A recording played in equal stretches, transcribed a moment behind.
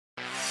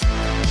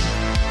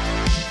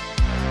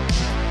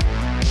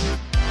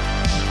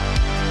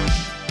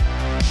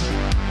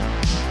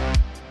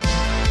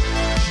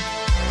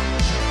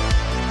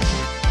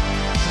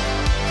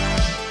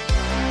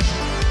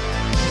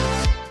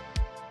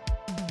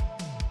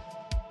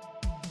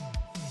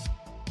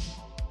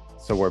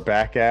So we're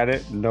back at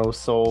it. No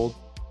Sold,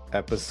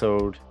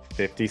 episode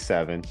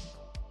 57.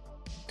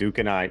 Duke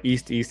and I,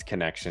 East-East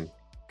connection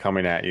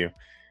coming at you.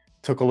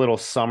 Took a little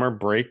summer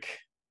break,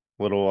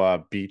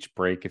 little beach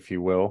break, if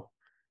you will.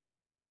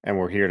 And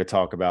we're here to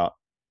talk about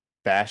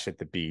Bash at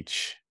the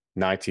Beach,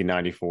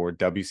 1994,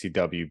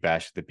 WCW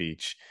Bash at the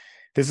Beach.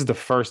 This is the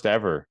first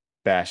ever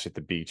Bash at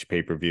the Beach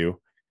pay-per-view.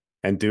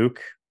 And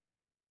Duke,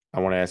 I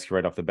want to ask you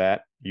right off the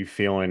bat, you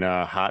feeling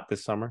hot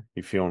this summer?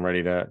 You feeling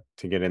ready to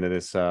get into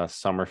this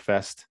summer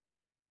fest?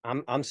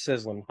 I'm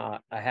sizzling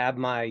hot. I have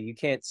my you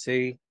can't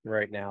see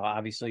right now.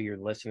 Obviously, you're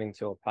listening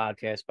to a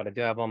podcast, but I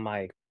do have on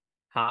my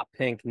hot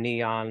pink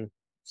neon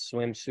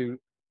swimsuit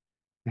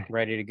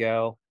ready to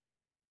go,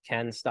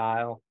 Ken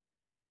style.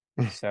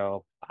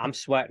 So I'm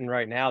sweating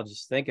right now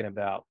just thinking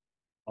about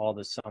all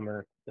the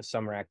summer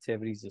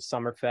activities, the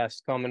summer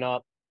fest coming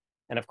up,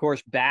 and of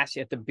course Bash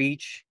at the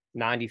Beach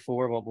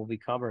 '94. What we'll be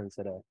covering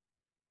today.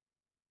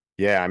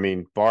 Yeah, I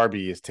mean,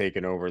 Barbie is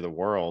taking over the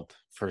world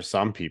for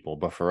some people,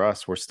 but for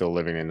us, we're still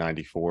living in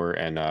 94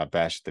 and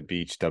Bash at the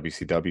Beach,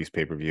 WCW's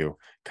pay-per-view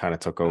kind of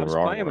took I was over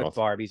our playing with world.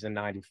 Barbies in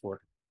 '94.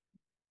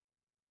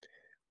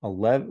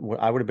 11,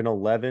 I would have been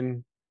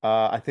 11.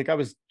 I think I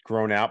was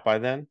grown out by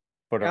then,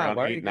 but Ah, around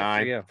very eight, good for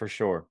 9 you. for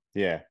sure.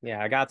 Yeah,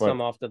 Yeah, I got some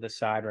but off to the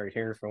side right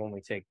here for when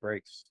we take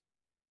breaks.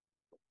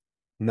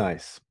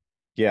 nice.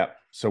 Yeah,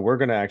 so we're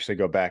going to actually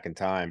go back in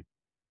time.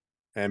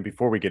 And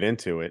before we get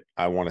into it,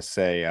 I want to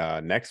say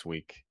next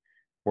week,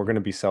 we're going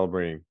to be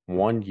celebrating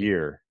 1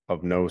 year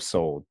of No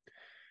Sold.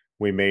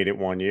 We made it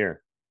 1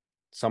 year.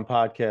 Some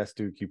podcasts,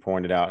 Duke, you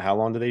pointed out, how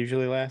long do they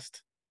usually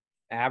last?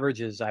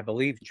 Averages, I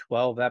believe,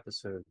 12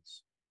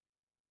 episodes.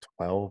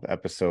 12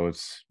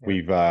 episodes. Yeah,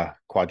 We've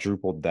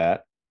quadrupled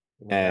that.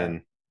 we have.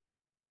 And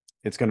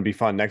it's going to be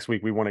fun. Next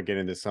week, we want to get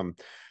into some,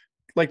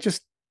 like,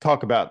 just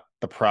talk about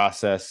the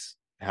process,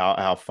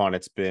 how fun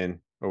it's been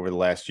over the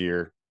last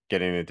year,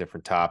 getting into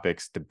different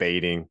topics,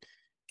 debating,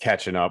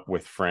 catching up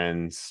with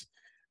friends,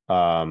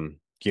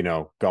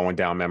 going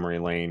down memory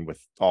lane with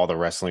all the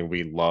wrestling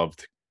we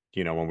loved,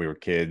 when we were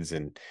kids,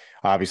 and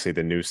obviously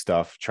the new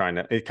stuff,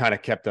 it kind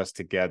of kept us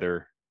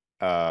together,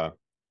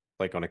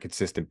 like on a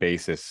consistent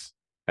basis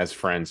as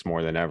friends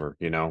more than ever,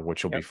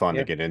 which will be Yep, fun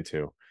to yeah, get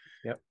into.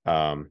 yep.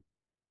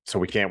 So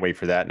we can't wait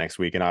for that next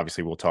week. And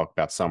obviously we'll talk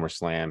about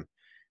SummerSlam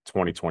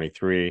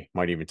 2023.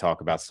 Might even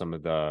talk about some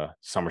of the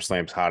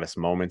SummerSlam's hottest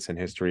moments in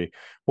history.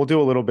 We'll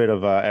do a little bit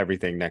of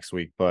everything next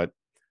week. But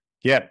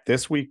yeah,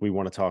 this week we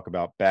want to talk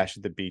about Bash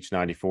at the Beach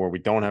 94. We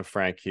don't have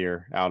Frank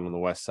here out on the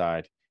West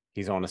Side.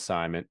 He's on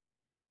assignment.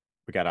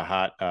 We got a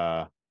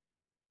hot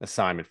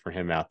assignment for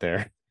him out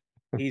there,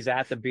 He's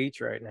at the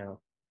beach right now.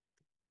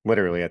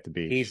 literally at the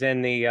He's beach.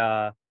 in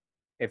the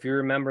if you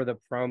remember the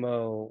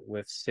promo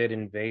with Sid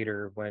and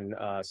Vader when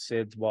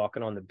Sid's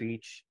walking on the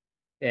beach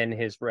in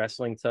his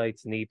wrestling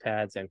tights, knee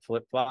pads, and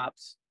flip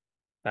flops.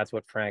 That's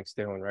what Frank's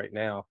doing right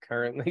now,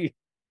 currently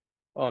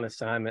on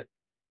assignment.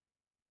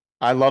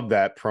 I love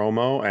that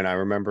promo, and I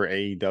remember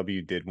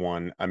AEW did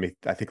one. I mean,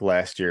 I think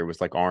last year it was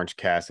like Orange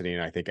Cassidy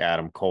and I think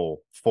Adam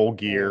Cole, full Mm.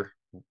 gear,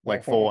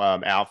 like full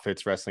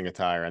outfits, wrestling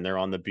attire, and they're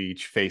on the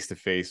beach face to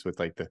face with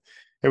like the.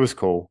 It was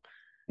cool.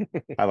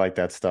 I like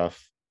that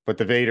stuff. But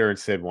the Vader and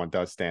Sid one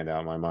does stand out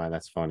in my mind.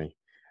 That's funny.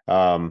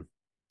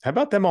 How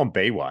about them on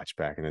Baywatch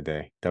back in the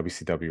day?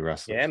 WCW Yeah,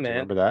 wrestlers. Do you man.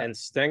 remember that? And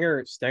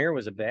Stinger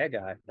was a bad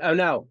guy. Oh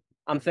no,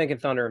 I'm thinking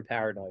Thunder in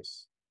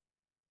Paradise.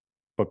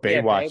 But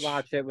Yeah, Baywatch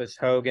Baywatch. It was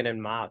Hogan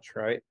and Mach,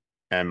 right?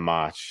 and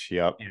Mach.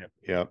 Yep. Yeah.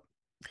 Yep.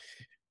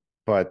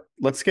 But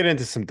let's get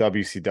into some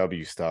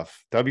WCW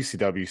stuff.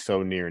 WCW is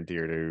so near and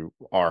dear to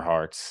our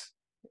hearts.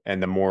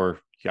 And the more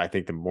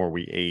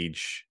we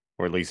age,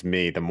 or at least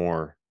me, the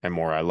more and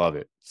more I love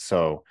it.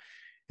 So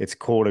it's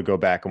cool to go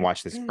back and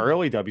watch this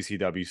early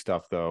WCW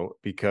stuff, though,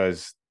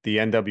 because the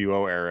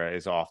NWO era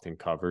is often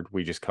covered.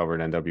 We just covered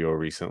NWO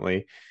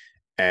recently.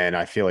 And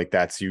I feel like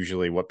that's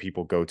usually what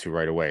people go to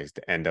right away is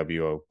the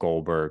NWO,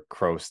 Goldberg,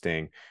 Crow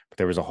Sting. But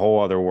there was a whole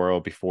other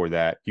world before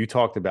that. You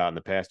talked about in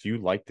the past, you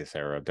like this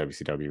era of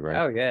WCW, right?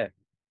 Oh yeah.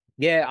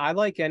 Yeah, I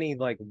like any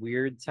like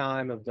weird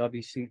time of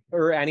WC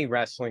or any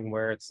wrestling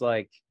where it's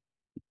like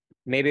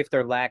maybe if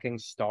they're lacking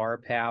star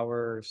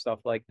power or stuff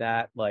like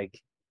that, like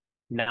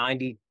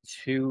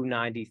 92,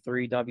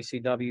 93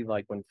 WCW,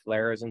 like when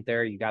Flair isn't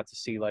there, you got to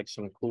see like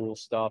some cool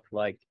stuff.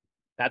 Like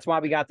that's why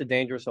we got the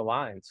Dangerous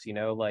Alliance,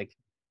 like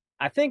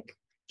I think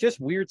just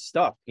weird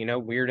stuff,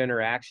 weird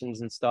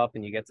interactions and stuff,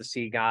 and you get to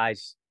see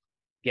guys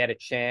get a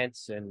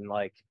chance and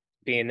like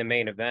be in the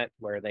main event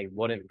where they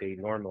wouldn't be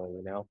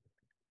normally.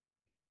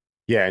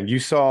 Yeah, and you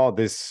saw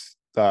this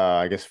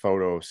I guess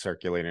photo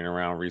circulating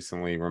around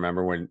recently.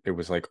 Remember when it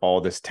was like all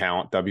this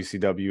talent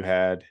WCW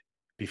had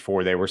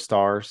before they were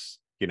stars?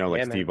 Like Yeah,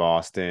 man. Steve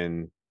Austin,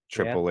 Yeah.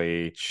 Triple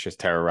H, just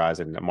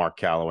terrorizing Mark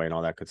Calloway and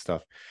all that good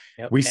stuff.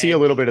 Yep. We see a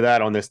little bit Edge. of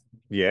that on this.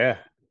 Yeah,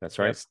 that's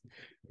right. Yep.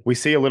 We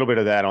see a little bit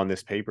of that on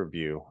this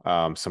pay-per-view.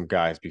 Some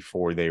guys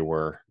before they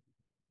were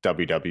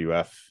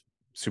WWF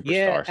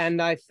Yeah, superstars.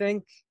 and I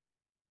think,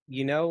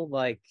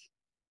 like,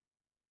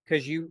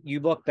 because you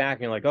look back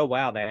and you're like, oh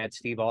wow, they had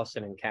Steve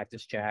Austin and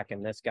Cactus Jack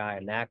and this guy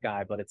and that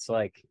guy, but it's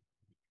like,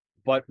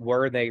 but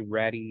were they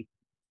ready?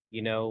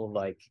 You know,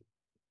 like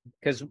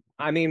because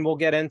I mean, we'll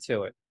get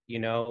into it.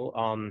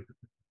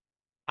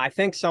 I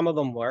think some of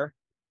them were.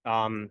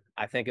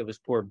 I think it was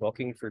poor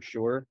booking for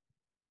sure.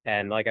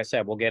 And like I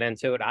said, we'll get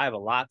into it. I have a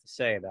lot to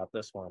say about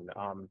this one.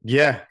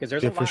 Yeah,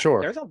 Because yeah, for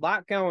sure. there's a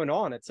lot going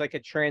on. It's like a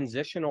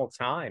transitional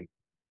time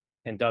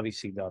in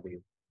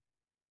WCW.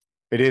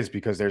 It is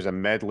because there's a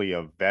medley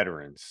of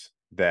veterans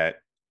that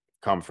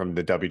come from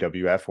the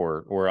WWF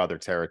or other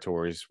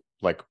territories,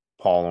 like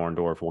Paul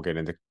Orndorff. We'll get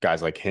into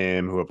guys like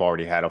him who have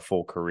already had a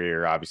full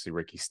career. Obviously,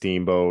 Ricky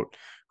Steamboat,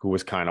 who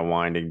was kind of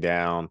winding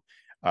down.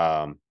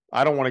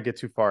 I don't want to get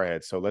too far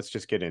ahead, so let's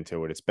just get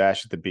into it. It's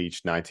Bash at the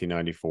Beach,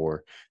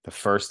 1994, the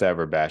first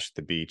ever Bash at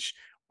the Beach,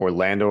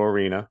 Orlando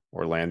Arena,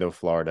 Orlando,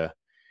 Florida.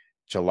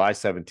 July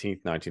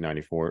 17th,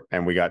 1994.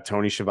 And we got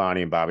Tony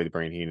Schiavone and Bobby the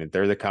Brain Heenan.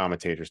 They're the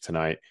commentators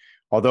tonight.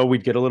 Although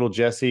we'd get a little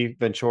Jesse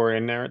Ventura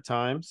in there at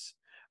times.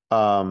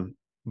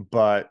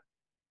 But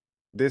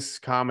this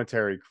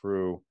commentary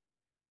crew,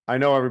 I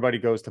know everybody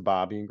goes to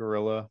Bobby and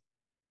Gorilla.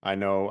 I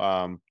know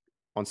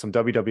on some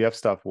WWF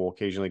stuff, we'll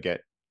occasionally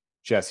get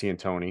Jesse and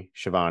Tony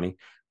Schiavone. Yep.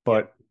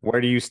 But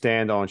where do you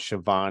stand on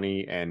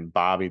Schiavone and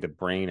Bobby the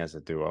Brain as a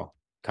duo,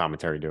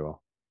 commentary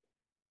duo?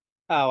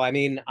 Oh, I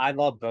mean, I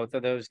love both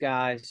of those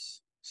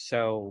guys.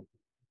 So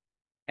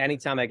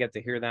anytime I get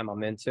to hear them,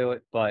 I'm into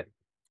it. But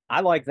I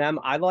like them.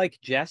 I like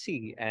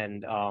Jesse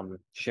and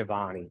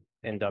Shivani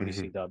in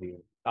Mm-hmm.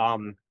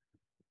 WCW.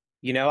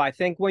 I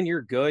think when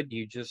you're good,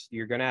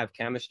 you're gonna have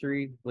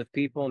chemistry with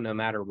people no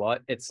matter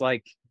what. It's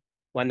like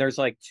when there's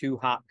like two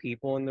hot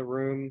people in the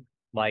room,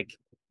 like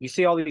you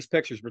see all these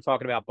pictures. We're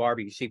talking about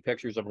Barbie. You see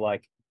pictures of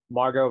like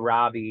Margot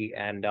Robbie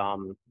and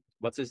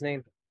what's his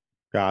name?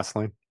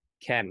 Gosling.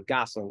 Ken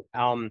Gosling.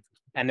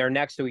 And they're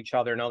next to each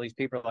other, and all these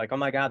people are like, "Oh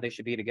my God, they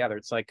should be together."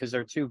 It's like because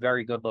they're two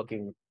very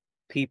good-looking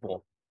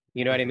people.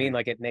 You know what I mean? Mm-hmm.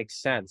 Like it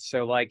makes sense.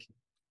 So like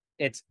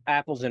it's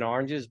apples and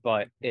oranges,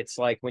 but it's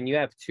like when you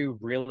have two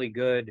really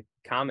good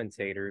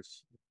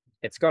commentators,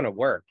 it's going to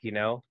work.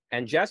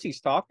 And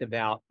Jesse's talked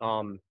about.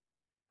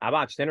 I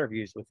watched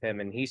interviews with him,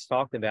 and he's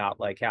talked about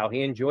like how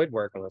he enjoyed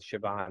working with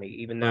Shivani,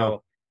 even Oh,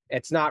 though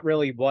it's not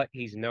really what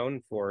he's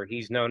known for.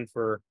 He's known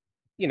for,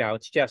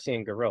 it's Jesse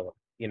and Gorilla.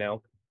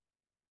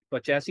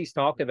 But Jesse's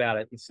talked about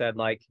it and said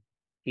like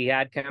he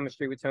had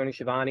chemistry with Tony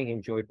Schiavone. He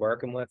enjoyed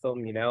working with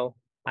him.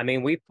 I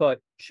mean, we put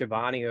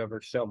Schiavone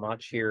over so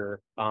much here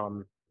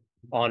on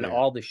yeah,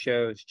 all the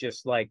shows,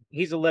 just like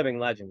he's a living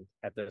legend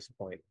at this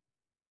point.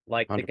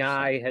 Like the 100%.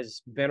 guy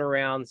has been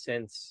around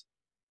since,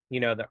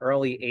 the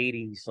early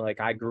 80s. Like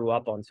I grew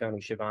up on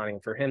Tony Schiavone.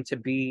 And for him to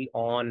be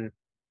on,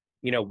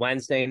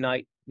 Wednesday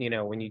night,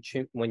 when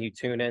you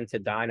tune into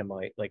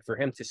Dynamite, like for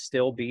him to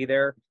still be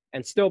there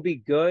and still be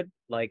good,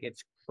 like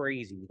it's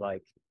crazy.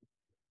 Like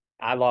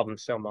I love him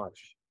so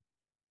much.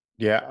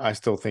 Yeah, I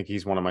still think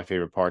he's one of my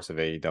favorite parts of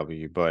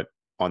AEW. But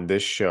on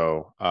this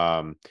show,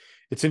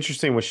 it's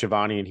interesting with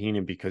Shivani and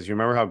Heenan because you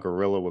remember how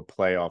Gorilla would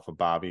play off of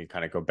Bobby and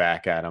kind of go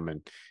back at him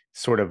and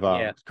sort of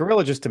Yeah.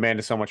 Gorilla just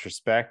demanded so much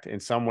respect. In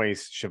some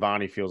ways,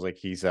 Shivani feels like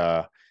he's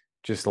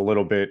just a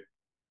little bit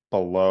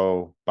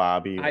below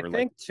Bobby I or like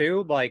think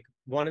too, like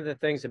one of the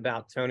things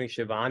about Tony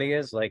Schiavone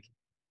is like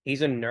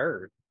he's a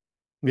nerd,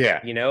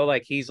 yeah.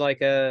 like he's like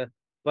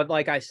but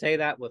like I say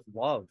that with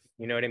love,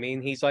 you know what I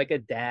mean? He's like a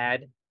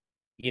dad,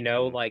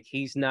 Mhm. like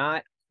he's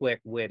not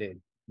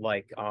quick-witted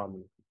like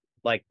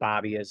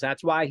Bobby is.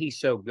 That's why he's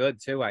so good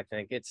too, I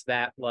think. It's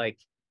that like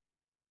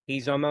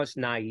he's almost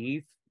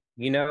naive,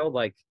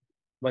 like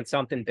when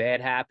something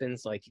bad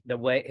happens, like the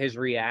way his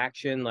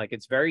reaction, like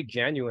it's very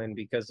genuine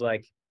because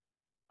like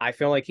I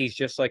feel like he's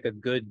just like a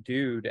good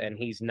dude and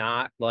he's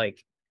not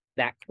like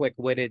that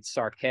quick-witted,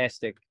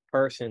 sarcastic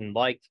person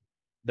like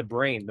the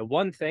Brain. The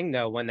one thing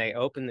though, when they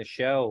open the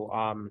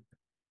show,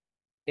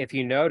 if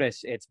you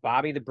notice, it's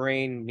Bobby the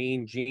Brain,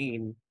 Mean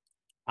Gene.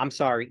 I'm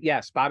sorry,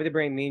 yes, Bobby the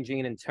Brain, Mean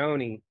Gene, and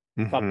Tony,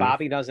 but Hmm.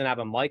 Bobby doesn't have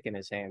a mic in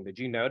his hand. Did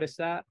you notice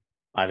that?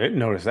 I didn't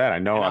notice that. I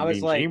know And I I was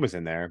mean like, Gene was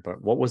in there,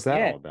 but what was that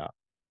yeah, all about?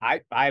 I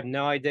have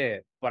no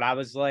idea. But I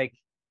was like,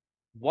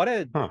 what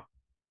a Huh.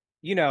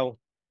 you know,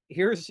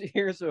 here's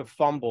a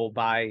fumble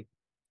by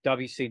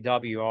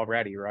WCW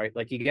already, right?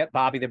 Like you get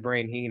Bobby the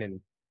Brain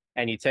Heenan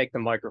and you take the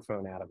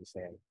microphone out of his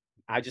hand.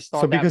 I just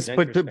So thought that was because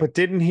interesting. but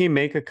didn't he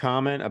make a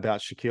comment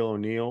about Shaquille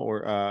O'Neal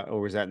or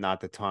was that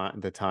not the time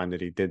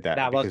that he did that?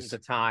 That wasn't Because the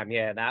time.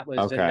 Yeah, that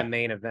was in the okay.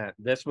 main event.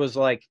 This was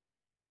like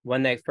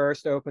when they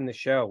first opened the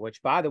show,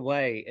 which by the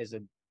way is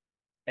an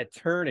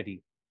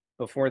eternity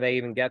before they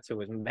even get to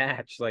his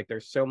match. Like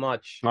there's so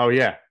much Oh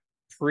yeah.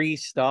 free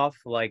stuff,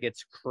 like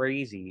it's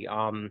crazy.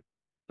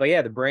 But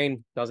yeah, the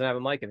Brain doesn't have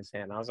a mic in his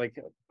hand. I was like,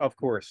 of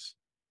course.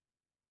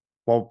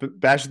 Well,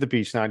 Bash at the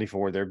Beach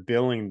 94, they're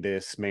billing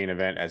this main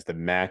event as the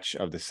match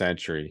of the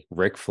century.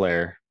 Ric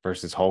Flair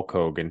versus Hulk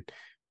Hogan.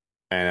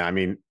 And I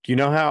mean, you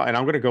know how, and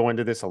I'm going to go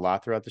into this a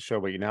lot throughout the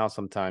show, but you know how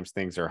sometimes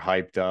things are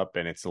hyped up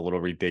and it's a little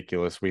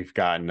ridiculous. We've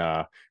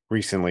gotten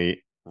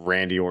recently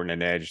Randy Orton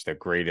and Edge, the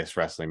greatest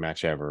wrestling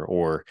match ever,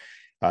 or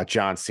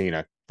John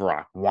Cena,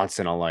 Brock, once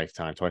in a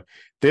lifetime. So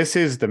this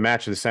is the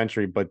match of the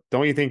century. But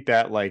don't you think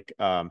that like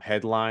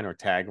headline or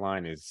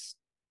tagline is,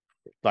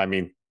 I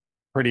mean,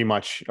 pretty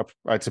much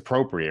it's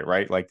appropriate,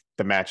 right? Like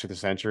the match of the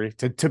century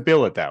to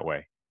bill it that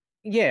way.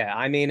 Yeah,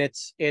 I mean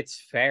it's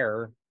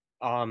fair.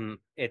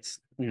 It's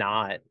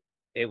not.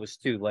 It was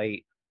too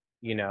late,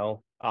 you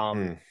know.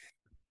 Mm,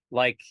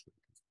 Like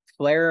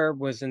Flair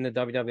was in the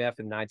WWF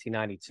in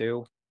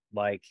 1992.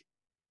 Like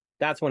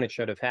that's when it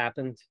should have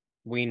happened.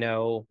 We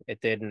know it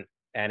didn't,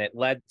 and it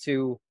led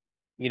to,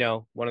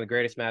 one of the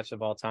greatest matches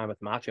of all time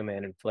with Macho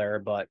Man and Flair.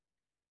 But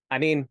I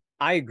mean,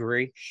 I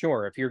agree.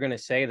 Sure, if you're going to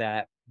say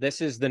that,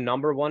 this is the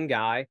number one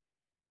guy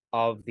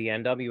of the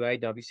NWA,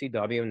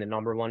 WCW, and the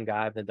number one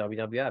guy of the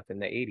WWF in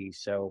the 80s.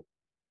 So,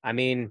 I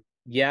mean,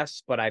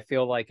 yes, but I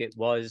feel like it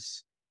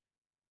was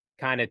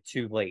kind of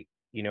too late.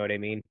 You know what I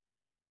mean?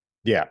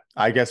 yeah,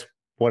 I guess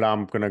what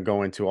I'm gonna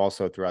go into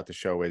also throughout the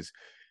show is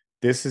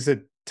this is a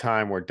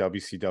time where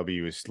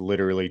WCW is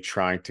literally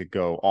trying to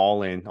go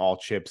all in, all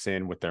chips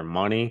in with their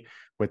money,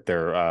 with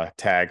their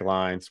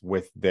taglines,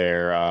 with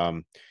their,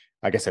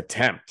 I guess,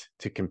 attempt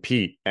to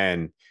compete.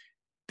 And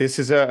this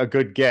is a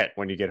good get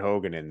when you get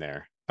Hogan in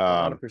there.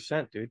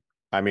 100%, dude.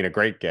 I mean, a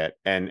great get,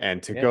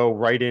 and to Yeah. go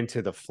right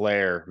into the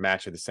Flair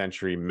match of the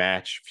century,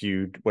 match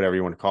feud, whatever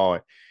you want to call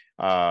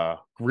it.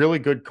 Really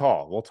good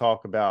call. We'll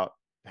talk about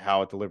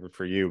how it delivered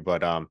for you,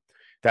 but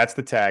that's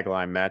the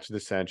tagline: match of the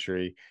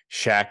century.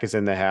 Shaq is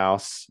in the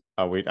house.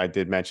 I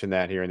did mention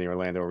that here in the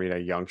Orlando Arena,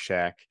 young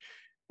Shaq,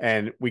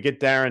 and we get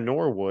Darren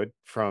Norwood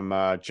from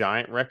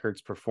Giant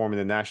Records performing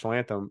the national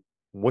anthem.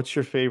 What's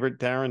your favorite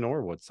Darren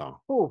Norwood song?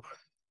 Ooh,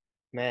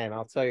 man,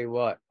 I'll tell you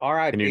what. Can you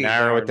R.I.P.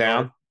 narrow it Darren North.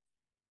 down?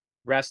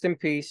 Rest in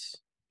peace.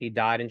 He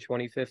died in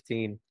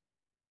 2015.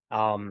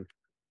 Um,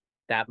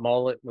 that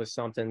mullet was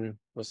something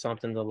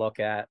to look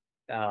at.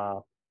 Uh,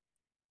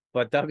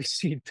 but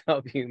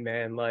WCW,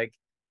 man, like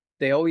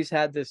they always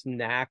had this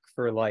knack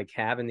for like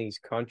having these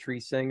country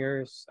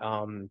singers,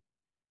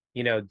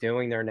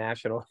 doing their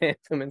national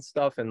anthem and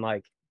stuff. And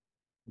like,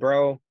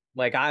 bro,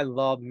 like I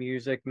love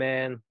music,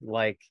 man.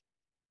 Like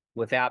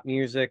without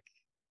music,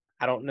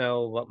 I don't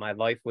know what my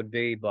life would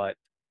be, but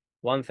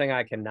one thing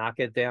I cannot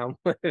get down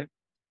with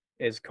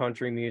is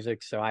country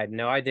music. So I had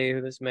no idea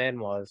who this man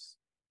was.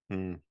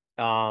 Mm,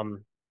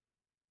 Um,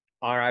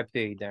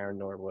 R.I.P. Darren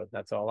Norwood.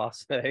 That's all I'll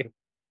say.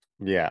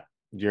 yeah,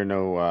 you're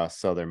no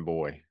Southern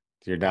boy.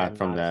 You're I not am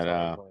from not a that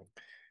Southern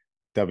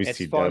boy.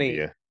 It's funny.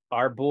 WCW.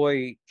 Our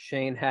boy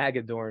Shane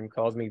Hagedorn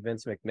calls me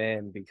Vince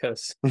McMahon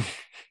because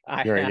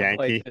I You're a have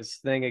like Yankee. this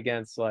thing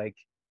against like,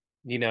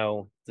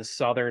 the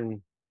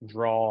Southern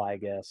drawl, I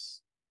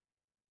guess.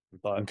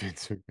 But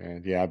Vince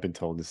McMahon. Yeah, I've been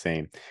told the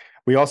same.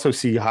 We also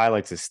see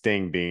highlights of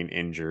Sting being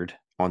injured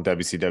on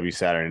WCW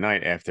Saturday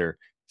Night after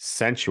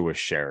sensuous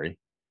Sherry,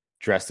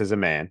 dressed as a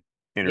man,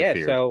 yeah,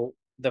 interfered. so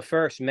the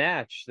first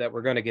match that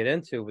we're going to get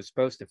into was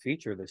supposed to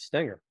feature the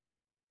Stinger,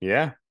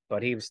 Yeah,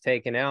 but he was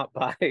taken out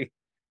by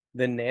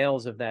the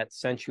nails of that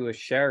sensuous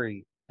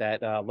Sherry,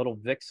 that little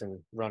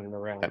vixen running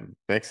around. that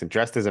Vixen,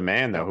 dressed as a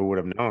man though. Yep. Who would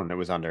have known it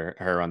was under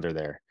her under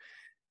there?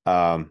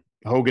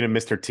 Hogan and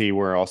Mr. T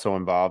were also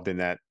involved in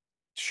that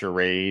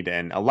charade,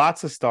 and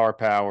lots of star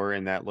power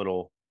in that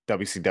little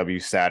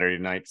WCW Saturday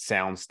Night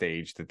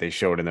soundstage that they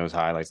showed in those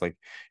highlights. Like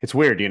it's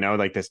weird,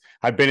 like this.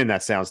 I've been in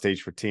that soundstage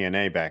for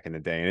TNA back in the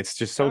day, and it's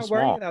just so Oh, were you?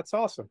 small. That's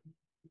awesome.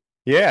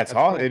 Yeah, it's That's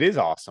all cool. it is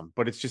awesome,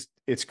 but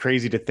it's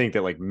crazy to think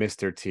that like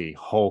Mr. T,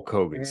 Hulk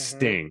Hogan, Hmm.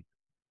 Sting,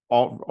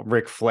 all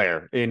Ric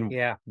Flair in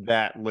Yeah.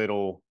 that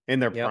little in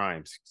their Yep.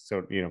 primes.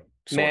 So sort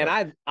Man,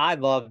 of. I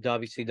love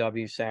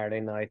WCW Saturday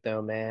Night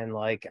though, man.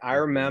 Like I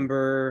Mhm.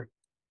 remember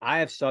I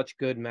have such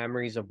good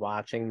memories of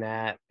watching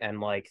that, and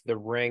like the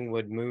ring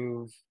would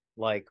move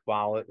like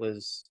while it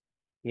was,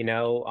 you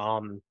know,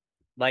 um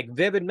like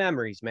vivid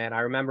memories, man.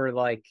 I remember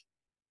like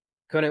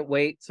couldn't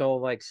wait till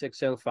like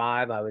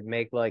 6:05. I would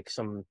make like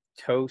some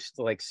toast,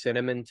 like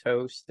cinnamon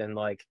toast, and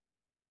like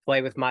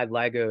play with my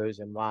Legos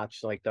and watch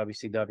like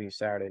WCW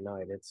Saturday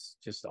Night. It's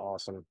just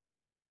awesome.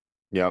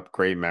 Yep,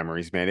 great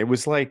memories, man. It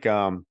was like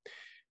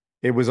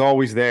it was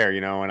always there,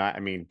 and I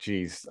mean,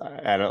 geez,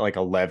 at like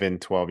 11,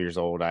 12 years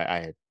old,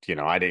 I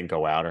didn't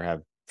go out or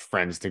have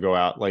friends to go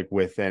out like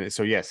with. And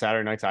so, yeah,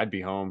 Saturday nights I'd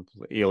be home,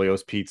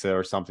 Elio's Pizza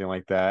or something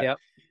like that, Yep.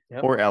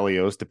 Yep. or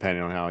Elio's,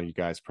 depending on how you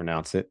guys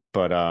pronounce it.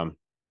 But,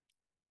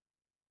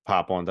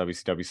 pop on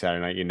WCW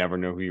Saturday night. You never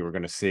knew who you were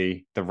going to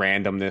see. The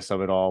randomness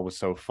of it all was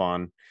so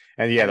fun.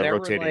 And yeah, And the there were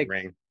rotating like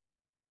ring.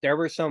 there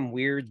were some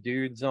weird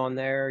dudes on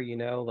there,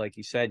 like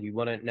you said, you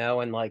wouldn't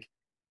know. And like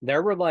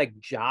there were like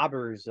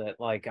jobbers that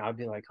like I'd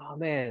be like, oh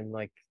man,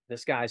 like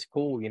this guy's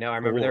cool. I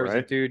remember Cool, there was a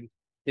right? dude.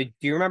 Do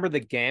you remember the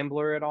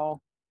gambler at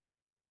all?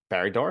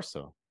 Barry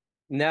Darso.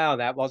 No,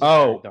 that wasn't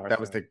Barry Oh, that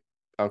was Darso.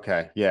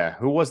 okay. Yeah.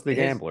 Who was the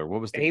His gambler?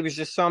 What was the he was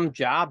just some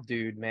job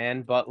dude,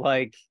 man. But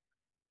like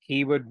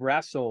he would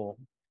wrestle,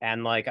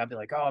 and like I'd be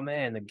like, oh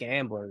man, the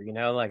gambler,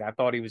 like I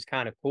thought he was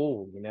kind of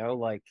cool,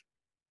 like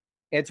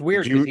it's did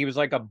weird because you he was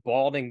like a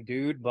balding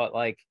dude, but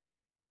like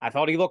I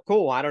thought he looked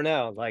cool. I don't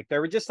know. Like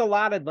there were just a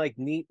lot of like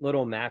neat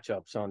little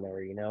matchups on there,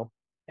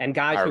 and I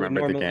guys who would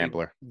remember the normally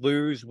Gambler.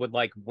 lose would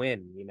like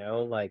win,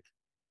 like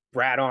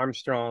Brad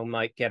Armstrong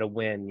might get a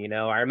win.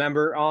 I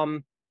remember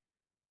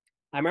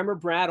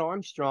Brad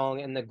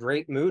Armstrong and the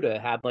Great Muta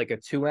had like a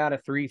 2 out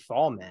of 3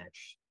 fall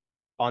match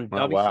on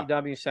Oh wow.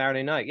 WCW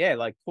Saturday Night. Yeah,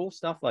 like cool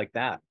stuff like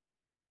that.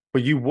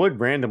 But you would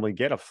randomly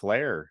get a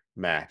Flair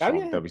match Oh on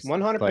yeah, WC.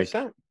 Like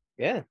 100%.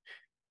 Yeah.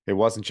 it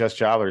wasn't just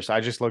jobbers. I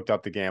just looked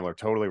up the Gambler.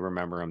 Totally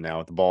remember him now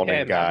with the Yeah,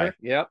 balding guy. remember?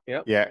 Yep,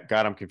 yep. Yeah,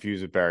 got him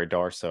confused with Barry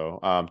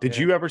Darso. Did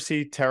Yeah. you ever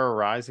see Terror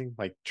Rising?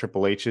 Like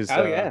Triple H's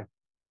Oh yeah,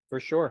 for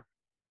sure.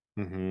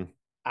 mhm.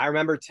 I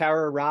remember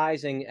Terror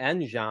Rising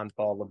and Jean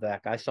Paul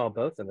Levesque. I saw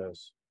both of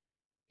those.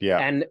 Yeah.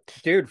 And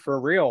dude, for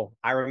real,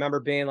 I remember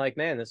being like,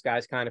 man, this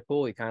guy's kind of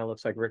cool. He kind of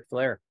looks like Ric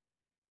Flair.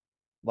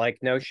 Like,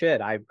 no shit.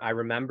 I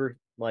remember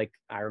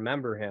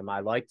him. I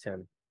liked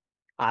him.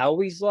 I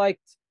always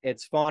liked,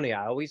 it's funny,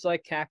 I always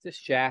liked Cactus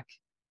Jack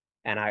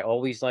and I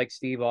always liked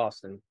Steve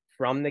Austin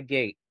from the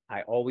gate.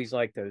 I always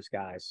liked those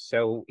guys.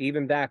 So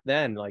even back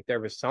then, like there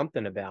was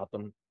something about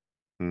them.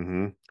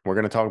 We're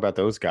gonna talk about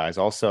those guys.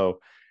 Also,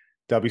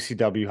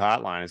 WCW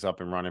Hotline is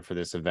up and running for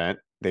this event.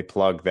 They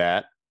plug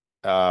that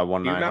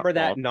one Do you nine. remember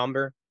that Well,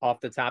 number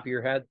off the top of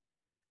your head?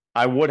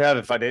 I would have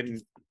if I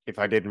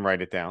didn't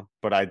write it down,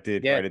 but I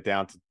did Yeah, write it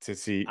down to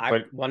see. I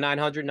But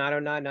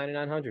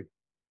 1-900-909-9900.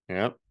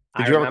 yeah,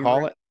 I did you ever remember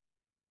call it.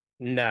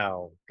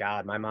 No,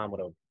 God, my mom would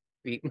have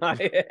beat my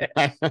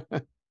ass.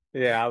 it?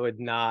 Yeah, I would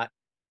not.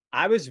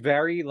 I was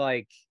very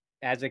like,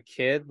 as a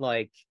kid,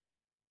 like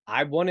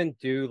I wouldn't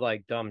do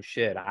like dumb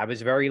shit. I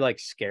was very like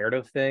scared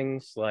of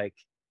things. Like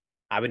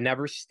I would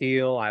never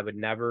steal. I would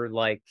never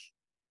like,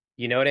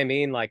 you know what I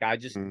mean? Like I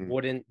just Mm.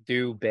 wouldn't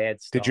do bad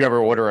Did you stuff. ever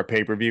Like order a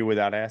pay-per-view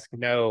without asking?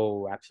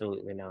 no,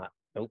 absolutely not.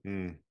 Nope.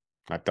 Mm.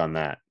 I've done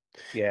that.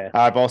 Yeah.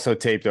 I've also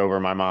taped over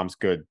my mom's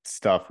good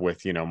stuff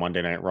with,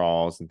 Monday Night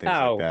Raws and things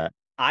like Oh, that.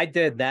 I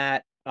did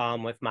that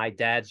with my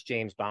dad's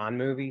James Bond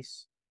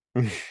movies.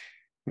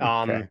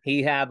 Okay.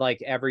 He had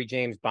like every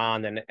James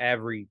Bond and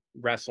every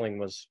wrestling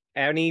was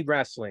any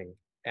wrestling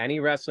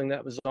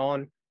that was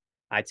on,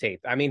 I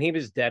taped. I mean, he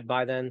was dead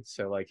by then,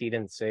 so like he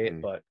didn't say it,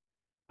 Mm. but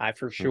I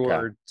for Okay.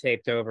 sure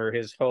taped over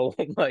his whole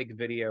like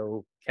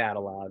video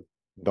catalog.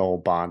 The whole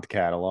Bond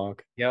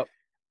catalog. Yep.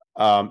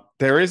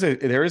 There is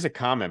a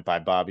comment by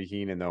Bobby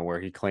Heenan though where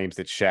he claims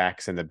that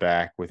Shaq's in the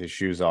back with his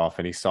shoes off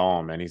and he saw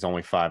him and he's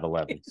only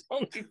 5'11. It's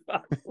only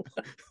five.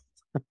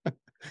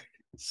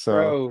 So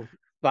Bro,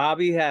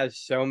 Bobby has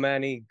so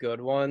many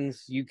good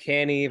ones. You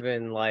can't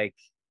even like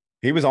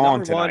he was on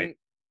number tonight,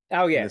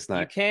 one. Oh yeah, this you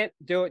night. can't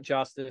do it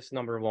justice,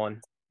 number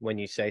one, when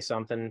you say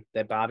something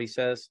that Bobby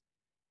says.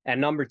 And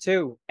number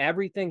two,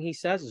 everything he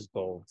says is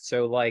gold.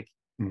 So like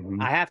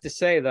Mhm. I have to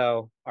say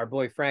though, our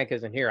boy Frank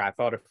isn't here. I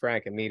thought of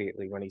Frank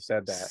immediately when he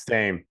said that.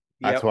 Same.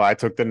 That's Yep. why I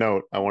took the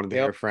note. I wanted to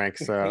hear Yep. Frank's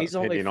He's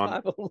only opinion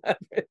on. 5'11".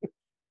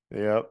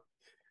 Yep.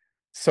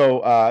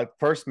 So,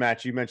 first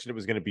match, you mentioned it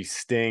was going to be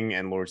Sting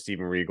and Lord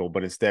Steven Regal,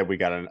 but instead we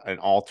got an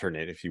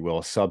alternate, if you will,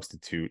 a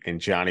substitute in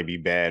Johnny B.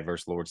 Bad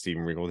versus Lord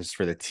Steven Regal. This is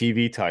for the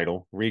TV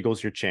title.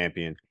 Regal's your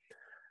champion.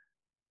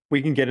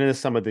 We can get into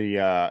some of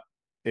the,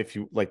 if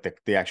you like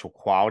the actual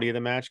quality of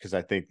the match, because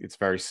I think it's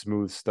very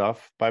smooth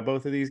stuff by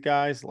both of these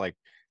guys. Like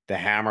the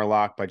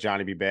hammerlock by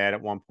Johnny B. Bad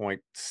at one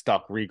point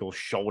stuck Regal's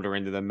shoulder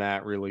into the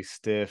mat really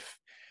stiff.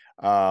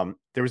 There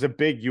was a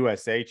big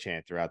USA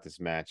chant throughout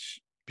this match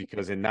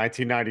because in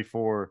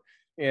 1994,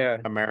 Yeah.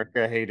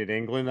 America hated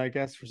England, I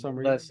guess, for some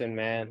reason. Listen,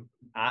 man,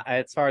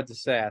 it's hard to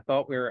say. I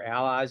thought we were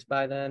allies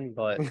by then,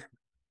 but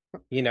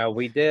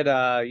we did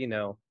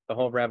the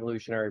whole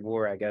Revolutionary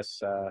War, I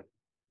guess.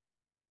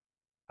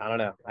 I don't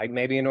know. Like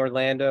maybe in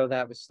Orlando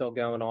that was still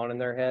going on in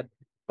their head.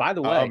 By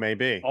the Oh, way,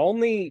 maybe.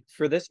 only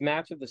for this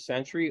match of the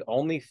century,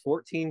 only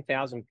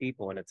 14,000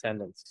 people in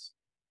attendance,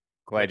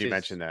 Glad which you is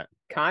mentioned that.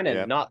 kind of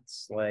Yeah.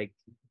 nuts. Like,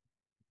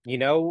 you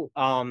know,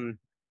 um,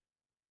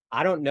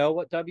 I don't know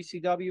what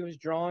WCW is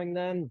drawing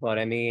then, but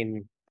I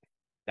mean,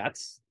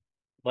 that's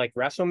like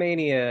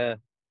WrestleMania.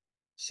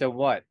 So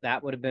what?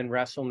 That would have been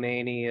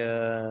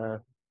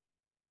WrestleMania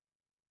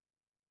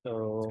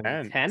so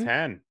 10, 10?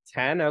 10.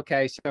 10.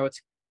 Okay, so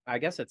I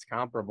guess it's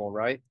comparable,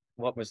 right?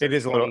 What was It it?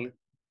 is a little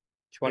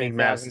Twenty in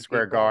Madison thousand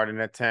Square people? Garden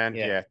at 10.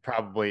 Yeah. Yeah,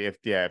 probably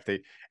if they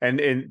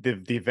and in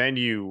the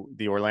venue,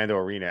 the Orlando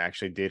Arena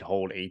actually did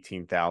hold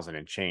 18,000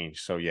 and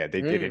change. So yeah,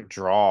 they didn't Mm,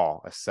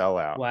 draw a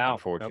sellout, wow. Okay.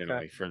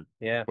 unfortunately, for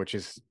Yeah. which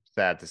is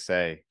sad to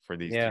say for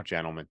these two Yeah.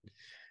 gentlemen.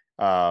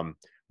 Um,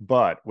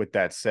 but with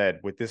that said,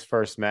 with this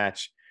first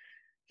match,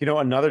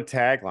 another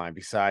tagline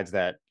besides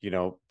that,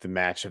 the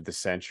match of the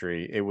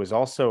century, it was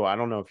also, I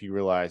don't know if you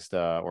realized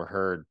or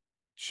heard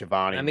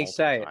Shivani Let me multiple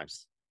say it.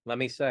 times. Let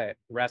me say it.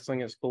 Wrestling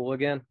is cool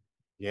again.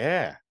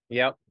 Yeah,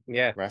 Yep.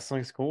 Yeah.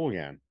 wrestling's cool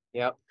again.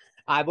 Yep.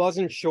 I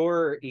wasn't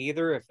sure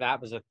either if that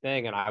was a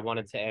thing, and I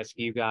wanted to ask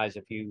you guys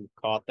if you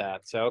caught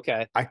that. So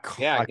okay. I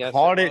Yeah, I I guess it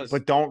caught it, was.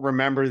 but don't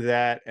remember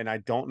that, and I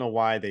don't know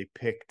why they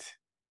picked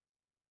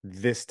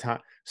this time.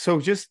 So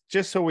just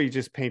so we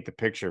just paint the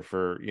picture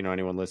for,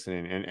 anyone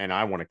listening, and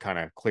I want to kind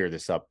of clear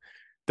this up.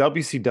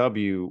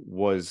 WCW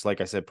was, like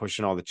I said,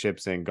 pushing all the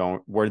chips in, going,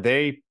 were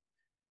they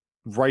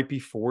right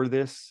before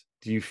this?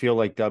 Do you feel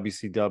like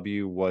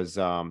WCW was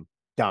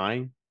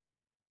dying?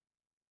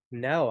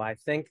 No, I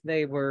think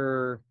they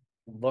were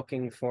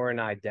looking for an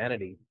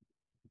identity.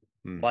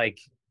 Hmm. Like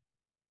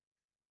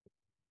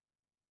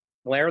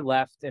Flair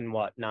left in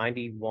what,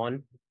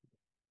 91?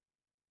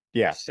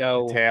 Yeah, the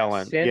So tail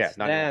end. Yeah, since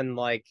 91. then,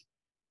 like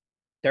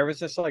there was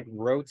this like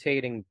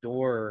rotating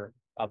door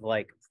of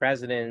like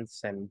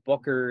presidents and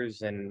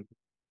bookers and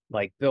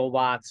like Bill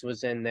Watts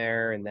was in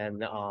there and then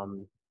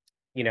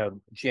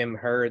Jim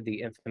Hurd,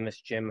 the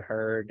infamous Jim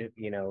Hurd,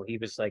 he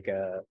was like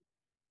a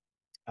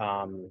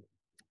um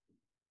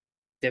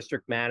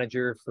district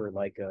manager for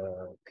like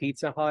a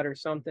Pizza Hut or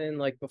something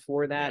like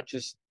before Yeah. that.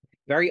 Just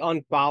very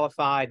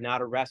unqualified,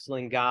 not a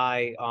wrestling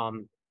guy.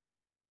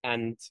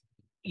 And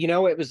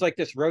it was like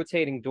this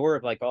rotating door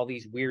of like all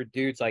these weird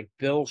dudes. Like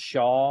Bill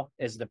Shaw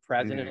is the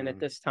president at Hmm.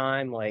 this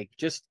time, like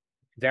just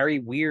very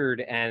weird.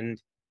 And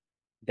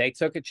they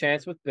took a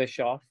chance with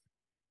Bischoff,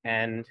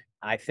 and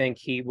I think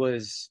he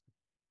was,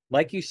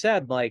 like you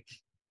said, like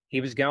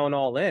he was going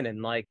all in.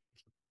 And like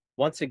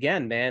once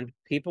again, man,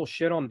 people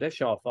shit on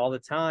Bischoff all the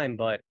time,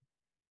 but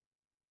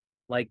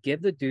like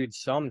give the dude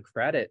some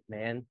credit,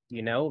 man.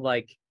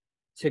 Like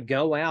to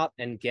go out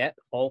and get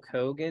Hulk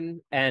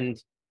Hogan.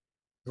 And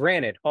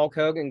granted, Hulk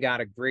Hogan got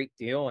a great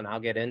deal, and I'll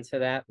get into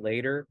that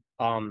later.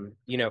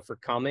 For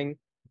coming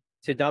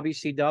to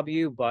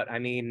WCW, but I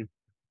mean,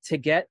 to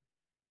get,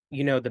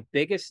 the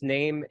biggest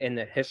name in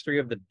the history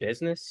of the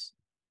business,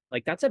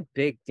 like that's a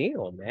big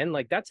deal, man.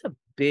 Like that's a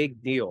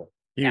big deal.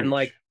 And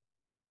like Huge.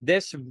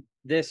 this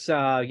this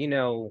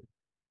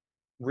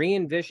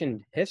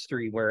re-envisioned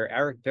history where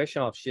Eric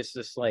Bischoff's just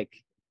this like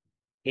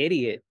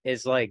idiot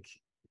is like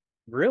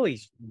really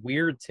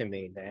weird to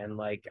me, man.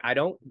 Like I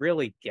don't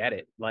really get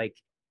it. Like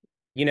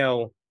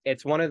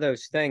it's one of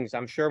those things.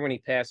 I'm sure when he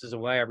passes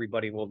away,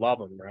 everybody will love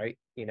him, right?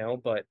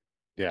 But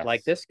like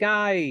Yes. this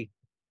guy,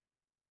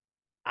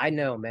 I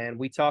know, man.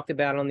 We talked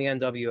about it on the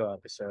NWO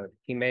episode.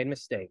 He made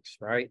mistakes,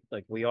 right?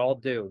 Like we all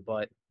do,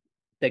 but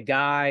the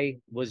guy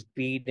was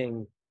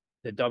beating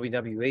the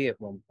WWE at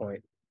one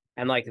point.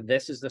 And like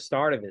this is the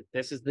start of it.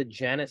 This is the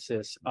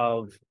genesis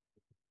of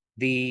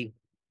the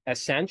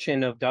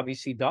ascension of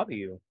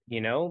WCW,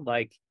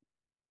 like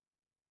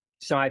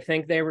so I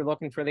think they were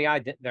looking for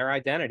their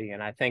identity,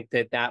 and I think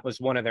that that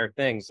was one of their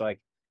things. Like,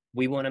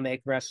 we want to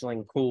make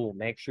wrestling cool.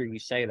 Make sure you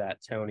say that,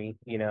 Tony.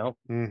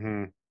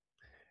 Hmm.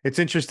 It's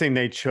interesting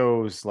they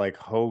chose like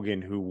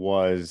Hogan, who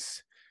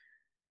was,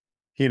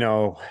 you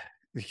know,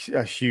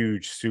 a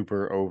huge,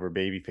 super over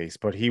babyface,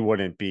 but he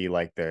wouldn't be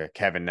like the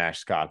Kevin Nash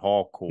Scott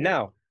Hall cool,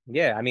 No,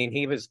 yeah, I mean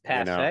he was you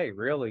know? passe,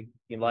 really.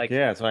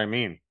 Yeah, that's what I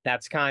mean.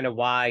 That's kind of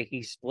why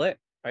he split,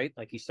 right?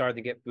 Like he started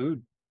to get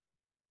booed.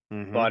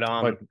 Hmm. But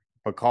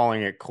But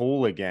calling it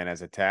cool again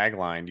as a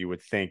tagline, you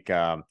would think,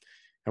 and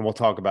we'll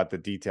talk about the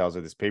details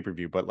of this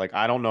pay-per-view, but like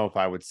I don't know if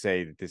I would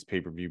say that this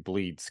pay-per-view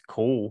bleeds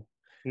cool.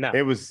 no,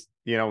 It was,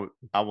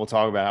 I will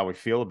talk about how we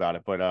feel about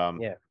it, but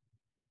yeah,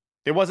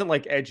 it wasn't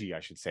like edgy, I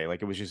should say.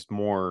 Like it was just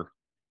more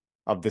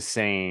of the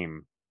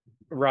same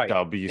right.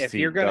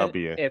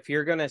 WCW. If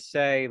you're gonna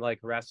say like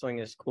wrestling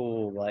is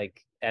cool, like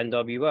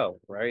NWO,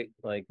 right?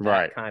 Like that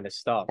Right. kind of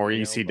stuff, Or But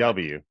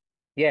ECW.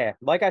 yeah,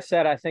 like I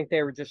said, I think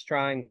they were just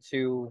trying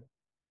to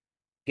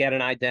get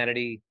an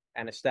identity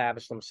and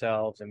establish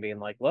themselves and being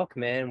like, look,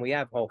 man, we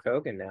have Hulk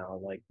Hogan now.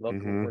 Like, look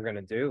what Hmm. we're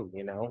gonna do.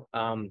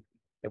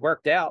 It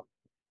worked out.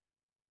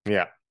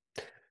 Yeah.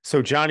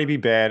 So Johnny B.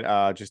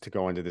 Bad, just to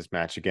go into this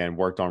match again,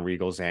 worked on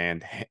Regal's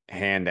hand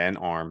and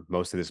arm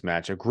most of this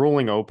match. A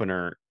grueling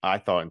opener, I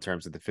thought, in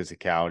terms of the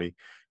physicality,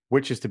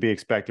 which is to be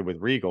expected with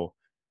Regal.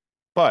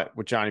 But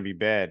with Johnny B.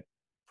 Bad,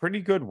 pretty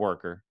good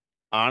worker.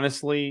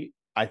 Honestly,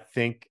 I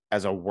think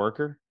as a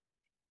worker,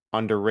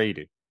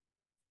 underrated.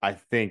 I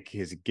think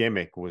his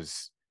gimmick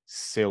was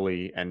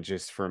silly and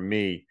just for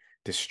me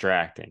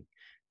distracting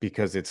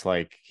because it's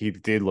like he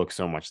did look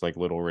so much like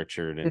Little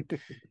Richard and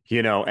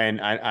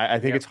and I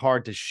think Yep. it's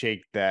hard to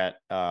shake that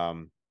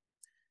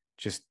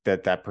just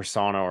that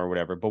persona or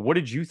whatever. But what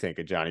did you think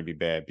of Johnny B.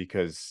 Bad?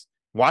 Because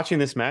watching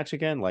this match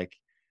again, like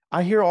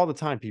I hear all the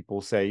time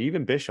people say,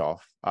 even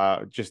Bischoff,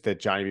 just that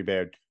Johnny B.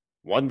 Bad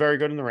wasn't very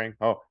good in the ring.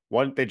 Oh,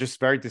 one they just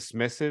very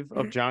dismissive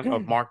of John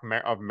of Mark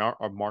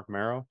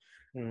Marrow.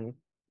 Mhm.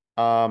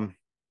 Um,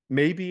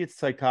 Maybe it's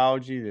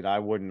psychology that I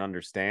wouldn't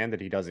understand that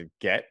he doesn't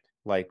get.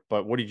 Like,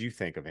 but what did you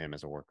think of him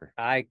as a worker?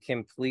 I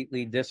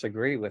completely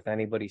disagree with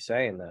anybody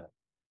saying that.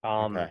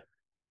 Okay.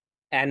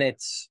 And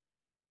it's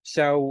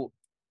so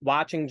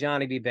watching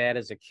Johnny be bad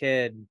as a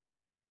kid,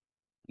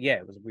 yeah,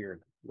 it was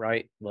weird,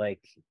 right?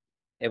 Like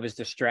it was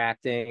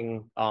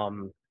distracting.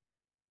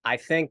 I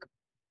think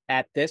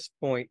at this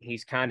point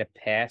he's kind of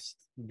past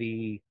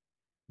the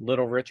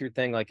Little Richard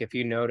thing. Like if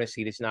you notice,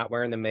 he's not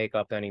wearing the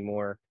makeup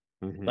anymore.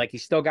 Hmm. Like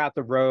he's still got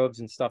the robes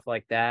and stuff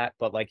like that,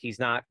 but like he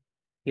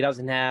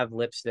doesn't have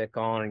lipstick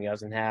on and he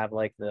doesn't have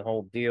like the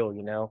whole deal.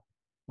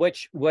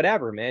 Which,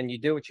 whatever, man, you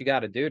do what you got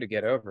to do to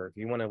get over. If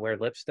you want to wear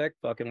lipstick,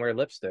 fucking wear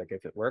lipstick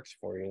if it works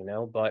for you, you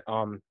know. But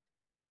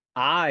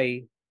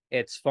I,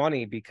 it's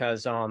funny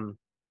because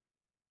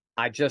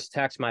I just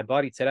text my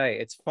buddy today.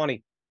 It's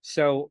funny.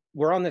 So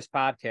we're on this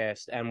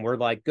podcast and we're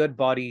like good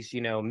buddies,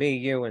 you know, me,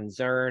 you, and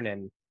Zern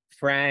and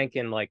Frank,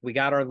 and like we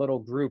got our little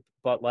group,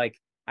 but like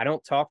I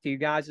don't talk to you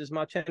guys as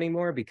much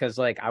anymore because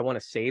like I want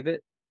to save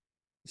it.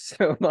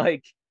 So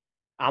like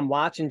I'm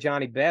watching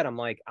Johnny Bad. I'm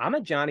like, I'm a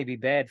Johnny B.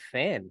 Bad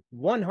fan,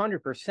 100%,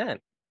 Mm,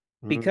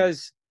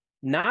 because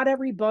not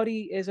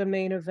everybody is a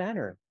main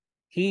eventer.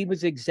 He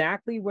was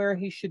exactly where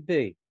he should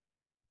be.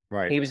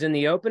 right. He was in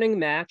the opening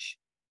match.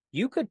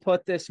 You could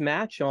put this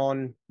match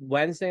on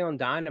Wednesday on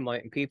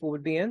Dynamite and people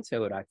would be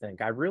into it, I think.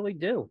 I really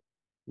do.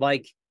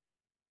 Like,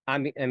 I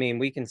mean,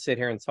 we can sit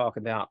here and talk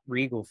about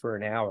Regal for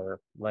an hour.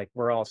 Like,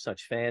 we're all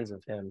such fans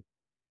of him.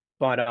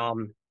 But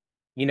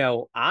you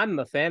know, I'm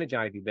a fan of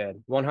Johnny B.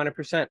 Bad,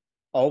 100%.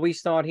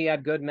 Always thought he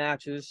had good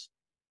matches,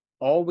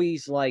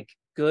 always like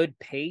good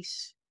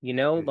pace, you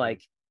know, Hmm.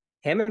 like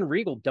him and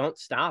Regal don't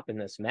stop in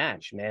this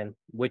match, man,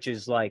 which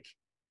is like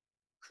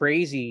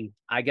crazy.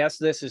 I guess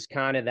this is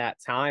kind of that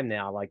time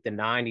now, like the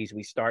 90s,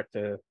 we start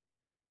to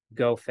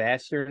go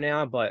faster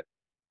now, but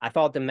I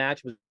thought the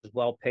match was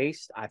well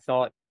paced. I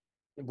thought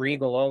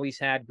Regal always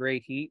had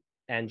great heat,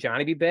 and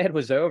Johnny B. Bad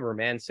was over,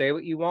 man. Say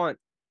what you want.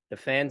 The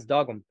fans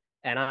dug him.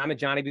 And I'm a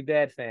Johnny B.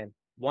 Bad fan,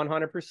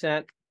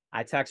 100%.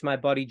 I text my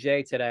buddy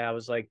Jay today. I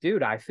was like,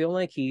 dude, I feel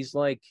like he's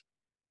like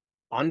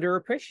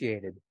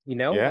underappreciated, you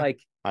know? Yeah, Like,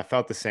 I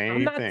felt the I'm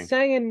same not thing.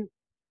 saying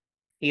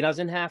he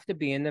doesn't have to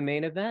be in the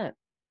main event.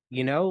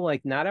 You know,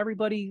 like not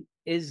everybody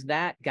is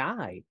that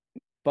guy.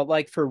 But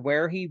like for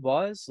where he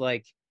was,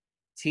 like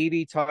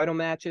TV title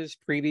matches,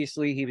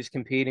 previously he was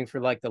competing for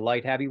like the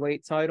light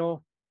heavyweight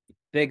title.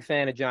 Big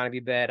fan of Johnny B.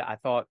 Bad. I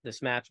thought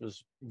this match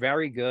was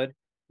very good,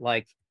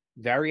 like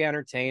very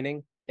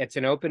entertaining. It's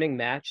an opening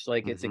match,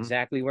 like it's Hmm.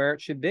 exactly where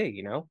it should be,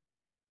 you know?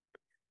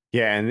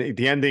 Yeah, and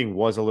the ending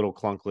was a little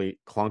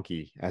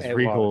clunky as It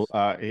Regal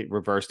was. it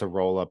reversed a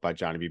roll up by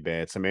Johnny B.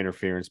 Bad, some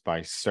interference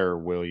by Sir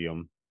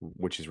William,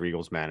 which is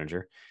Regal's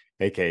manager,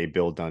 aka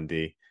Bill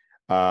Dundee.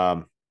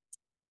 Um,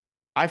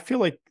 I feel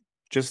like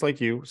just like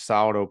you,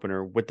 solid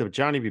opener with the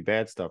Johnny B.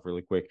 Bad stuff.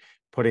 Really quick,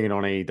 putting it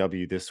on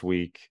AEW this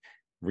week.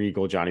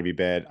 Regal, Johnny B.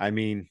 Bad. I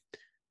mean,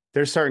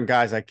 there's certain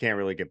guys I can't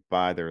really get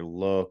by their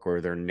look or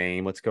their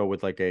name. Let's go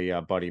with like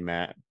a Buddy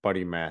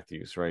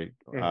Matthews, right?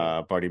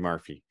 Hmm. Buddy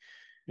Murphy.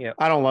 Yeah.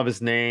 I don't love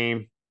his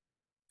name.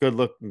 Good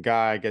looking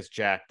guy, gets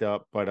jacked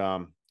up, but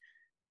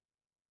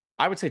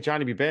I would say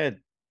Johnny B. Bad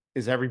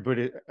is every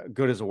bit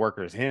good as a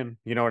worker as him.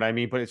 You know what I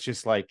mean? But it's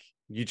just like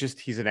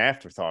he's an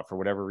afterthought for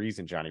whatever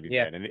reason, Johnny B.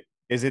 Yeah. Bad. And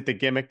is it the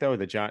gimmick though?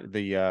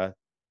 The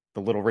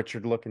little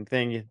Richard looking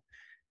thing?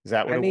 Is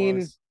that what I it mean,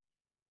 was?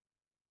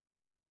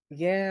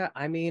 yeah,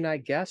 I mean, I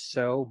guess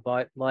so,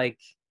 but like,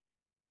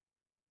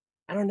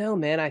 I don't know,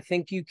 man. I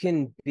think you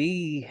can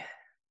be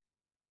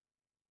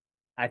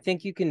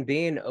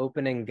an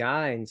opening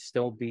guy and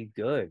still be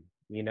good,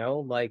 you know?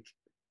 Like,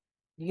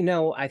 you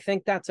know, I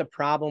think that's a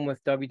problem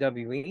with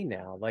WWE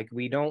now. Like,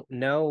 we don't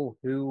know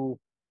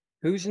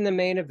who's in the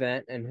main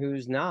event and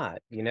who's not,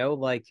 you know?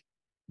 Like,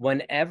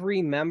 when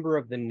every member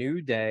of the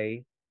New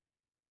Day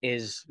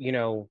is, you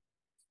know,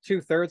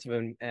 two-thirds of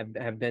them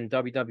have been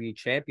WWE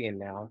champion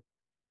now,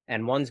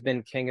 and one's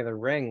been King of the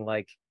Ring,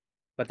 like,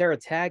 but they're a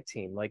tag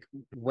team. Like,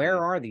 where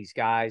Mhm. are these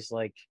guys?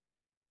 Like,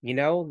 you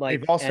know,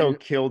 They've like, also and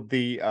killed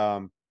the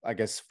I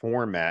guess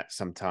format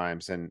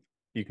sometimes, and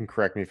you can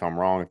correct me if I'm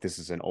wrong if this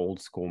is an old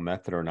school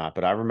method or not,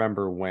 but I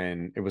remember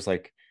when it was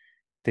like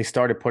they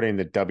started putting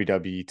the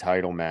WWE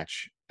title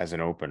match as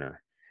an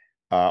opener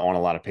on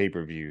a lot of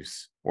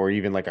pay-per-views, or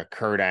even like a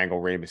Kurt Angle,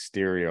 Rey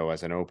Mysterio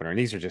as an opener. And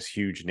these are just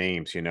huge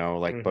names, you know.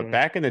 Like, but mhm,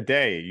 back in the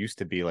day, it used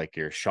to be like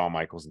your Shawn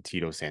Michaels and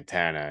Tito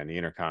Santana and the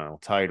Intercontinental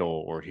title,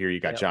 or here you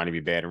got yeah. Johnny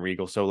B. Bad and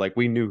Regal. So like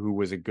we knew who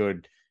was a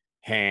good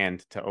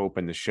hand to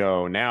open the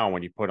show. Now,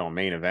 when you put on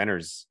main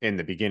eventers in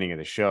the beginning of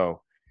the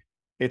show,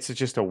 it's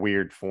just a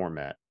weird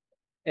format.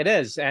 It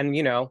is. And,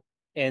 you know,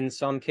 in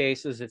some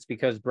cases, it's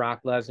because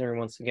Brock Lesnar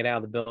wants to get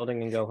out of the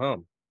building and go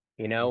home.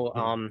 You know,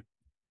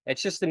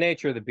 it's just the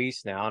nature of the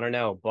beast now. I don't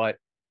know. But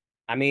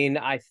I mean,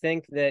 I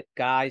think that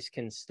guys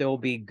can still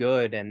be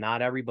good and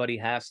not everybody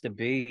has to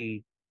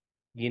be,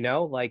 you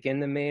know, like in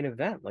the main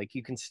event. Like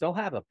you can still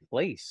have a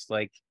place.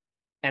 Like,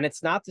 and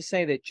it's not to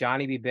say that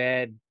Johnny B.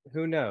 Bad,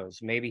 who knows?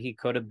 Maybe he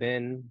could have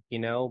been, you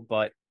know,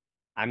 but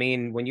I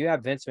mean, when you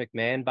have Vince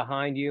McMahon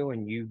behind you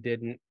and you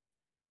didn't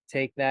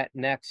take that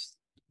next,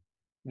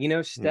 you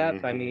know,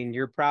 step. I Mm-hmm. mean,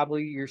 you're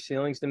probably your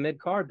ceiling's the mid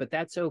card, but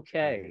that's Mm-hmm.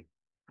 okay.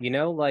 You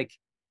know, like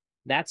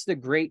that's the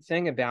great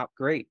thing about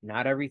great.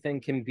 Not everything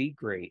can be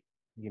great,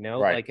 you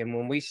know, Right. like, and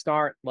when we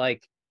start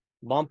like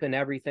lumping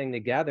everything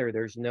together,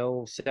 there's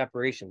no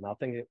separation.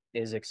 Nothing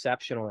is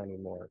exceptional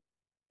anymore.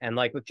 And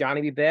like with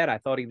Johnny B. Bad, I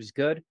thought he was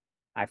good.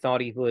 I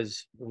thought he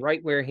was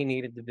right where he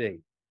needed to be.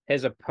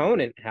 His Mm-hmm.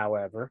 opponent,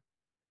 however,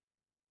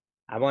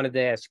 I wanted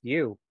to ask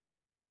you,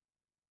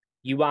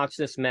 you watched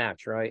this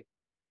match, right?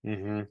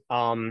 Mm-hmm.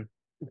 Um,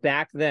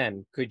 back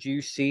then, could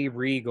you see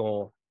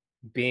Regal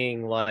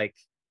being like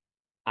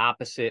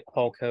opposite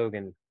Hulk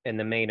Hogan in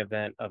the main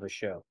event of a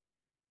show?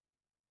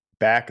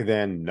 Back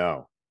then,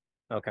 no.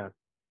 Okay.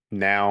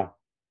 Now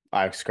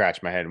I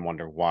scratch my head and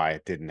wonder why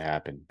it didn't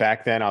happen.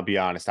 Back then, I'll be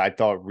honest, I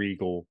thought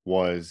Regal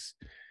was,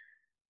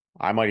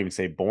 I might even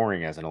say,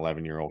 boring as an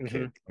 11-year-old hmm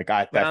kid. Like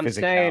But that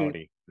physicality. You know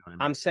what I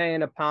mean? I'm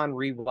saying upon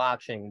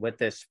rewatching with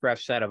this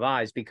fresh set of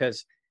eyes,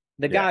 because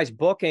the Yeah. guys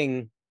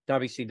booking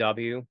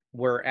WCW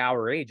were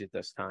our age at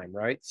this time,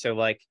 right? So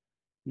like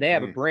they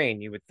have a Mm.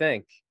 brain, you would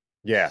think.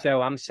 Yeah.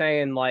 So I'm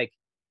saying like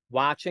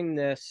watching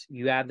this,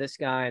 you have this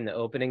guy in the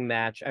opening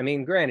match. I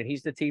mean, granted,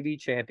 he's the TV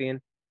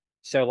champion.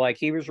 So like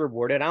he was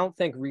rewarded. I don't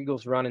think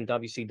Regal's run in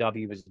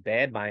WCW was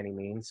bad by any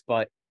means,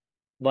 but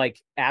like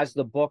as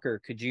the booker,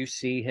 could you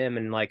see him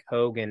and like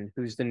Hogan,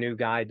 who's the new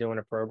guy doing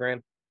a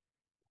program?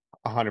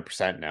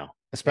 100% now, Yeah.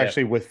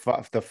 especially with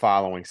the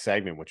following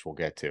segment, which we'll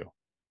get to.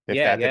 If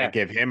Yeah, that yeah. didn't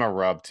give him a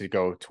rub to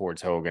go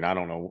towards Hogan, I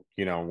don't know,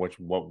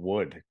 what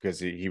would, because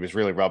he was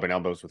really rubbing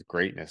elbows with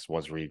greatness,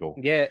 was Regal.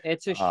 Yeah,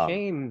 it's a Um,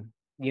 shame,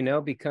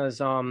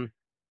 because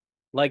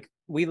like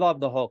we love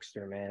the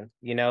Hulkster, man.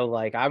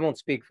 Like I won't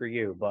speak for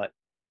you, but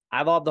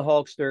I love the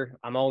Hulkster.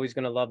 I'm always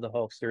gonna love the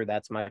Hulkster.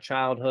 That's my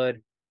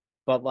childhood.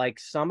 But like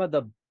some of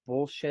the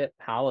bullshit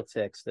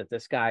politics that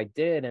this guy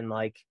did, and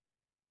like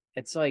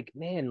it's like,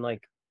 man,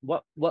 like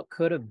what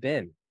could have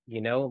been,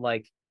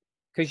 like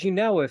because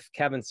if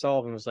Kevin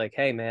Sullivan was like,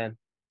 hey man,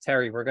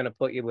 Terry, we're gonna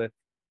put you with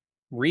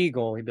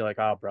Regal, he'd be like,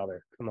 oh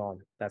brother, come on,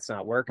 that's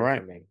not working for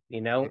right. me,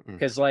 Mm-mm.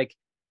 because like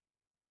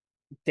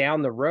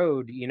down the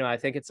road, I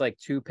think it's like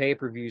two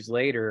pay-per-views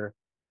later,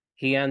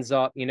 he ends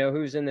up,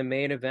 who's in the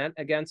main event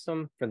against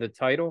him for the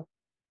title?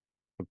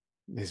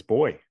 His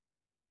boy,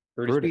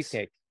 Brutus Brutus.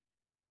 Beefcake,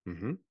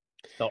 Hmm.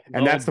 the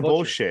And that's old the butcher.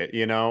 bullshit,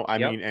 you know. I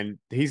Yep. mean, and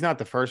he's not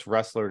the first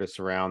wrestler to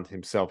surround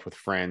himself with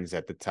friends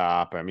at the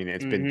top. I mean,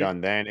 it's been Mm-hmm.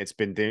 done then. It's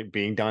been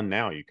being done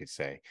now, you could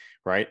say,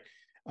 right?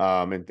 In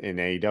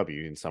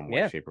AEW in some way,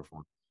 Yeah. shape, or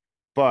form.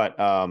 But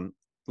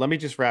let me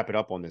just wrap it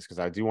up on this because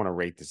I do want to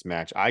rate this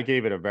match. I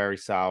gave it a very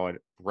solid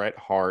Bret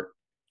Hart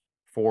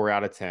 4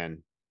 out of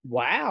 10.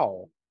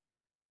 Wow.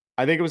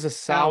 I think it was a Oh,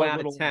 solid out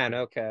of little 10.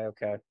 Okay,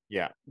 okay.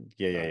 yeah,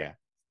 yeah, All yeah, right. yeah.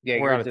 Yeah,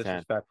 Four you're out of 10.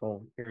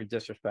 disrespectful. You're a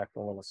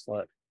disrespectful little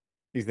slut.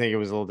 You think it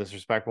was a little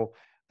disrespectful?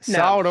 No,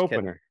 I'm Solid just kidding.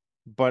 opener,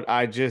 but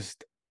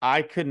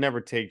I could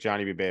never take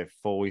Johnny B. Bad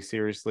fully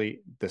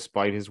seriously,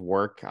 despite his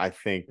work. I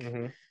think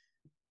Hmm.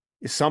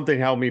 something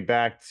held me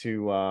back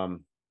to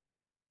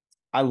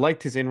I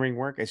liked his in-ring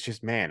work. It's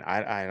just, man,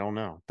 I don't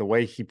know. The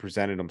way he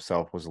presented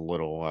himself was a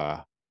little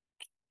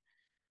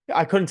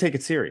I couldn't take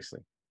it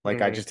seriously.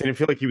 Like I Hmm. just didn't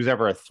feel like he was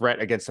ever a threat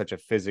against such a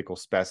physical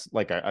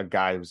like a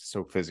guy who's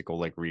so physical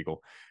like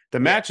Regal. The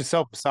Yeah. match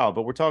itself was solid,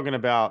 but we're talking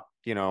about,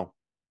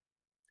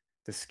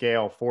 the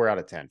scale 4 out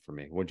of 10 for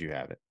me. Would you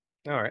have it?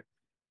 All right.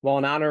 Well,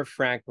 in honor of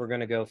Frank, we're going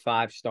to go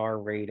 5-star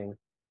rating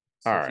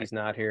All since right. he's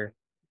not here.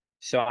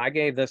 So I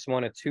gave this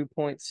one a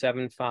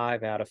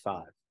 2.75 out of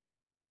 5.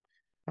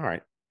 All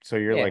right. So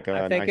you're Yeah, like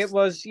I a think it nice,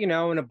 was,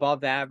 an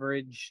above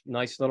average,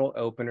 nice little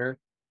opener.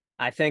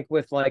 I think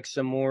with like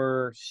some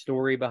more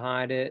story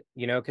behind it,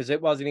 because it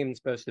wasn't even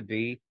supposed to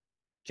be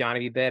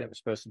Johnny B. Bad. It was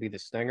supposed to be the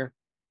Stinger.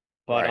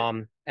 But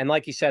right. and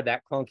like you said,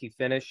 that clunky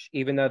finish,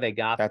 even though they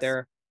got That's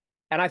there.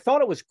 And I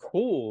thought it was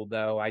cool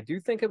though. I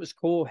do think it was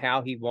cool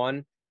how he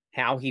won,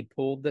 how he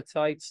pulled the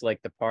tights, like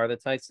the part of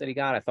the tights that he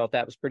got. I thought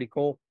that was pretty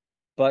cool.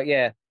 But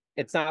yeah,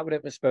 it's not what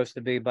it was supposed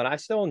to be, but I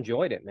still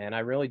enjoyed it, man. I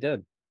really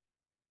did.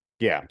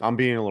 yeah, I'm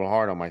being a little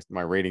hard on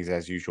my ratings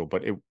as usual,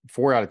 but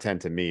 4 out of 10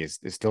 to me is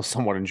still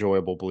somewhat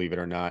enjoyable, believe it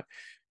or not.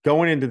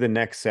 Going into the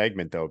next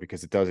segment though,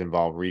 because it does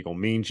involve Regal,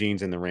 Mean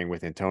Gene's in the ring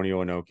with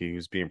Antonio Inoki,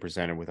 who's being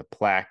presented with a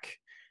plaque.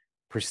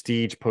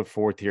 Prestige put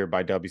forth here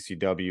by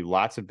WCW.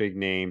 Lots of big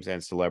names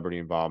and celebrity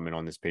involvement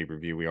on this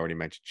pay-per-view. We already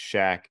mentioned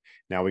Shaq.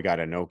 Now we got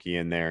Inoki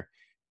in there.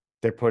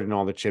 They're putting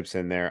all the chips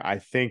in there. I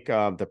think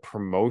the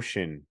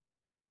promotion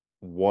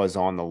was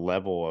on the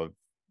level of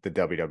the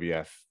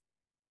WWF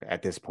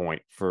at this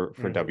point for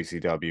Hmm.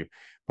 WCW.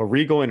 But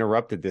Regal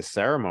interrupted this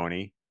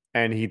ceremony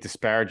and he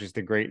disparages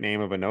the great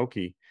name of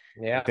Inoki,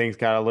 and Yeah. things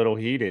got a little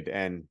heated.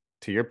 And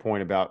to your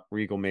point about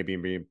Regal maybe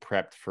being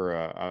prepped for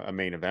a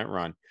main event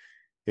run,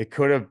 it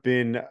could have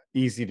been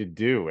easy to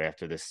do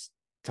after this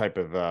type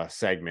of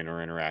segment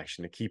or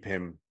interaction to keep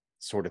him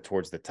sort of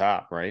towards the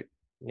top, right?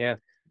 Yeah.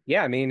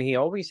 Yeah. I mean, he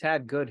always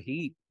had good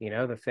heat.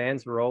 The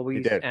fans were He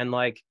always, did. and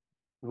like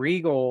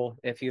Regal,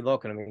 if you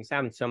look at him, he's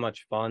having so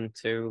much fun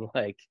too.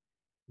 Like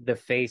the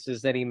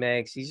faces that he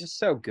makes, he's just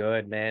so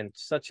good, man.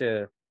 Such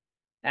a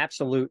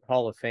absolute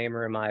Hall of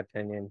Famer, in my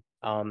opinion.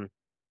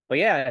 But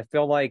yeah, I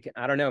feel like,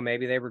 I don't know,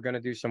 maybe they were going to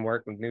do some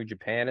work with New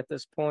Japan at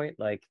this point.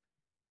 Like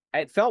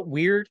it felt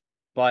weird,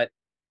 but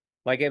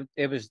like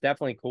it was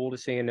definitely cool to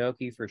see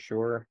Inoki for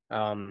sure.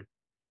 And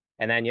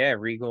then, yeah,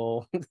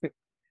 Regal,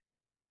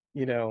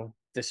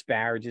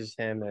 disparages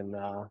him and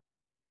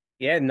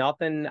yeah,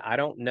 nothing. I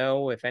don't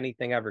know if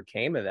anything ever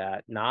came of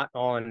that. Not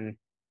on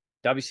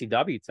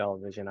WCW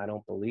television, I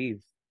don't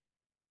believe.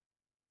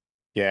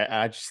 Yeah,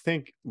 I just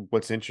think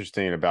what's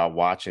interesting about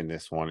watching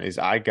this one is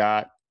I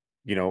got,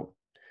 you know,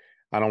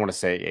 I don't want to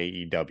say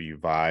AEW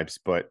vibes,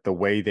 but the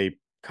way they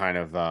kind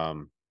of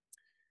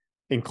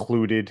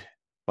included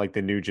like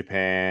the New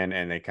Japan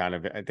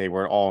and they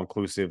were all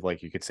inclusive,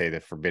 like you could say the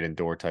Forbidden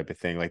Door type of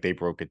thing. Like they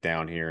broke it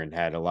down here and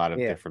had a lot of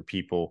Yeah. different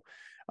people.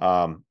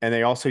 And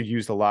they also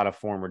used a lot of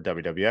former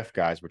WWF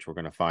guys, which we're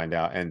going to find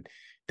out. And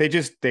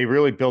they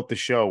really built the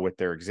show with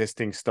their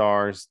existing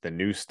stars, the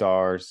new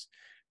stars,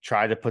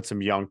 tried to put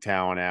some young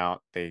talent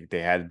out. They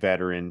had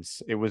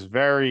veterans. It was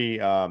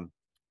very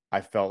I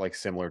felt like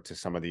similar to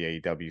some of the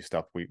AEW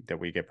stuff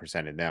we get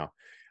presented now.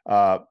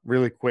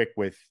 Really quick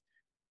with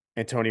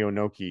Antonio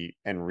Inoki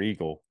and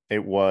Regal.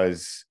 It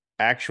was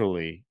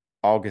actually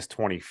August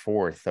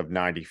 24th of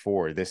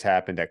 94. This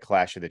happened at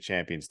Clash of the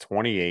Champions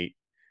 28.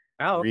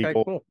 Oh, okay,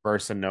 Regal cool.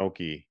 versus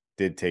Inoki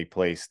did take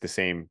place the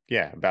same,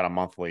 yeah, about a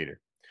month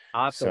later.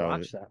 I'll have to So,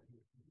 watch that.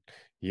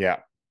 yeah,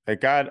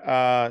 it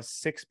got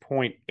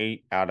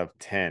 6.8 out of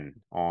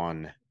 10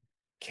 on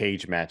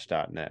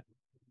cagematch.net.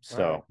 All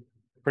right.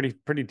 So,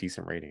 pretty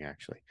decent rating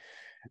actually.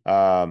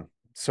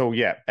 So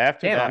yeah,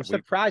 after Damn, I'm that we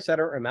surprised I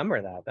don't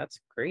remember that. That's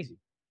crazy.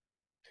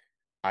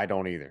 I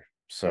don't either.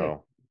 Hmm.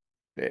 So,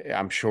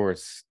 I'm sure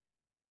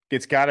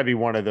it's got to be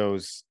one of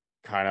those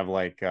kind of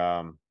like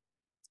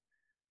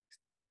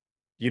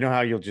you know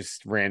how you'll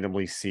just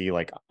randomly see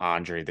like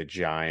Andre the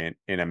Giant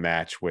in a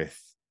match with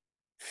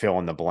fill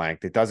in the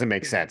blank. It doesn't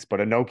make sense, but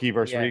Inoki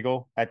versus Yeah.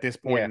 Regal at this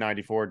point Yeah. in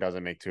 94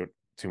 doesn't make too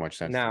much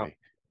sense to No. me.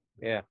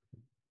 Yeah.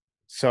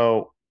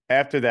 So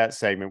after that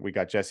segment, we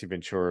got Jesse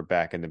Ventura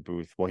back in the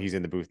booth. Well, he's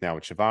in the booth now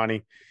with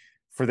Shivani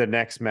for the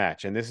next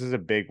match. And this is a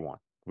big one.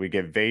 We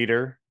get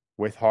Vader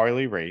with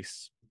Harley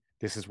Race.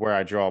 This is where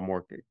I draw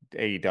more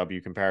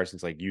AEW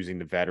comparisons, like using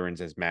the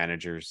veterans as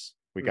managers.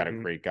 We got a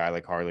Hmm. great guy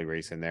like Harley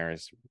Race in there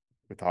as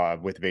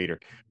with Vader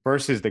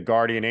versus the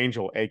Guardian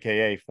Angel,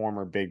 aka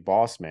former Big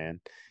Boss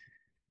Man.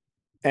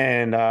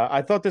 And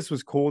I thought this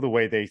was cool the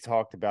way they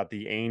talked about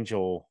the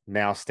Angel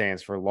now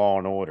stands for Law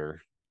and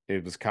Order.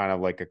 It was kind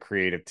of like a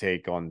creative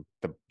take on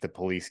the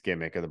police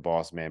gimmick of the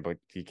Boss Man, but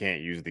you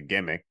can't use the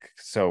gimmick.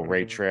 So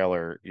Ray Hmm.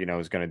 Trailer,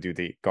 is going to do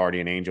the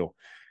Guardian Angel.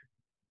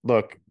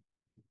 Look,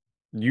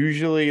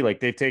 usually like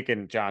they've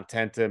taken John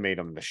Tenta, made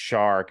him the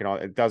Shark, and all.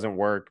 It doesn't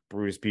work.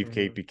 Bruce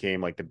Beefcake Hmm.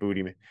 became like the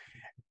booty man.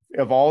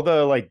 Of all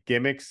the like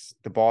gimmicks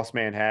the Boss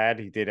Man had,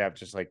 he did have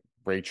just like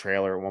Ray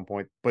Trailer at one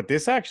point. But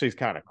this actually is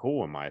kind of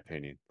cool in my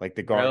opinion. Like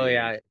the Guardian Really,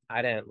 Angel.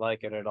 I didn't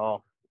like it at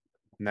all.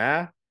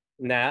 Nah,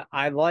 Nah,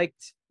 I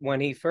liked when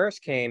he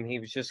first came, he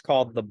was just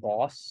called the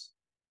boss,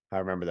 I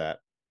remember that.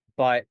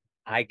 but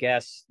I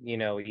guess,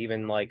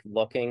 even like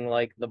looking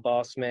like the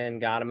boss man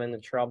got him into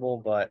trouble.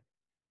 But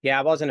yeah,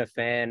 I wasn't a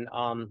fan.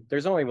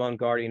 There's only one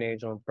Guardian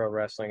Angel in pro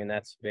wrestling, and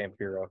that's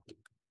Vampiro.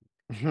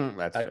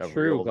 That's A a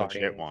true real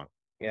Guardian legit Angel. one.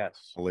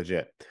 Yes.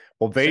 Legit.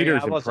 Well, So yeah, I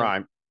Vader's in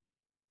prime.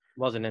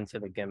 wasn't into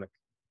the gimmick.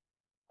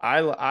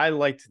 I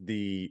liked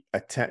the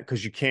attempt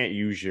because you can't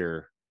use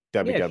your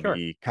Yeah, sure.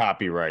 WWE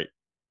copyright.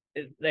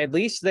 At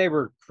least they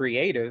were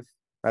creative,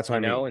 That's what I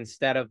mean.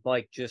 instead of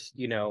like just,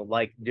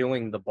 like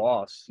doing the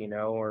boss,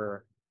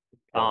 or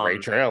Or Ray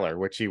um Trailer,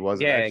 which he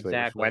was yeah, eventually, which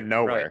exactly. went Right.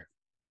 nowhere.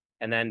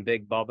 And then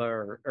Big Bubba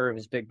or it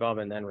was Big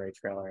Bubba and then Ray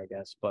Trailer, I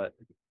guess. But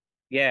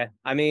yeah,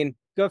 I mean,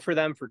 good for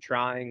them for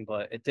trying,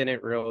 but it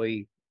didn't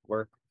really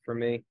work for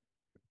me.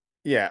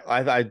 Yeah,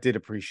 I did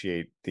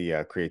appreciate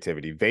the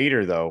creativity.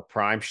 Vader, though,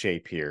 prime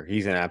shape here.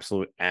 He's an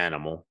absolute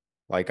animal.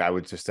 Like I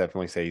would just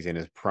definitely say he's in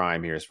his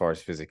prime here as far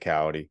as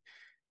physicality.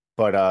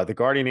 But the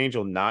Guardian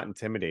Angel, not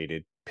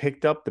intimidated,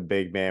 picked up the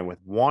big man with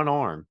one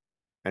arm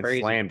and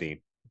Crazy. slammed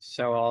him.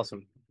 So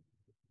awesome.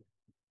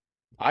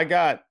 I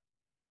got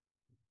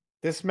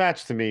this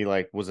match to me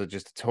like was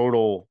just a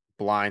total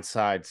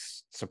blindside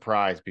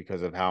surprise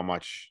because of how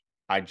much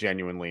I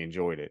genuinely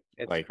enjoyed it.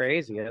 It's Like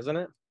crazy, isn't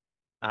it?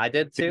 I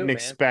did too, didn't man.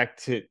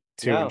 expect to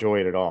No.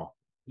 enjoy it at all.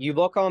 You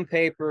look on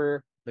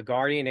paper, the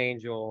Guardian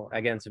Angel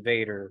against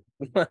Vader,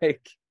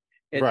 like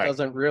it Right.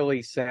 doesn't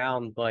really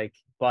sound like,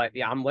 but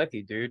yeah, I'm with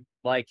you, dude.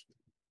 Like,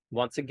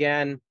 once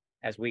again,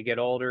 as we get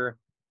older,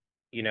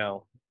 you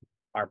know,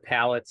 our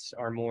palates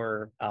are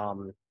more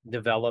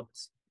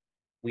developed.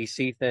 We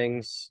see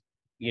things,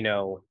 you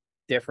know,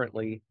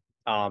 differently.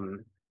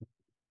 Um,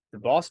 the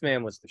boss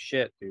man was the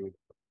shit, dude.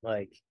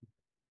 Like,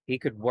 he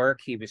could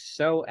work, he was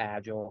so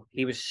agile,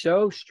 he was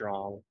so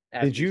strong,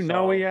 as Did we you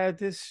know he saw. had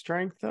this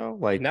strength though?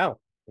 Like No,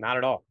 not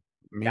at all.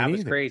 me That was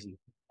neither. crazy.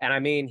 And I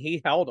mean,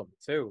 he held him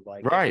too.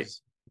 Like it Right.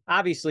 was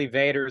obviously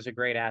Vader is a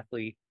great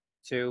athlete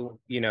too,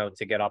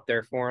 to get up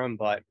there for him.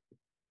 But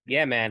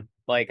yeah, man,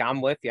 like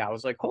I'm with you. I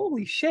was like,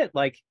 holy shit.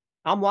 Like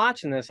I'm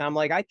watching this. I'm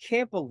like, I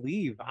can't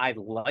believe I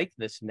like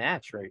this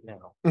match right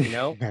now.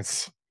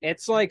 That's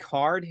It's like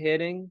hard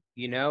hitting,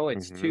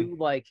 it's hmm two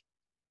like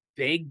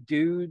big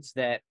dudes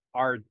that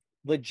are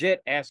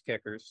legit ass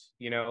kickers,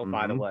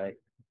 by the hmm way.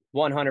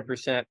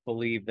 100%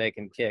 believe they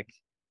can kick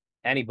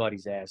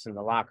anybody's ass in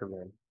the locker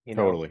room.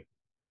 totally.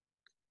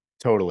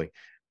 Totally.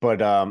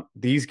 But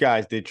these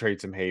guys did trade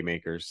some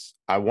haymakers.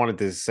 I wanted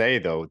to say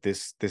though,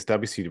 this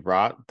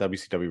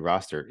WCW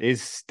roster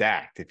is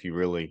stacked if you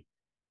really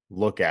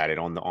look at it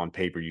on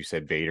paper. You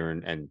said Vader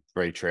and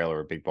Ray Traylor,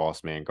 a Big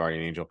Boss Man,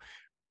 Guardian Angel,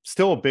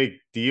 still a big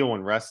deal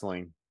in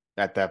wrestling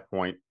at that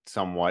point,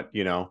 somewhat,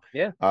 you know.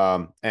 Yeah.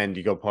 And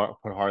you go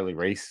put Harley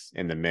Race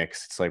in the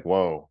mix. It's like,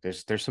 whoa,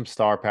 there's some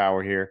star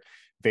power here.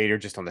 Vader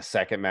just on the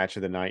second match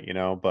of the night, you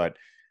know. But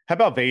how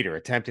about Vader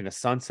attempting a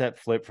sunset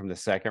flip from the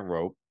second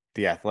rope?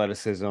 The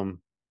athleticism,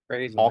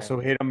 Crazy, man. also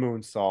hit a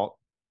moonsault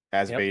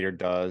as Yep. Vader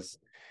does.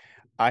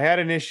 I had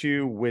an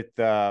issue with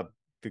the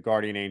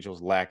Guardian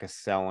Angel's lack of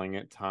selling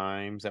at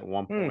times. At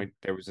one Hmm. point,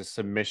 there was a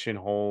submission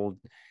hold,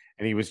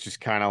 and he was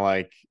just kind of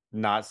like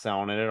not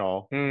selling it at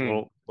all. Hmm.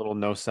 Little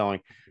no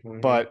selling.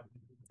 Mm-hmm. But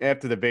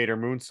after the Vader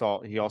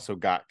moonsault, he also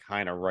got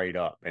kind of right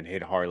up and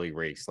hit Harley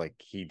Race. Like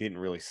he didn't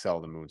really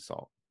sell the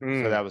moonsault. So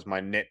Hmm. that was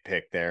my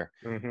nitpick there.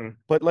 Mm-hmm.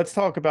 But let's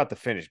talk about the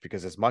finish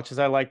because as much as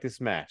I like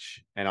this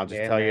match, and I'll just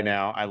Yeah, tell you man.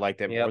 now, I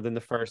liked it more Yep. than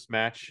the first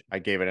match. I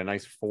gave it a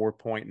nice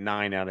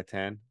 4.9 out of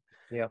 10.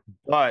 Yep.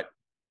 But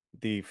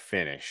the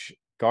finish,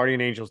 Guardian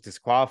Angel's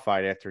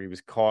disqualified after he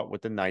was caught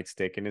with the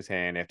nightstick in his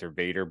hand after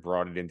Vader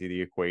brought it into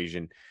the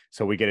equation.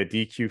 So we get a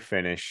DQ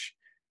finish.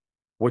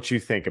 What you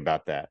think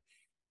about that?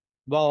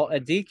 Well, a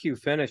DQ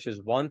finish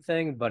is one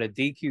thing, but a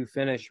DQ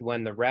finish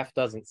when the ref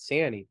doesn't see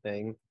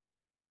anything,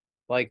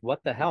 like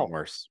what the Even hell?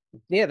 worse.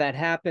 Yeah, that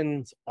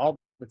happens all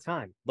the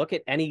time. Look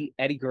at any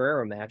Eddie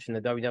Guerrero match in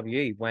the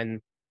WWE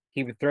when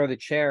he would throw the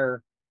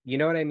chair. You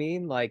know what I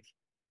mean? Like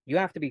you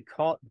have to be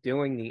caught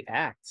doing the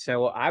act.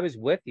 So I was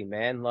with you,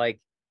 man. Like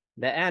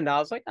the end, I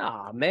was like,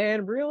 ah,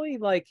 man, really?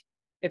 Like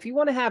if you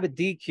want to have a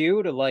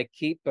DQ to like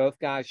keep both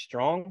guys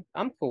strong,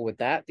 I'm cool with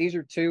that. These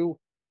are two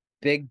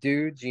big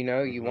dudes, you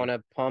Mm-hmm. want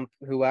to pump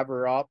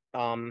whoever up.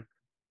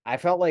 I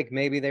felt like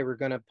maybe they were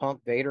going to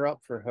pump Vader up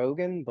for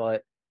Hogan,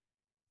 but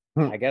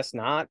I guess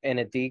not in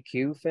a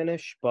DQ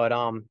finish. But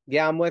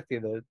yeah, I'm with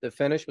you. The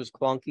finish was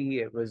clunky.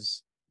 It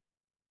was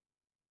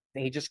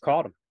he just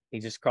caught him. He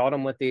just caught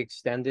him with the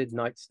extended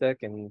nightstick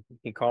and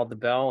he called the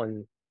bell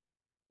and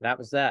that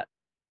was that.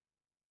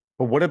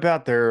 But what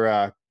about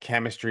their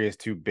chemistry as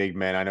two big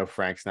men? I know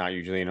Frank's not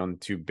usually in on the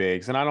two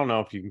bigs, and I don't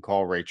know if you can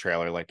call Ray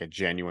Traylor like a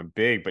genuine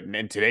big, but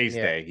in today's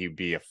Yeah. day, he'd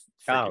be a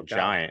Oh freaking God.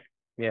 giant.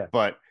 Yeah.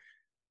 But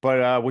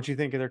what you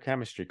think of their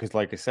chemistry? Because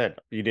like I said,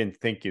 you didn't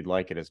think you'd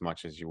like it as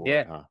much as you would,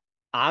 Yeah. huh?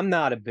 I'm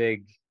not a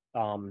big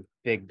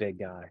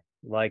guy.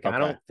 Like I Okay.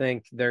 don't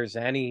think there's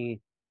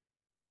any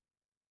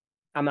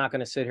I'm not going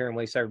to sit here and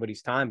waste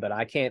everybody's time, but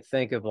I can't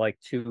think of like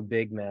two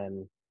big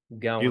men You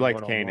going liked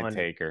one on Kane and one.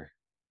 Taker.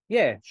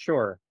 Yeah,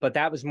 sure, but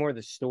that was more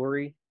the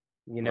story,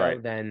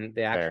 Right. than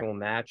the Fair. actual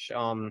match.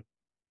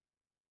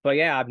 But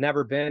yeah, I've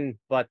never been,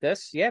 but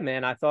this, yeah,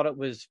 man, I thought it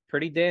was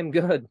pretty damn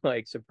good,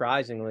 like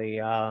surprisingly.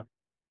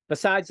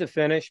 Besides the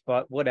finish,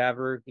 but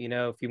whatever,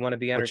 if you want to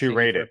be What you entertained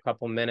rate for a it?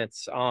 couple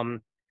minutes.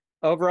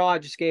 Overall, I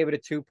just gave it a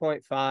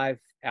 2.5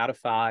 out of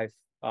 5.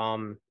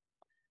 So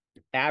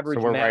Average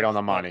we're right on match,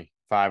 the but money.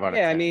 5 out of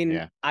yeah, I 10. mean,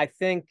 Yeah. I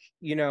think,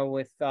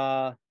 with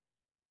I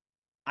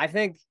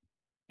think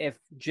if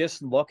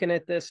just looking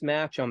at this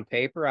match on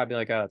paper, I'd be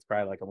like, oh, it's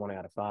probably like a 1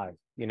 out of 5,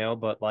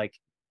 but like,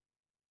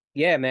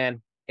 yeah,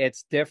 man,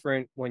 it's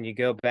different when you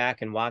go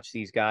back and watch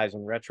these guys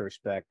in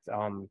retrospect.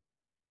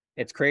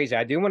 It's crazy.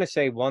 I do want to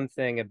say one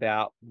thing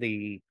about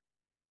the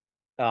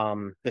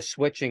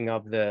switching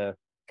of the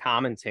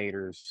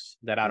commentators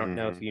that I don't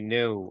know if Hmm. you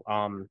knew.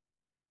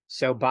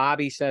 So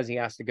Bobby says he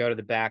has to go to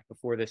the back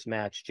before this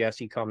match.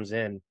 Jesse comes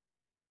in.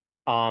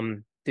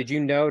 Did you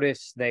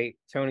notice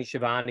Tony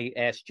Schiavone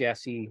asked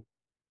Jesse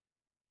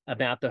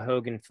about the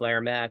Hogan Flair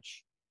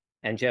match,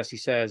 and Jesse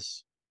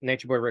says,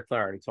 "Nature Boy Ric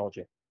Flair already told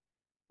you."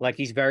 Like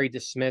he's very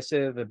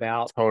dismissive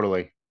about.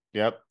 Totally.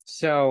 Yep.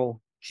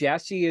 So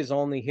Jesse is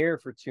only here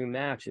for 2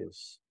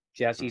 matches.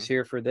 Jesse's Mhm.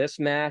 here for this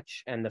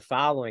match and the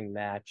following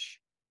match,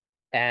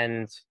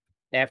 and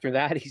after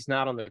that, he's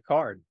not on the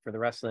card for the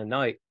rest of the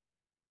night.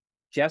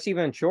 Jesse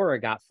Ventura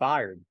got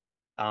fired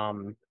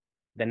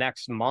the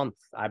next month,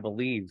 I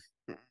believe.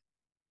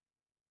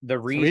 The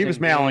So he was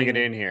reason mailing it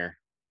being, in here.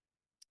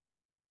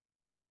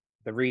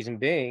 the reason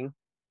being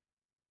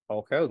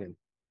Hulk Hogan,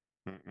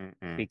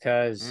 Mm-mm-mm.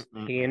 because he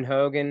Mm-mm-mm. and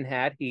Hogan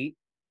had heat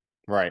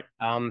Right.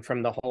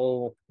 from the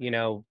whole,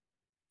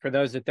 for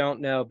those that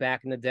don't know,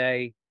 back in the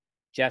day,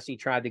 Jesse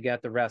tried to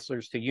get the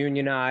wrestlers to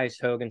unionize.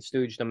 Hogan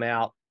stooged them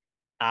out,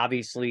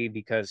 obviously,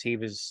 because he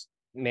was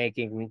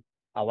making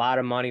a lot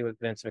of money with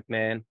Vince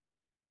McMahon.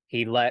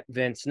 He let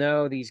Vince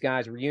know these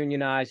guys were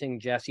unionizing.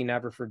 Jesse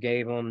never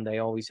forgave them. They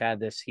always had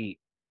this heat.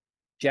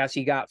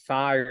 Jesse got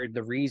fired.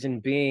 The reason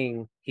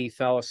being he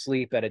fell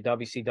asleep at a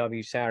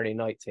WCW Saturday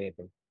night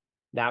taping.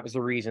 That was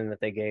the reason that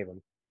they gave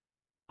him.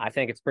 I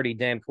think it's pretty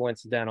damn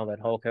coincidental that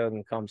Hulk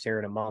Hogan comes here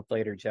and a month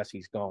later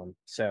Jesse's gone.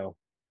 So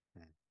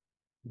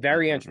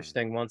very Mm-mm-mm.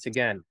 interesting once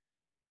again.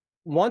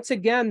 Once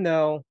again,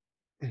 though,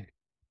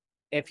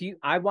 if you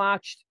I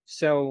watched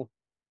so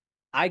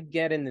I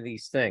get into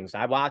these things.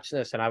 I watch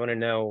this and I want to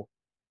know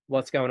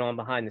what's going on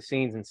behind the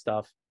scenes and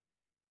stuff.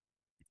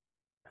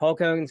 Hulk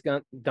Hogan's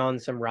done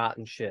some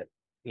rotten shit,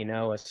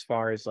 as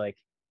far as like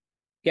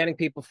getting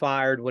people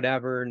fired,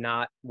 whatever,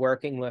 not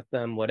working with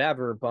them,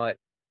 whatever. But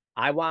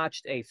I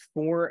watched a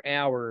 4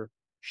 hour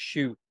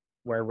shoot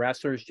where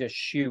wrestlers just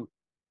shoot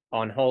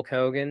on Hulk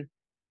Hogan.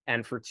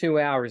 And for 2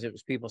 hours, it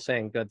was people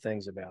saying good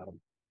things about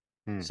him.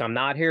 Hmm. So I'm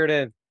not here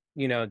to,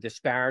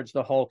 disparage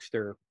the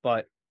Hulkster,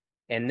 but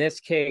in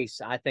this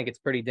case, I think it's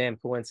pretty damn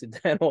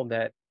coincidental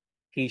that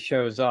he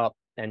shows up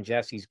and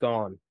Jesse's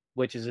gone,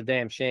 which is a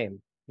damn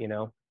shame,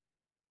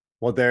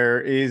 Well,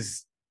 there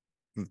is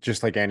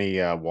just like any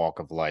walk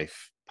of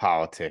life,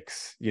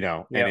 politics,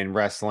 and Yep. in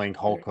wrestling,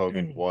 Hulk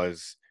Hogan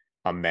was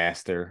a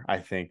master, I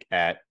think,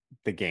 at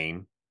the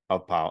game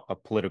of a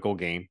political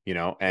game,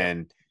 Yep.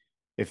 and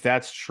if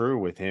that's true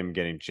with him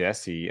getting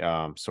Jesse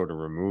sort of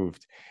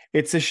removed,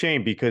 it's a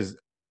shame because,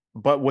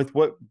 but with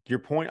what your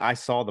point, I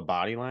saw the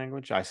body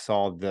language, I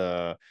saw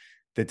the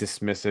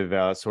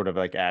dismissive sort of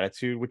like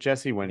attitude with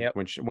Jesse when Yep.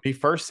 when he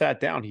first sat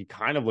down, he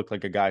kind of looked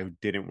like a guy who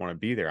didn't want to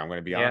be there. I'm going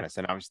to be Yeah. honest,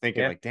 and I was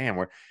thinking Yeah. like, damn,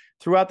 we're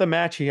throughout the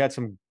match he had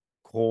some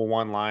cool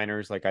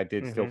one-liners. Like I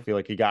did still Hmm. feel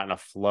like he got in a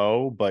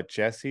flow, but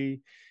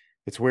Jesse,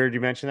 it's weird you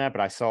mentioned that,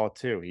 but I saw it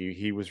too.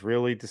 He was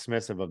really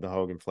dismissive of the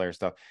Hogan Flair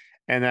stuff.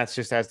 And that's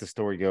just as the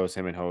story goes,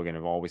 him and Hogan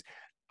have always.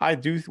 I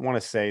do want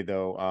to say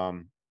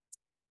though,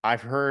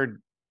 I've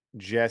heard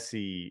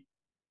Jesse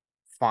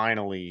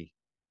finally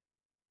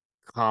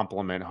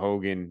compliment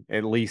Hogan,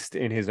 at least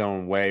in his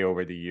own way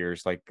over the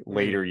years, like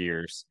later Mm.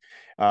 years.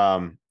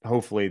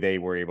 Hopefully they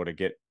were able to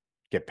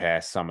get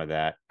past some of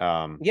that.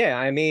 Yeah,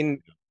 I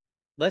mean,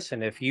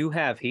 listen, if you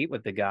have heat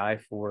with the guy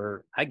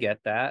I get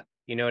that,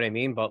 you know what I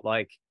mean? But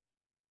like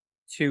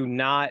to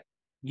not,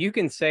 you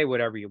can say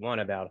whatever you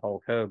want about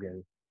Hulk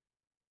Hogan.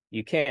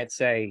 You can't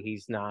say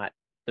he's not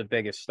the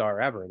biggest star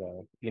ever,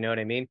 though. You know what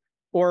I mean?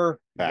 Or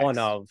one Facts.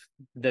 of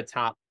the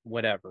top,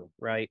 whatever,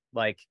 right?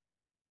 Like,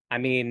 I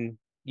mean,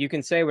 you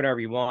can say whatever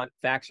you want.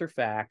 Facts are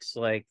facts.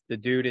 Like, the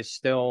dude is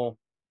still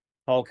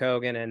Hulk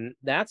Hogan. And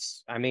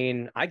I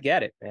mean, I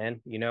get it,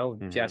 man.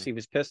 Hmm. Jesse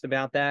was pissed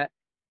about that.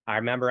 I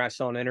remember I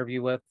saw an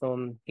interview with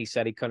him. He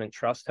said he couldn't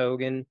trust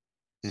Hogan,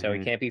 so he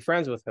Hmm. can't be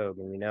friends with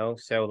Hogan.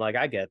 So, like,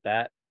 I get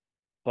that.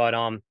 But,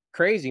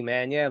 crazy,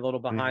 man. Yeah, a little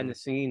behind Hmm. the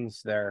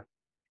scenes there.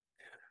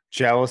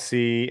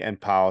 Jealousy and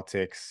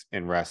politics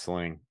in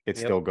wrestling, it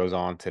Yep. still goes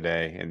on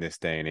today in this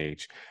day and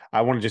age.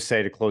 I want to just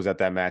say to close out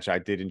that match, I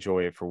did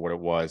enjoy it for what it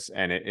was,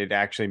 and it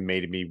actually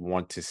made me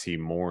want to see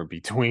more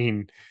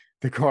between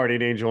the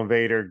Guardian Angel and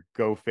Vader.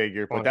 Go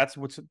figure. But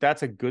Funny.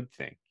 that's a good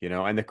thing,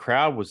 And the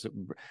crowd was,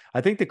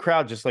 I think the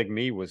crowd, just like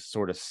me, was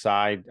sort of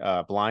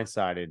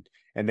blindsided,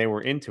 and they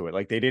were into it.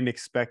 Like they didn't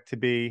expect to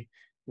be,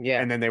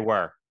 Yeah. and then they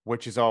were,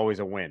 which is always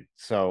a win.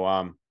 So,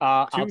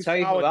 I'll two tell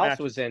you who solid else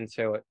was matches.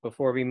 into it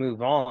before we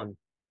move on.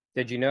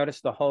 Did you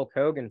notice the Hulk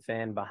Hogan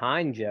fan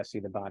behind Jesse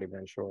the Body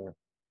Ventura? It was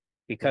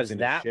Because in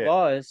his that shit.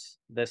 was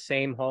the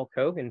same Hulk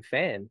Hogan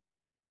fan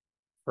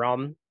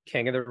from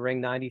King of the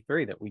Ring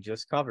 93 that we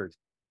just covered.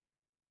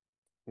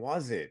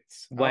 Was it?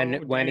 When Oh,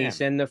 when he's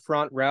damn. in the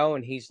front row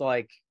and he's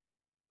like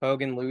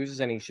Hogan loses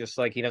and he's just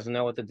like he doesn't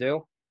know what to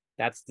do.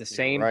 That's the You're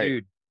same right.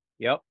 dude.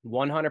 Yep,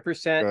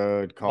 100%.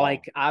 Good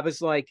Like call. I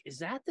was like, is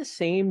that the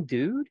same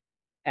dude?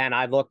 And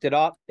I looked it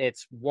up.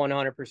 It's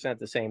 100%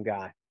 the same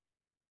guy.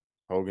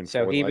 Hogan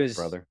So for he life, was,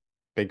 brother.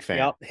 Big fan.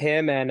 yep,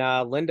 him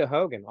and Linda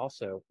Hogan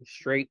also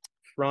straight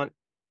front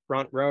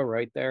row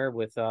right there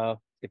with the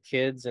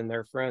kids and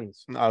their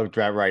friends. Oh,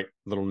 right.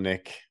 Little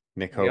Nick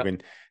Yep.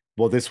 Hogan.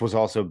 Well, this was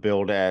also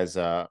billed as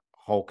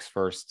Hulk's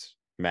first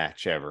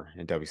match ever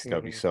in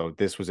WCW. Hmm. So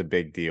this was a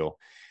big deal.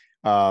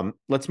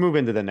 Let's move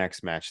into the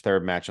next match,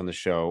 third match on the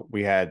show.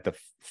 We had the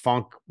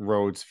Funk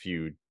Rhodes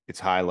feud.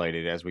 It's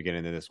highlighted as we get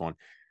into this one.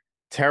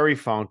 Terry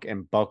Funk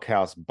and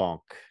Bunkhouse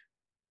Bunk.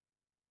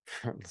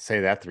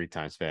 Say that three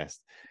times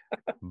fast.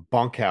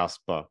 Bunkhouse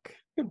Buck.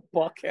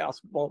 Bunkhouse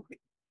Bunk.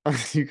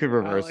 You could I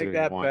reverse it like if you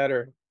that want.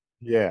 better.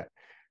 Yeah.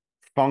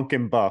 Funk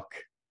and Buck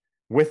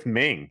with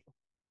Ming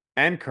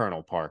and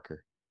Colonel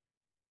Parker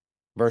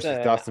It's versus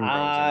an Dustin Rhodes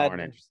and Arn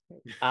Anderson.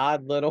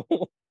 odd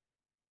little,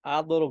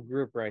 odd little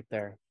group right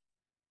there.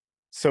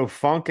 So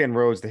Funk and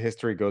Rhodes, the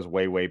history goes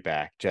way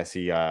back.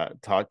 Jesse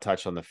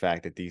touched on the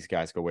fact that these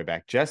guys go way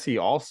back. Jesse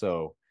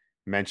also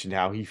mentioned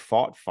how he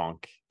fought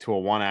Funk to a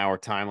 1 hour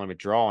time limit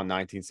draw in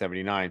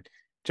 1979.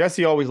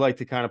 Jesse always liked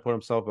to kind of put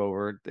himself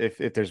over.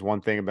 If there's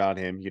one thing about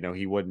him,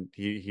 he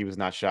was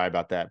not shy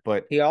about that.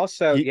 But He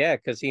also, he yeah,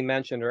 because he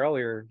mentioned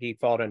earlier he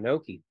fought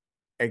Inoki.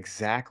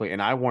 exactly,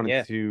 and I wanted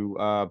Yeah.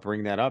 to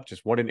bring that up.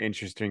 Just what an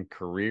interesting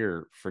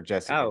career for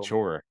Jesse Oh,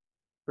 Ventura.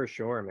 for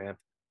sure, man.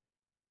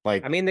 I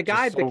Like mean, the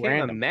guy just so became a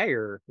random.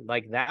 mayor.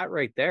 Like that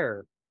right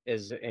there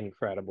is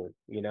incredible.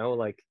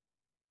 Like,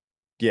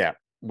 Yeah,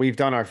 we've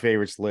done our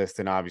favorites list,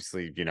 and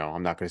obviously,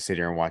 I'm not going to sit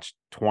here and watch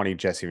 20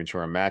 Jesse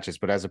Ventura matches,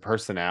 but as a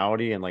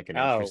personality and like an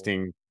oh,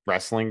 interesting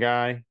wrestling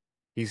guy,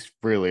 he's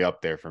really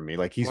up there for me.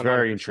 Like he's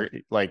very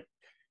 100%. like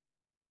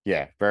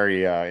yeah,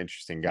 very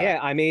interesting guy. Yeah,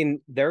 I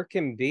mean, there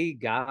can be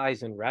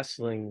guys in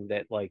wrestling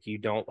that like you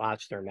don't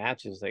watch their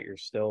matches that you're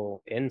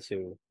still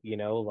into,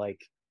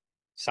 like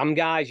some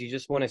guys you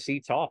just want to see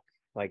talk.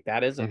 Like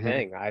that is a Hmm.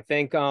 thing. I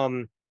think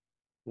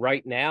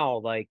right now,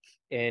 like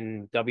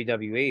in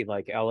WWE,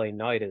 like LA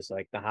Knight is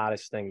like the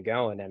hottest thing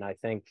going. And I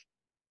think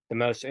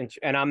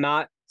and I'm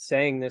not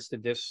saying this to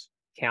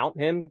discount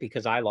him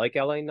because I like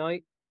LA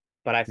Knight,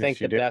 but I think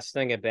Yes, you the do. best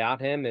thing about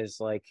him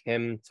is like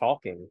him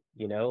talking,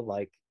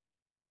 like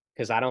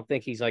because I don't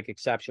think he's like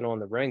exceptional in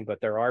the ring, but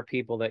there are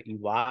people that you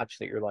watch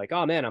that you're like,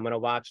 oh man, I'm gonna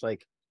watch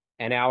like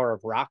an hour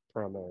of Rock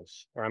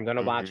promos, or I'm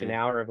gonna watch an Hmm.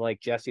 hour of like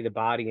Jesse the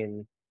Body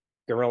and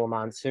Gorilla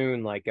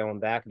Monsoon like going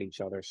back at each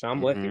other. So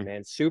I'm with you, Hmm.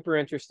 man. Super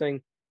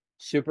interesting,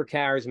 super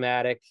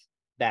charismatic.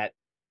 That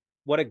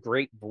what a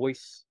great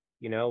voice,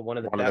 one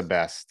of the One of the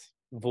best best.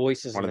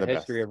 voices One in of the the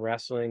history best. of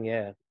wrestling.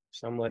 Yeah.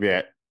 So I'm with you.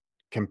 Yeah,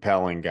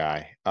 compelling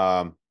guy.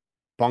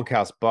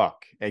 Bunkhouse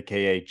Buck,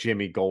 aka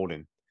Jimmy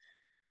Golden.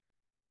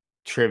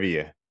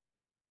 Trivia.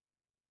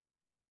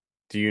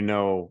 Do you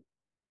know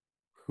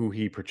who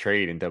he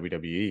portrayed in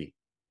WWE?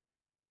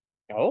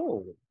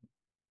 Oh,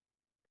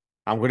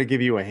 I'm going to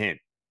give you a hint.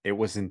 It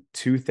was in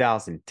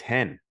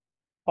 2010.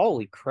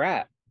 holy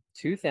crap.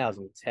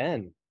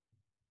 2010.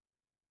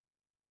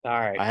 All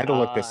right. I had to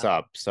look this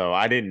up, so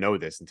I didn't know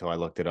this until I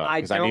looked it up I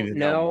because I needed don't to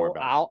know more know.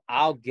 about it.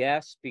 I'll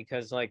guess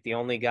because like the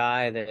only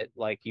guy that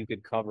like you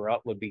could cover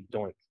up would be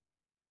Doink.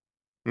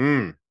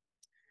 Mm.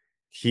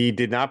 He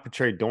did not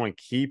portray Doink.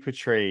 He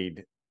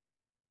portrayed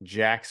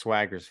Jack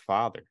Swagger's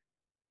father.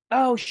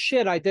 Oh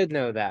shit, I did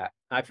know that.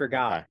 I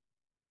forgot. Okay.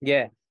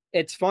 Yeah.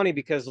 It's funny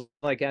because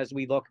like as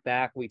we look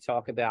back, we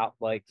talk about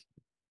like,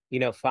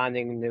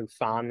 finding new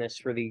fondness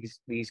for these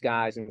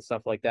guys and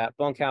stuff like that.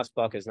 Bunkhouse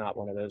Buck is not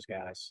one of those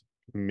guys.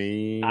 I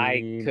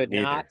Me could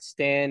not neither.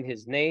 stand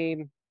his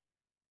name.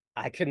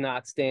 I could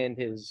not stand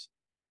his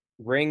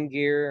ring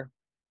gear.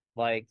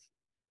 Like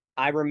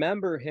I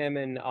remember him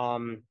and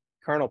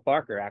Colonel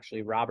Parker,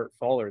 actually, Robert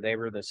Fuller. They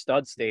were the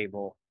stud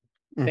stable.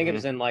 I think it Hmm.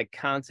 was in like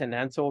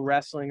Continental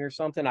Wrestling or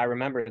something. I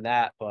remember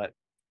that, but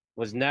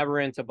was never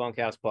into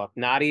Bunkhouse Buck.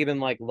 Not even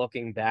like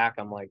looking back,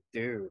 I'm like,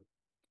 dude,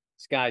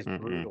 this guy's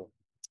Mm-mm. brutal.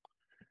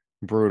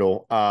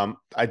 Brutal.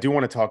 I do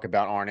want to talk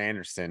about Arn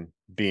Anderson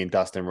being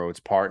Dustin Rhodes'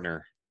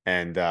 partner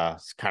and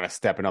kind of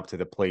stepping up to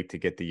the plate to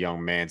get the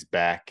young man's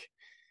back.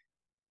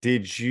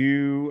 Did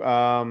you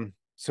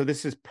so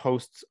this is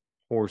post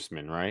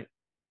Horseman, right?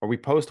 Are we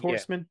post Yeah.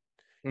 Horseman?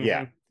 Yeah.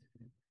 Hmm.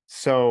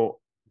 So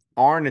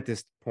Arn at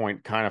this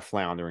point kind of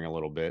floundering a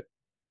little bit,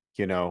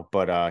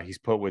 but he's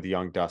put with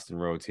young Dustin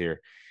Rhodes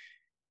here.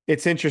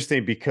 It's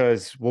interesting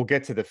because we'll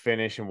get to the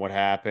finish and what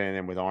happened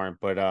and with Arn,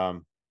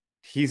 but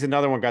he's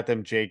another one got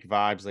them Jake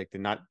vibes, like the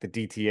not the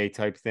DTA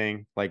type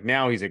thing. Like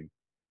now he's a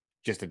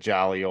just a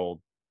jolly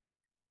old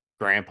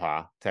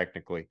grandpa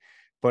technically,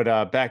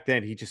 but back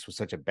then he just was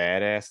such a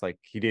badass. Like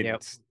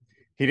Yep.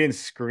 he didn't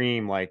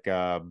scream like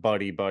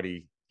buddy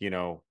buddy,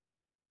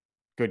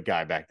 good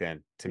guy back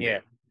then to Yeah.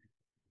 me.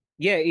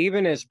 Yeah.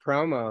 Even his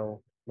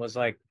promo was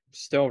like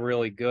still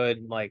really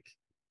good. Like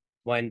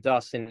when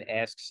Dustin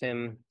asks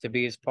him to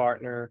be his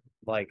partner,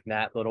 like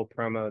that little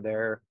promo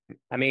there.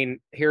 I mean,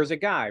 here's a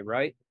guy,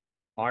 right?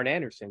 Arn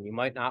Anderson. You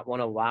might not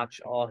want to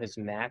watch all his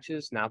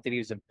matches. Not that he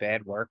was a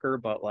bad worker,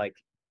 but like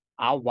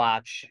I'll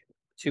watch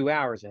 2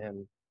 hours of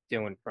him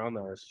doing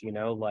promos,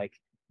 like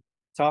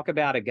talk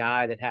about a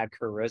guy that had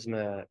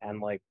charisma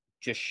and like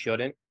just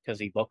shouldn't because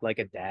he looked like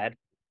a dad.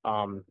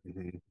 Um,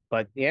 Mhm.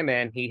 but yeah,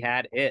 man, he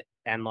had it.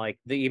 And like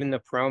even the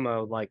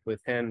promo, like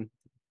with him,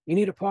 you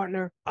need a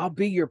partner? I'll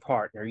be your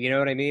partner. You know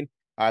what I mean?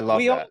 I love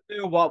We all that.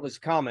 knew what was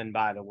coming,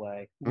 by the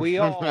way. We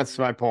all That's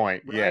my knew,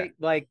 point. Yeah. right?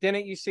 Like,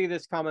 didn't you see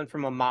this coming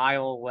from a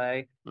mile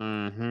away?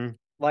 Hmm.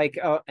 Like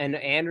an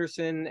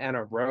Anderson and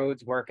a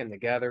Rhodes working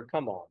together.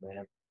 Come on,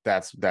 man.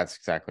 That's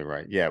exactly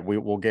right. Yeah,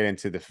 we'll get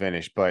into the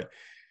finish, but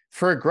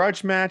for a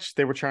grudge match,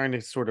 they were trying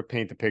to sort of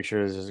paint the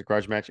picture as a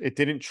grudge match. It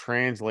didn't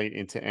translate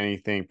into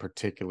anything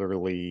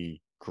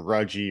particularly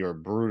grudgy or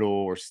brutal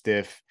or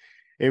stiff.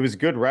 It was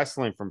good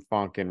wrestling from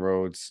Funk and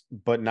Rhodes,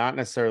 but not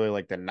necessarily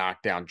like the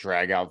knockdown,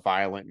 drag out,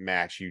 violent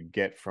match you'd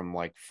get from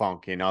like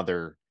Funk in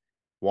other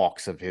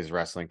walks of his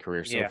wrestling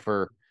career. So Yeah.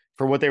 for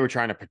what they were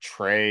trying to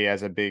portray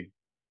as a big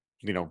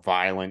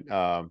violent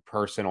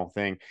personal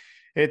thing,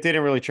 it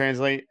didn't really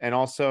translate. And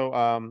also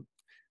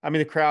I mean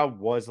the crowd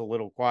was a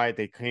little quiet.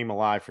 They came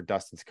alive for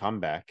Dustin's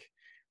comeback,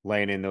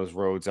 laying in those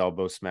Rhodes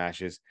elbow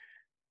smashes.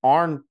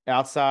 Arn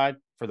outside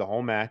for the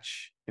whole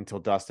match until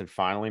Dustin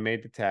finally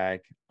made the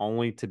tag,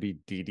 only to be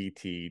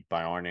DDT'd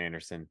by Arn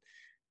Anderson,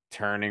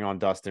 turning on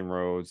Dustin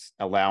Rhodes,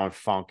 allowing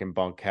Funk and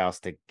Bunkhouse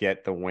to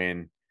get the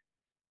win.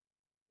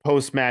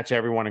 Post match,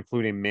 everyone,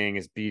 including Ming,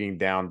 is beating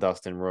down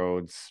Dustin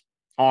Rhodes.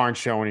 Aren't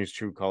showing his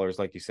true colors.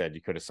 Like you said,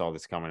 you could have saw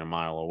this coming a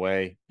mile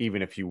away,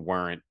 even if you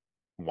weren't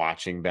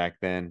watching back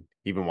then,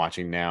 even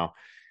watching now.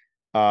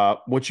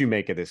 What you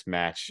make of this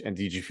match, and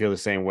did you feel the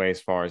same way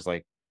as far as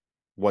like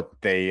what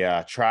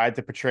they tried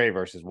to portray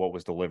versus what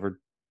was delivered?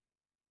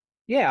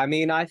 Yeah, I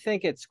mean, I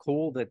think it's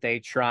cool that they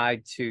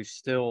tried to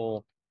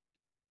still,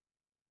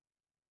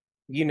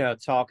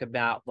 talk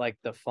about like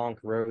the Funk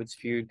Rhodes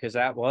feud because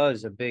that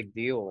was a big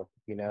deal.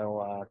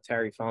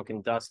 Terry Funk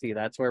and Dusty.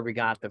 That's where we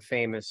got the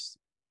famous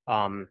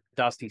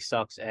Dusty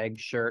Sucks Egg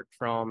shirt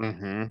from.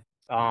 Mm-hmm.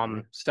 Mm-hmm.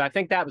 So I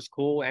think that was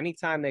cool.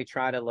 Anytime they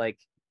try to like,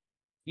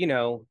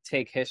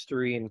 take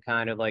history and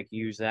kind of like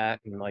use that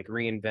and like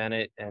reinvent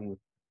it and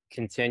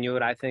continue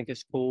it, I think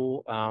is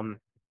cool.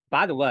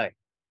 By the way,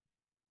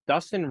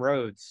 Dustin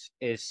Rhodes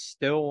is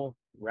still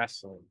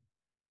wrestling.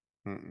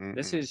 This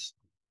Mm-mm-mm. is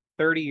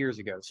 30 years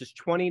ago. This is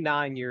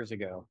 29 years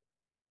ago.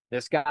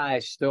 This guy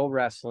is still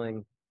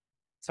wrestling.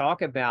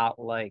 Talk about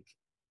like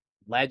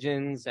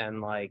legends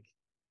and like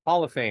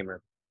Hall of Famer,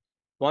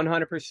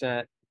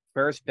 100%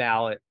 first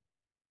ballot.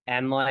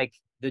 And like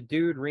the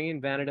dude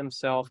reinvented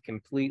himself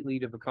completely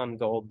to become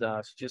Gold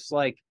Dust. Just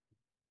like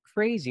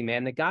crazy,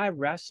 man. The guy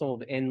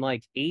wrestled in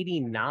like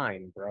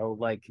 89, bro.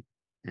 Like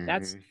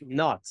that's Mm-hmm.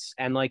 nuts.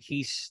 And like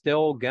he's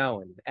still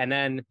going. And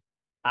then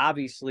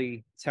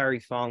obviously Terry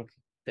Funk,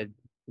 the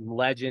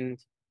legend.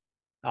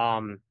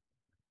 Um,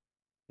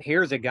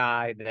 Here's a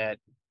guy that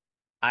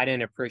I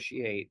didn't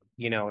appreciate,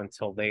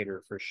 until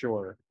later for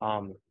sure.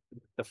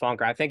 The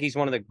Funker. I think he's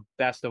one of the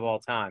best of all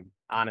time,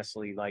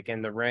 honestly. Like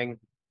in the ring,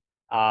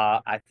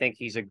 I think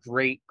he's a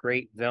great,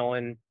 great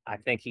villain. I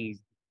think he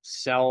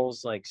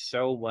sells like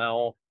so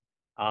well.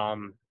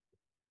 Um,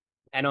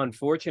 and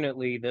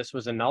unfortunately, this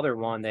was another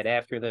one that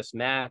after this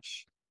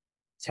match,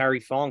 Terry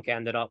Funk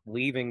ended up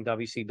leaving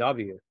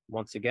WCW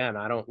once again.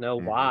 I don't know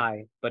Mm-hmm.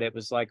 why, but it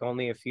was like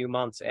only a few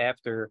months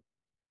after.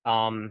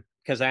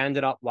 Because I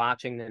ended up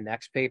watching the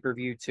next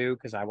pay-per-view too,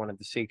 because I wanted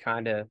to see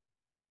kind of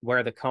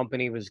where the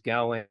company was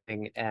going.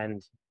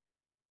 And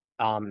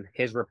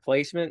his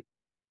replacement,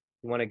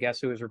 you want to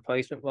guess who his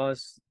replacement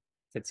was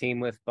to team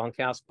with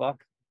Bunkhouse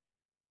Buck?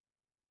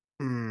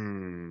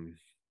 Mm.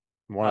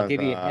 One I'll of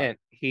give you a the hint.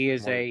 He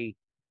is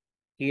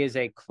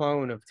one. a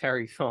clone of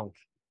Terry Funk.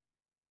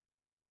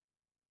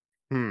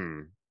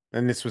 Hmm.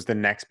 And this was the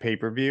next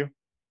pay-per-view.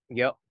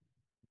 Yep,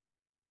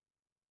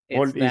 it's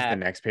What is the that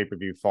next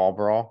pay-per-view? Fall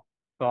Brawl?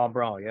 Bob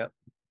Brawl. Yep,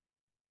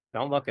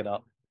 don't look it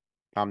up.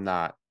 I'm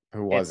not.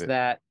 Who was It's it?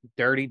 that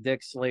Dirty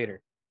Dick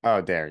Slater.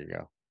 Oh, there you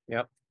go.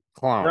 Yep,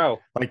 Clone. bro,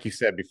 Like you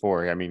said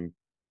before, I mean,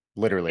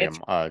 literally, it's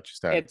I'm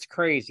just it's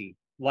crazy.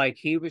 Like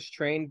he was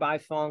trained by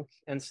Funk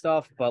and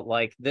stuff, but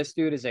like this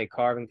dude is a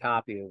carbon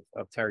copy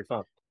of Terry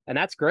Funk. And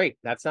that's great.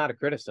 That's not a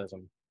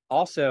criticism.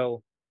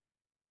 Also,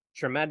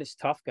 tremendous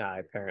tough guy,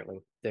 apparently,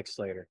 Dick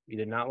Slater. You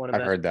did not want to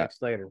I've mess heard with Dick that.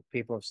 Slater.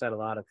 People have said a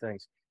lot of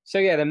things. So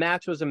yeah, the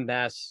match was a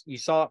mess. You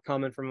saw it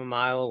coming from a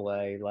mile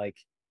away. Like,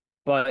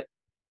 but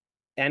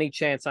any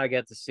chance I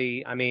get to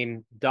see, I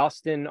mean,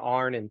 Dustin,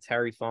 Arn, and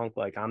Terry Funk,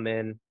 like I'm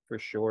in for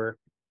sure.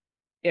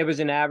 It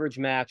was an average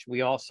match.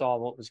 We all saw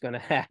what was going to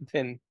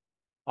happen.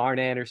 Arn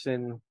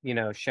Anderson,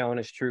 showing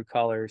his true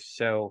colors.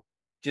 So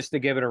just to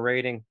give it a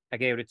rating, I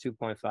gave it a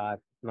 2.5.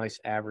 Nice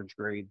average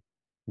grade.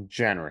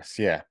 Generous.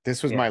 Yeah.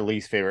 This was Yeah. my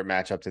least favorite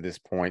match up to this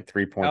point.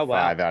 Oh,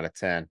 wow. 3.5 out of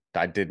 10.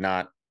 I did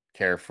not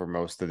care for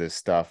most of this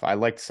stuff. I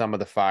liked some of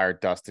the fire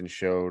Dustin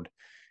showed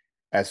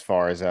as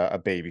far as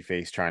a baby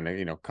face trying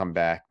to, come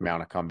back,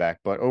 mount a comeback.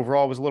 But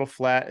overall, it was a little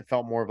flat. It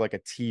felt more of like a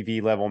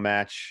TV level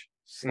match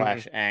Hmm.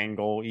 slash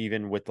angle,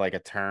 even with like a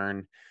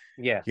turn,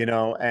 Yeah.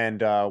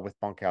 and with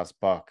Bunkhouse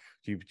Buck,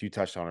 you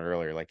touched on it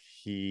earlier. Like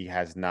he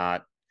has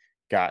not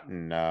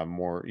gotten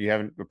more, you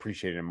haven't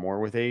appreciated him more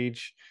with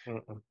age.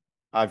 Mm-mm.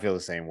 I feel the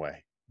same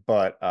way.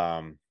 But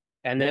And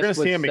we're this gonna see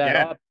would him set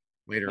again up,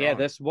 later yeah, on.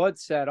 this would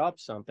set up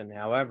something.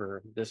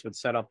 However, this would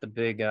set up the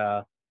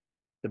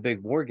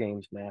big War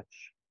Games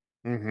match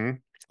Mm-hmm.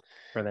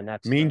 for the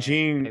next Mean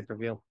Gene,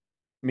 pay-per-view.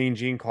 Mean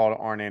Gene called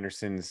Arn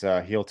Anderson's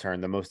heel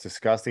turn the most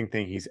disgusting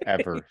thing he's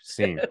ever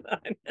seen,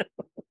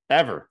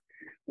 ever.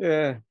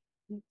 Yeah.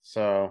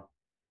 So,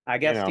 I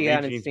guess he Mean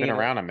hadn't Gene's been seen it.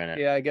 around a minute.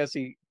 Yeah, I guess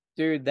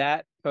dude,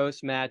 that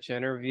post-match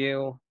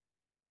interview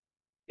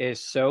is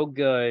so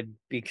good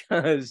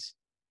because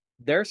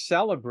they're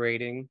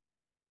celebrating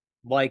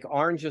like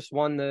Arn just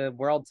won the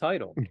world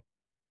title.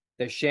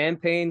 The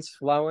champagne's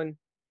flowing.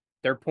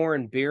 They're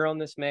pouring beer on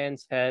this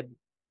man's head.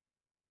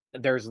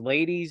 There's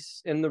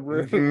ladies in the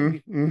Mm-hmm.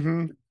 room.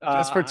 Mm-hmm.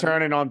 Just for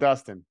turning on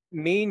Dustin.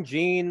 Mean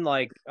Gene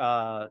like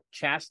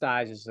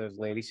chastises those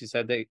ladies.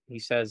 He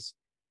says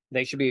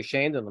they should be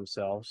ashamed of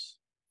themselves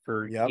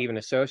for Yep. even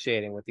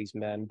associating with these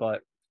men.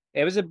 But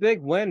it was a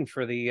big win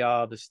for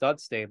the stud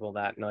stable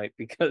that night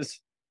because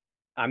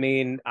I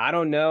mean, I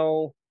don't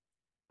know.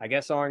 I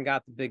guess Arn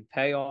got the big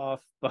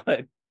payoff,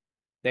 but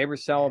they were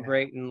Yeah.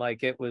 celebrating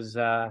like it was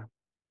a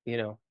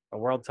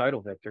world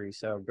title victory.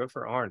 So good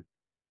for Arn.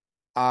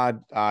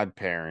 Odd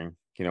pairing,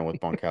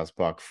 with Bunkhouse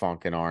Buck,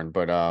 Funk, and Arn.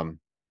 But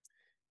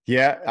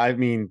yeah, I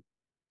mean,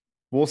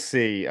 we'll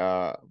see.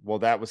 Well,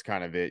 that was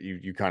kind of it.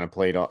 You kind of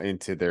played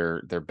into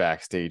their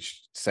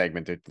backstage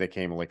segment. They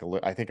came like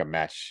I think a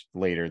match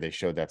later. They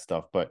showed that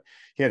stuff, but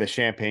yeah, the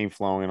champagne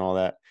flowing and all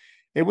that.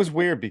 It was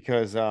weird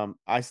because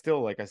I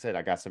still, like I said,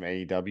 I got some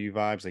AEW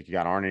vibes. Like you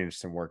got Arn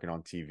Anderson working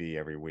on TV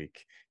every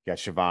week. You got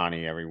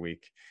Shivani every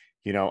week.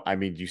 I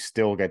mean, you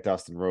still get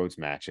Dustin Rhodes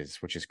matches,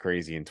 which is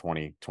crazy in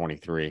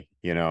 2023.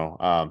 Still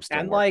And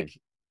working. like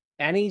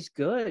and he's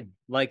good.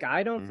 Like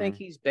I don't think Hmm.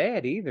 he's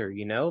bad either,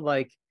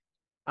 like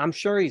I'm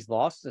sure he's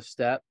lost a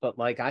step, but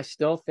like I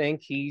still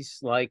think he's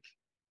like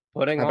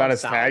putting How about on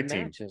his solid tag team?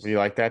 You matches.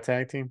 like that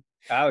tag team?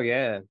 Oh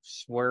yeah,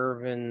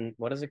 Swerve and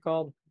what is it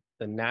called?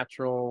 The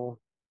natural.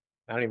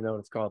 I don't even know what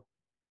it's called.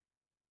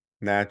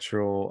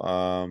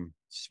 Natural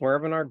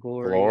Swerve in our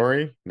glory.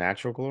 glory?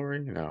 Natural glory?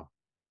 No.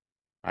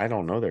 I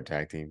don't know their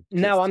tag team.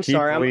 No, It's I'm Keith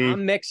sorry. Lee.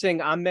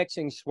 I'm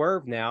mixing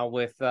Swerve now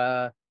with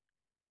the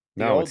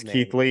No, old it's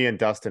Keith name. Lee and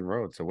Dustin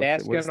Rhodes. So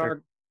Bask what in is their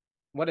our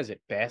what is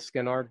it? Bask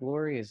in our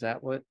glory? Is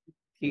that what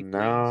Keith Lee's?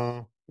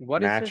 no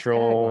What is his tagline?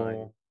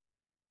 natural?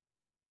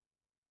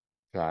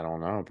 I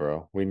don't know,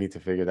 bro. We need to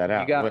figure that You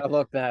out. gotta What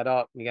look that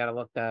up. You gotta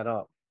look that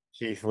up.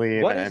 Keith Lee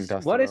and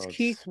Dustin What is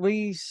Keith Rhodes.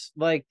 Lee's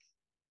like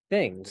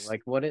thing? It's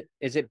Like what it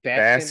is it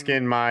Bask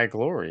in my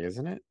glory,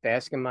 isn't it?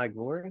 Bask in my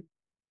glory?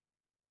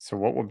 So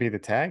what would be the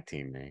tag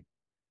team name?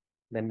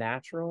 The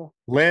natural?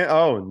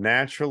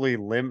 Naturally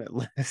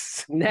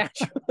limitless.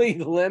 Naturally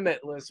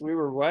limitless. We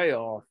were way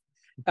off.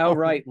 Oh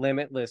right,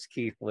 limitless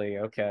Keith Lee.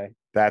 Okay.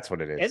 That's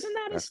what it Isn't is.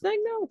 that his That's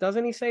thing though?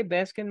 Doesn't he say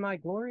bask in my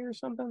glory or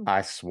something?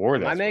 I swore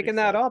Am I that's what he making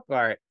that said. up? All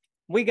right.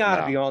 We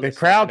gotta be No, on the to something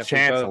crowd if we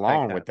chants both think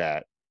along that. with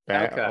that.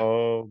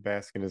 Okay.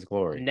 Bask in his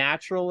glory.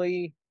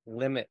 Naturally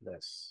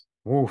limitless.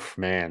 Woof,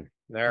 man.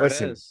 There it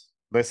Listen, is.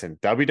 listen.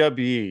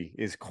 WWE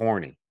is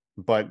corny,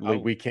 but Oh,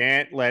 we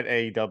can't let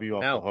AEW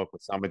off the no. hook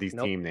with some of these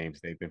Nope. team names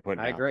they've been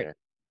putting I out agree. there.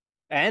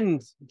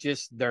 And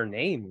just their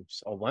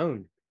names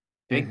alone.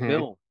 Big Hmm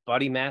Bill,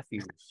 Buddy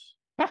Matthews.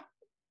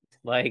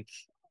 Like,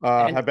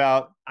 How and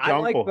about I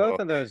like Jungle both of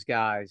Hook? those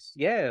guys.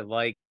 Yeah,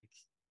 like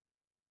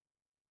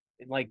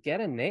get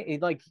a name.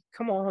 Like,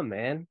 come on,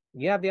 man.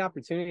 You have the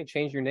opportunity to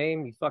change your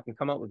name. You fucking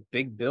come up with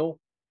Big Bill.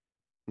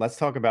 Let's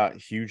talk about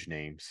huge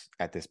names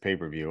at this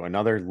pay-per-view.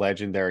 Another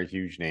legendary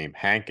huge name,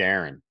 Hank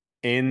Aaron,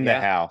 in the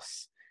Yeah.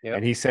 house. Yep.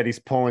 And he said he's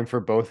pulling for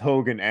both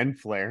Hogan and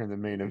Flair in the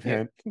main Yeah.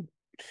 event.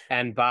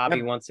 And Bobby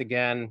Yep. once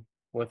again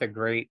with a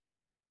great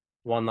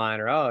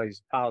one-liner. Oh, he's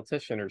a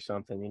politician or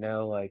something,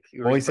 like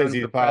or Well, he he's says running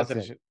he's a for president.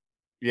 politician.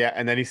 Yeah,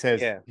 and then he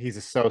says Yeah. he's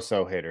a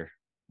so-so hitter.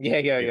 Yeah,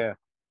 yeah, You know, yeah.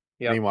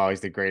 Yep. meanwhile,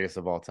 he's the greatest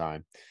of all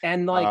time.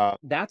 And like Uh,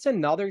 that's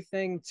another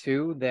thing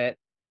too that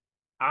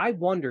I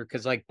wonder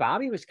because like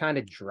Bobby was kind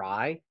of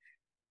dry,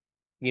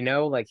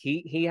 like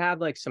he had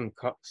like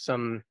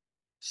some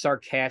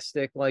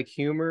sarcastic like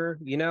humor,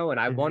 and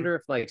I mhm. wonder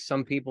if like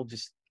some people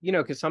just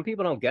because some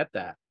people don't get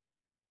that,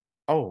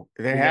 Oh,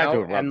 they had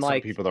to have and rubbed some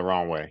like people the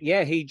wrong way.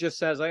 yeah, he just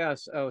says like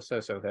oh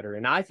so hitter,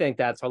 and I think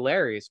that's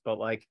hilarious, but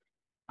like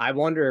I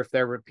wonder if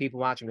there were people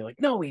watching me like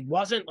no he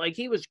wasn't like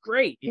he was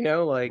great,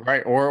 like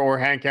Right. Or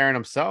Hank Aaron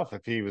himself,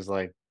 if he was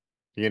like,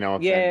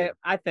 yeah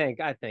offended.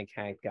 I think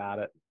Hank got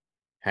it.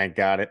 Hank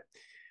got it.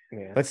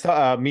 Yeah. Let's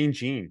talk Mean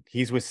Gene.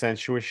 He's with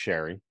sensuous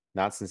Sherry.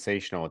 Not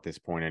sensational at this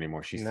point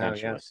anymore. She's No,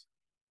 sensuous. yes.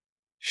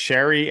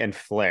 Sherry and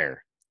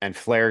Flair. And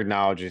Flair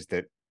acknowledges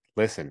that,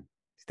 listen,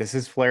 this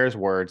is Flair's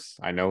words.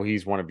 I know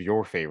he's one of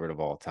your favorite of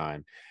all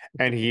time,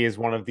 and he is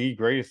one of the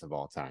greatest of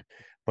all time.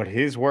 But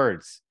his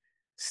words,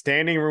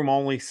 standing room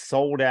only,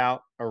 sold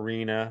out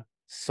arena,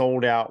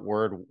 sold out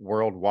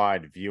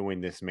worldwide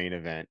viewing this main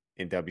event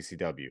in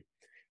WCW.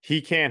 He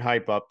can't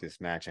hype up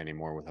this match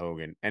anymore with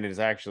Hogan, and it is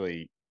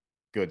actually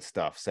good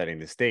stuff setting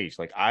the stage.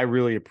 Like, I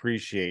really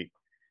appreciate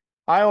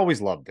I always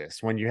love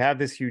this when you have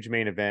this huge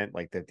main event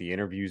like that. The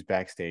interviews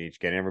backstage,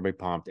 getting everybody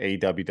pumped.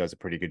 AEW does a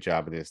pretty good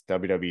job of this.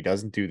 WWE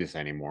doesn't do this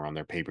anymore on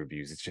their pay per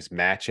views. It's just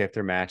match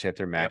after match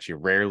after Yep. match. You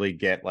rarely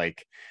get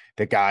like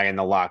the guy in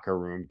the locker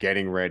room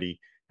getting ready.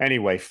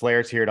 Anyway,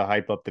 Flair's here to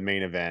hype up the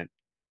main event.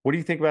 What do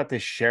you think about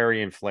this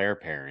Sherry and Flair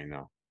pairing,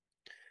 though?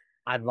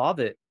 I love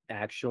it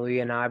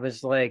actually, and I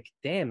was like,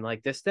 damn,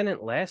 like this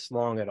didn't last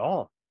long at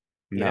all.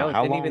 No, It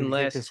how didn't long do even you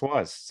think last. this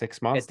was?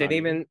 6 months? It didn't Not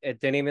even. even it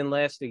didn't even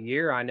last a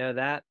year. I know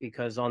that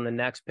because on the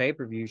next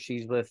pay-per-view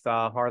she's with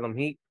Harlem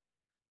Heat,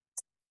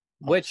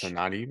 Oh, so which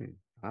not even.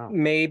 Wow.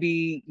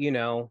 maybe,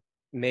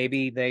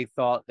 maybe they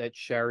thought that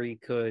Sherry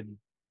could,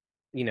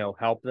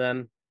 help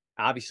them.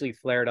 Obviously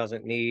Flair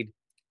doesn't need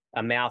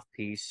a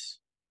mouthpiece.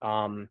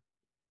 Um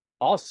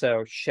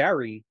Also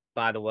Sherry,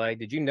 by the way,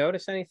 did you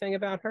notice anything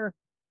about her?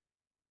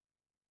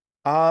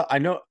 I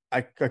know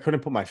I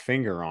couldn't put my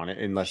finger on it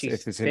unless if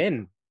She's it's an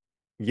thin.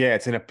 yeah,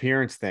 it's an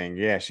appearance thing.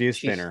 Yeah, she is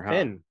She's thinner, huh?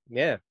 thin.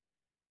 Yeah.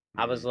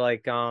 I was Hmm.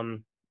 like,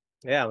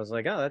 yeah, I was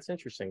like, oh, that's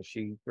interesting.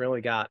 She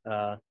got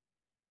a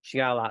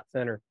lot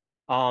thinner.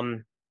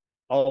 Um,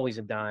 Always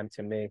a dime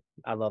to me.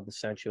 I love the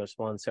sensuous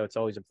one, so it's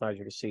always a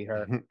pleasure to see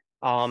her.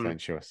 Um,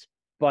 Sensuous.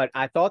 but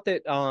I thought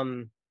that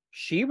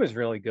she was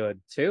really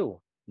good too,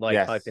 like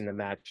Yes, hyping the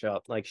match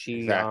up. Like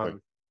she exactly.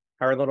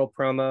 her little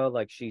promo,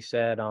 like she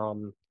said,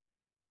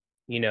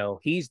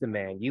 he's the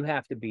man. You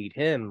have to beat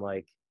him.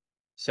 Like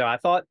so I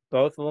thought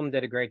both of them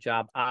did a great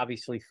job.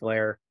 Obviously,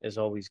 Flair is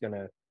always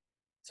gonna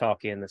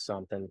talk you into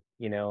something.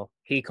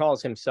 He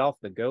calls himself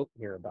the GOAT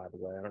here, by the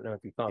way. I don't know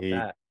if you thought He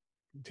that.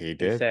 he He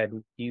did. said,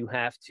 you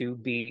have to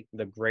beat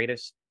the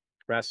greatest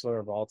wrestler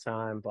of all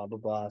time, blah, blah,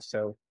 blah.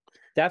 So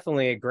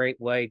definitely a great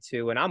way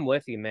to, and I'm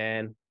with you,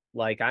 man.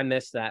 Like, I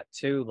miss that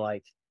too.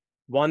 Like,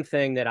 one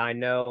thing that I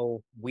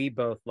know we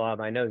both love,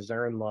 I know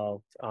Zern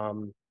loved,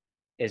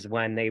 is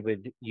when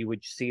you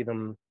would see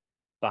them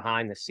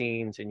behind the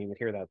scenes and you would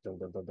hear that dun,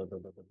 dun, dun, dun,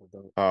 dun, dun, dun,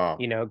 dun,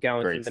 Oh,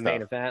 going through great the main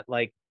stuff. event.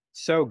 Like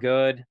so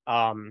good.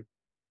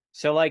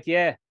 So like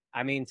yeah,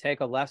 I mean take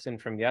a lesson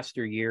from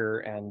yesteryear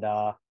and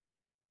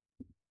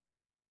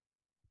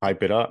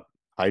Hype it up.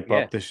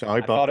 yeah,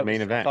 Hype up the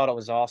main I event. thought it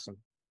was awesome.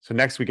 So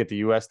next we get the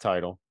US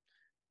title.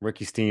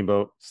 Ricky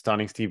Steamboat,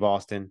 Stunning Steve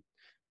Austin,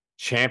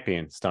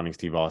 champion Stunning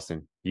Steve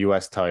Austin,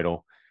 US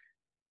title.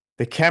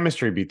 The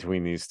chemistry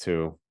between these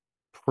two,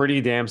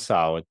 pretty damn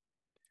solid.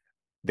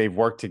 They've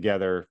worked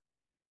together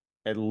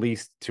at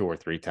least two or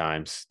three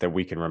times that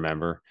we can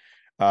remember.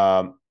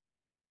 Um,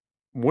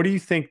 what do you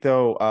think,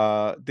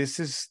 though? This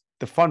is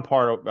the fun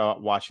part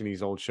about watching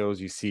these old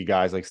shows. You see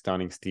guys like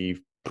Stunning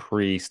Steve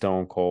pre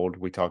Stone Cold.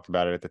 We talked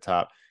about it at the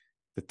top.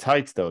 The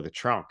tights, though, the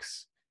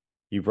trunks.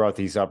 You brought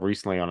these up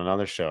recently on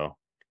another show.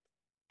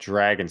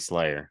 Dragon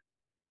Slayer.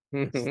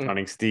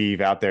 Stunning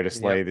Steve out there to Yep,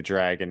 slay the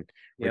dragon.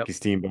 yep. Ricky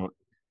Steamboat.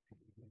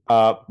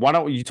 Why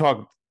don't you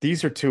talk?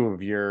 These are two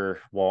of your.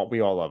 Well, we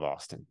all love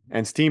Austin,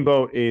 and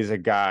Steamboat is a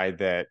guy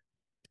that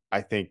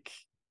I think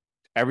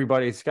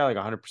everybody's got like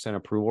 100%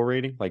 approval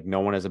rating. Like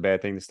no one has a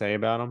bad thing to say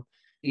about him.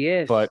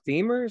 Yeah, But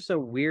Steamer's a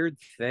weird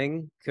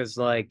thing because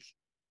like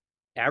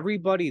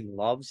everybody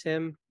loves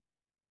him,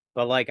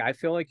 but like I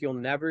feel like you'll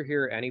never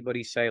hear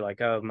anybody say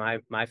like, "Oh,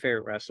 my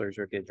favorite wrestler is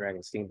Ricky the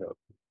Dragon Steamboat."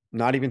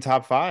 not even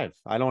top five.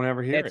 I don't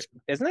ever hear It's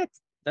it. isn't that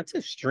that's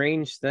a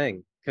strange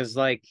thing because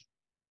like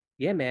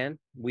yeah, man,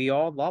 we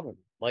all love him.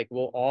 Like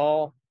we'll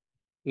all,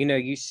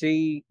 you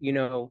see,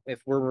 if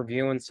we're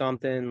reviewing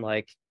something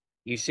like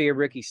you see a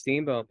Ricky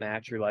Steamboat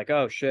match, you're like,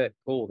 oh shit,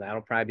 cool,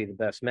 that'll probably be the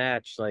best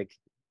match. Like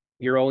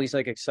you're always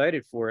like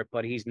excited for it,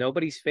 but he's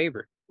nobody's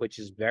favorite, which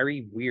is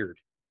very weird.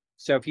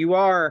 So if you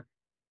are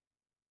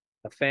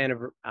a fan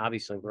of,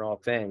 obviously we're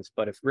all fans,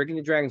 but if Ricky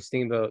the Dragon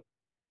Steamboat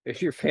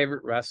is your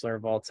favorite wrestler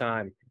of all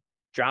time,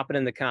 drop it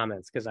in the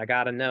comments because I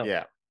gotta know.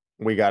 Yeah,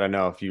 we got to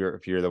know if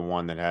you're the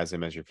one that has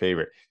him as your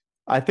favorite.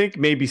 I think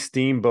maybe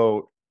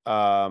Steamboat.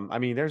 I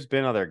mean, there's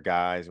been other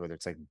guys, whether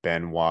it's like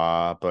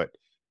Benoit, but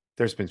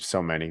there's been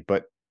so many.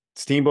 But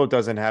Steamboat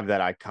doesn't have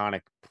that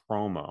iconic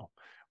promo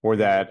or Mhm.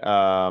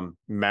 that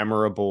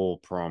memorable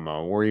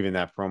promo or even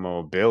that promo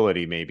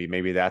ability.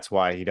 Maybe that's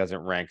why he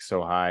doesn't rank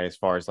so high as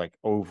far as like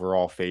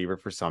overall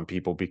favorite for some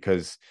people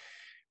because.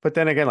 But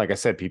then again, like I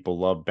said, people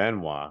love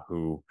Benoit,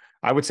 who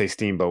I would say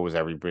Steamboat was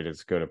every bit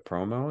as good a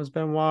promo as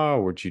Benoit,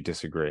 or would you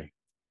disagree?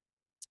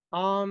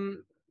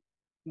 Um,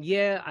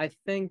 yeah, I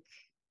think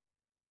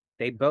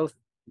they both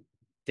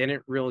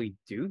didn't really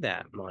do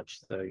that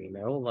much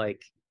though,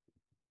 like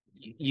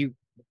you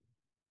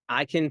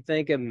I can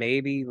think of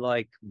maybe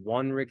like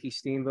one Ricky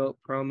Steamboat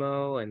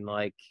promo and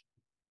like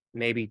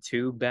maybe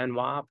two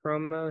Benoit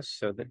promos.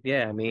 So that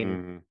yeah, I mean,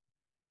 Mm-hmm.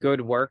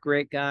 good work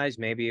rate, guys.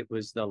 Maybe it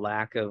was the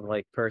lack of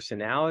like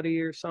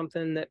personality or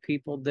something that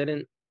people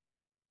didn't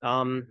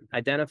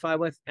identify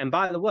with. And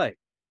by the way,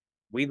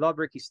 we love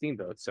Ricky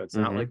Steamboat, so it's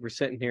not like Mm-hmm. we're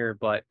sitting here,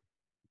 but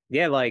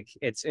yeah, like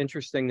it's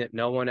interesting that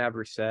no one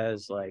ever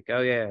says like,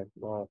 oh yeah,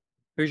 well,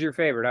 who's your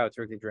favorite? Oh, it's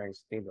Ricky Dragon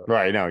Steamboat.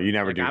 Right. No, you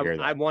never Like do hear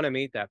I that. want to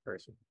meet that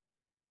person.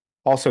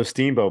 Also,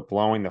 Steamboat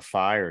blowing the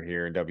fire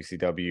here in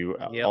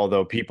WCW, Yep.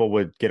 although people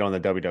would get on the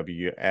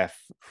WWF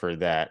for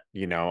that,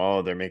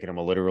 oh, they're making him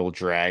a literal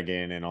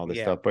dragon and all this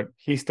Yeah. stuff, but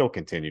he still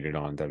continued it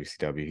on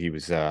WCW. He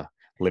was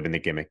living the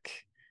gimmick.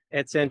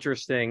 It's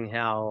interesting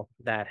how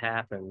that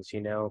happens,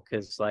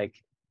 because like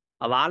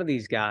a lot of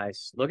these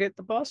guys, look at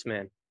the boss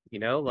man,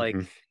 like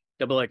Mm-hmm.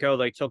 they'll be like, oh,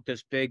 they took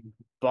this big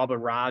Bubba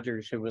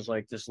Rogers who was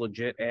like this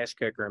legit ass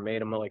kicker and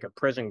made him like a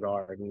prison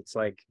guard. And it's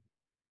like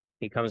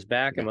he comes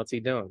back and Yeah. what's he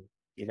doing?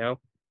 You know?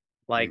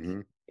 Like,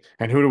 Mm-hmm.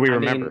 And who do we I mean,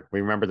 remember?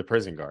 We remember the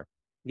prison guard.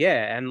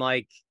 yeah, and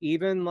like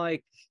even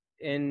like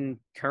in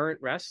current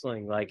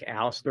wrestling, like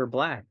Aleister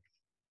Black,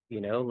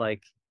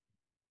 like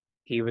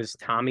he was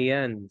Tommy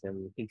End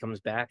and he comes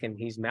back and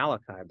he's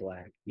Malachi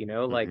Black,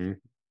 like Mm-hmm.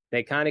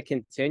 they kind of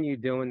continue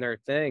doing their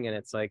thing. And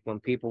it's like when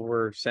people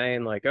were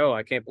saying, like, oh,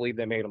 I can't believe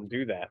they made them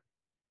do that.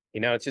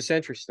 It's just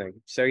interesting.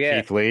 So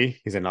yeah, Keith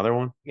Lee, he's another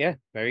one. yeah,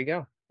 there you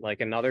go.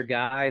 Like another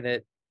guy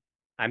that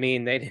I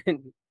mean, they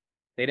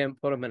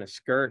didn't put him in a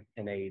skirt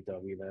in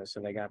AEW though, so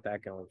they got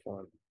that going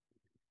for him.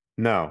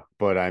 No,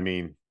 but I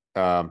mean,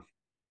 um,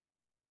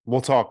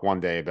 we'll talk one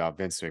day about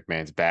Vince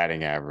McMahon's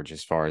batting average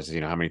as far as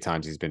how many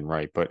times he's been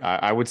right. But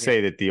I would Yeah.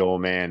 say that the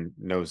old man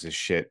knows his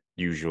shit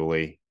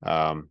usually.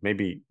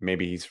 Maybe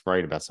he's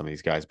right about some of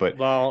these guys, but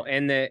Well,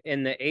 in the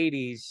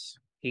 80s,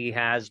 he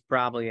has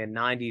probably a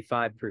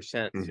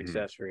 95% mhm.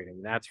 success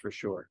rating. That's for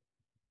sure.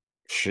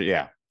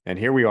 Yeah. And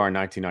here we are in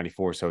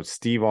 1994. So it's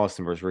Steve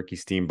Austin versus Ricky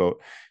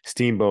Steamboat.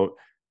 Steamboat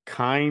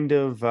kind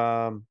of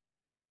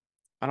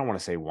I don't want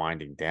to say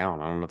winding down.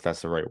 I don't know if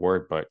that's the right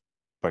word, but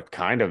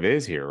kind of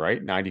is here,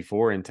 right?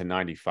 94 into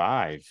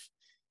 95.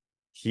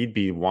 He'd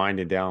be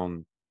winding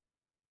down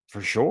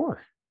for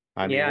sure.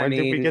 I mean, Yeah, I when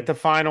did we get mean, the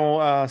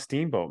final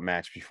Steamboat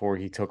match before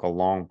he took a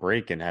long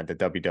break and had the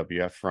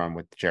WWF run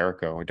with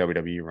Jericho or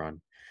WWE run?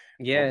 What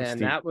was yeah, and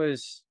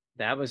Steam?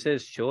 that was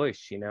his choice.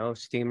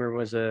 Steamer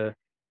was a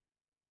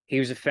he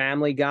was a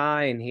family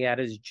guy and he had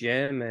his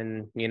gym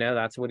and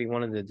that's what he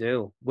wanted to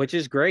do, which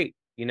is great,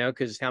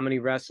 because how many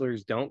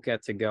wrestlers don't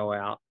get to go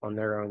out on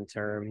their own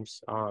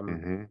terms.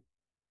 Hmm.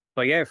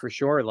 But yeah, for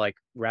sure, like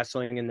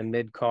wrestling in the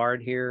mid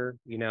card here,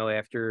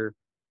 after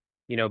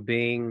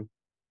being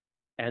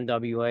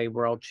NWA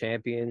world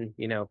champion,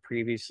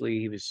 previously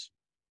he was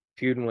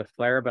feuding with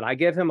Flair, but I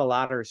give him a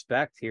lot of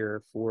respect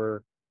here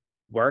for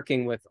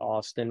working with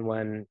Austin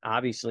when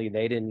obviously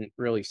they didn't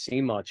really see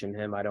much in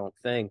him, I don't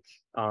think.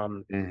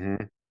 Um, Hmm.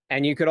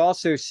 and you could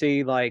also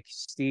see like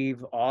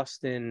Steve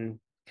Austin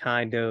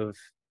kind of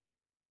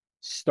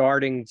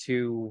starting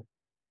to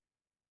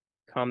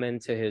come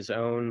into his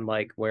own,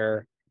 like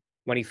where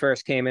when he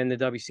first came into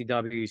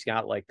WCW, he's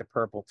got like the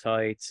purple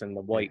tights and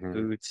the white Hmm.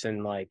 boots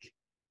and like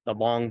the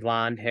long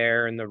blonde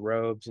hair and the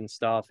robes and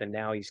stuff. And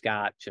now he's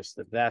got just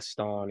the vest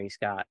on. He's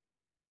got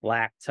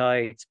black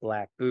tights,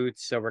 black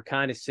boots. So we're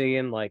kind of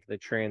seeing like the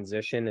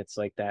transition. It's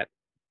like that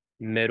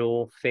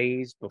middle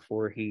phase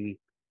before he,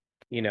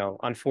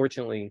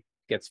 unfortunately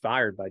gets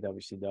fired by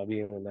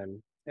WCW. And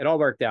then it all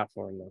worked out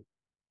for him though.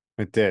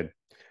 It did.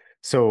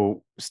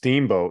 So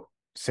Steamboat,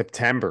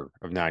 September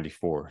of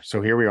 94.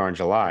 So here we are in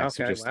July.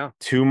 So Okay, just wow.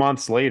 2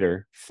 months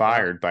later, Wow.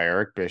 fired by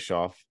Eric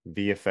Bischoff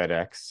via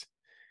FedEx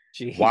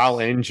while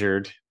Jeez.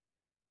 injured,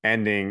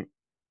 ending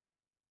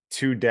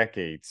 2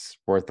 decades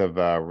worth of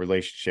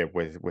relationship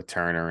with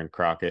Turner and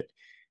Crockett.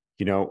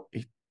 You know,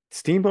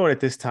 Steamboat at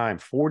this time,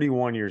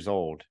 41 years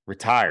old,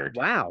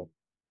 Wow.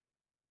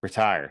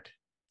 retired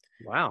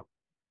Wow.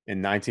 in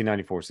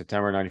 1994,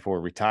 September 94,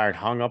 retired,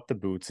 hung up the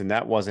boots. And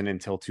that wasn't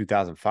until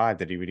 2005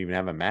 that he would even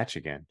have a match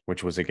again,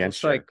 which was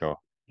against Looks like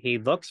Jericho. he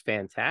looks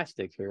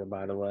fantastic here,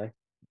 by the way.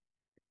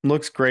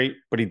 Looks great,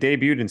 but he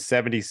debuted in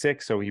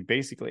 76. So he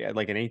basically had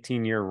like an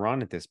 18-year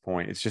run at this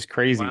point. It's just Wow.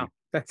 crazy.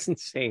 That's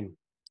insane.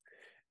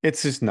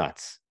 It's just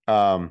nuts.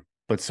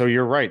 But so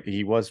you're right.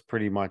 He was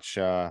pretty much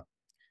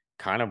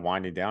kind of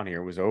winding down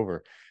here. It was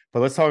over.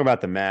 But let's talk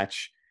about the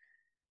match.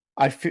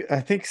 I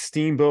think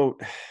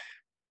Steamboat,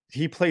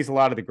 he plays a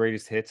lot of the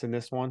greatest hits in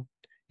this one,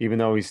 even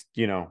though he's,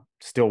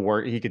 still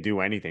work. He could do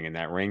anything in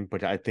that ring,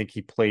 but I think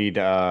he played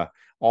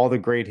all the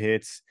great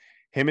hits.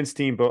 Him and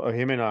Steamboat,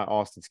 him and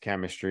Austin's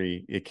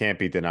chemistry, it can't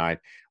be denied.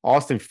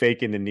 Austin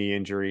faking the knee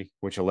injury,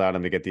 which allowed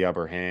him to get the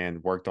upper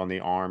hand, worked on the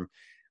arm,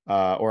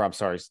 or I'm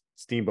sorry,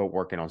 Steamboat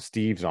working on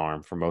Steve's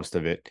arm for most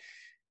of it.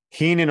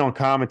 Heenan on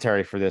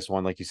commentary for this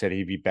one, like you said,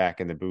 he'd be back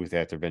in the booth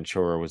after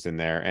Ventura was in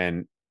there.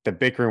 And the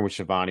bickering with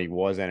Shivani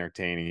was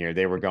entertaining here.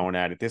 They were going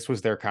at it. This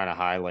was their kind of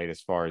highlight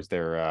as far as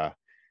their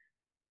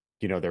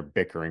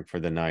bickering for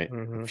the night. A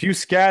Hmm. few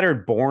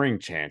scattered, boring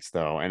chants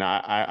though. And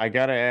I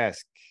gotta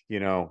ask,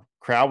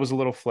 crowd was a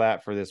little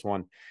flat for this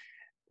one.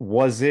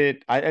 Was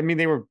it? I mean,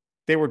 they were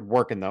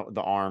working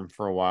the arm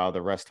for a while.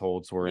 The rest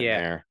holds were in Yeah.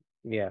 there.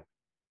 Yeah.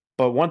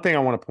 But one thing I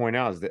want to point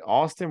out is that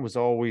Austin was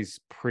always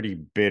pretty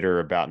bitter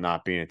about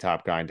not being a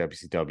top guy in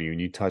WCW.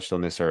 And you touched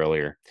on this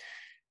earlier.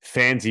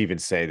 Fans even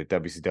say that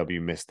WCW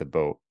missed the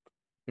boat.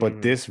 But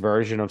Hmm. this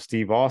version of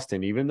Steve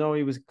Austin, even though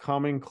he was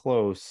coming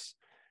close,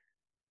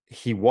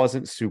 he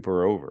wasn't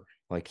super over.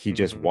 Like he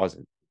just Hmm.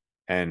 wasn't.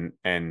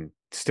 And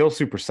still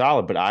super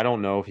solid, but I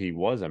don't know if he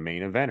was a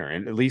main eventer.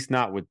 And at least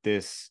not with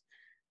this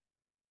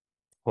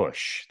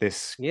push.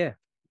 This, Yeah.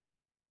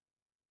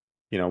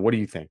 what do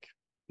you think?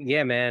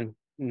 Yeah, man.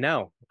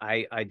 No,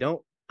 I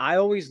don't. I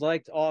always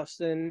liked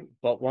Austin,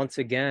 but once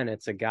again,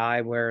 it's a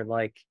guy where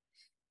like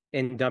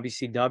in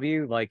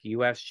WCW, like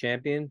US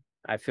champion,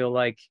 I feel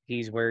like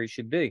he's where he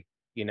should be,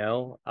 you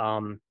know?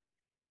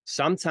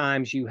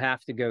 Sometimes you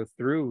have to go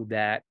through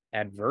that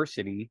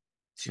adversity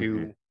Hmm.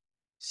 to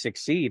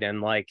succeed.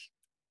 And like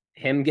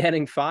him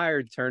getting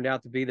fired turned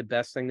out to be the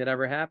best thing that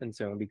ever happened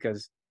to him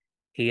because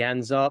he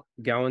ends up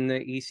going to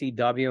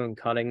ECW and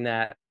cutting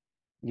that,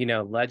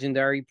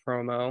 legendary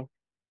promo,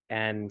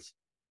 and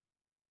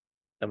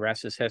the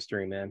rest is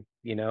history, man.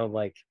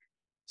 Like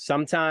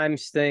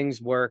sometimes things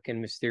work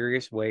in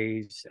mysterious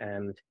ways.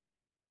 And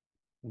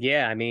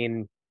yeah, I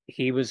mean,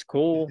 he was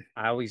cool.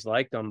 I always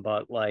liked him,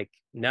 but like,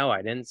 no,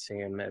 I didn't see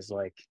him as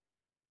like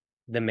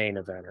the main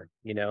eventer.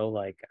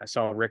 Like I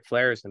saw Ric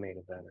Flair as the main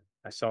eventer.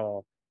 I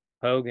saw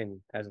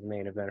Hogan as the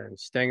main eventer and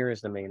Stinger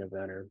as the main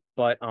eventer.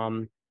 But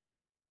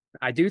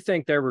I do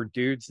think there were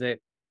dudes that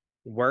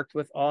worked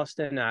with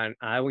Austin. I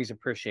always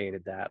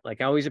appreciated that.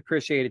 Like I always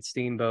appreciated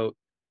Steamboat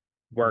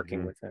working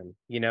Hmm. with him,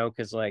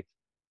 because like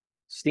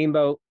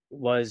Steamboat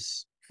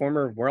was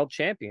former world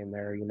champion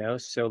there,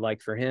 so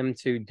like for him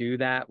to do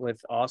that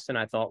with Austin,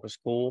 I thought was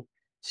cool.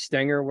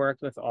 Stinger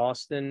worked with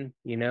Austin,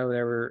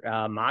 there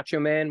were Macho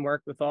Man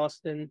worked with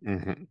Austin.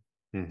 Hmm.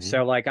 Hmm.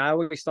 So like I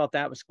always thought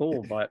that was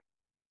cool, but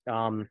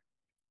um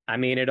I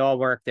mean it all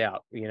worked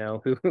out,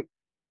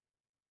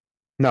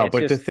 No, it's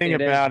but just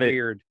it is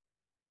weird.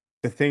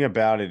 the thing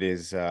about it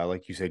is,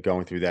 like you said,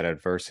 going through that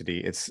adversity,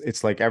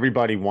 it's like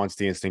everybody wants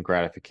the instant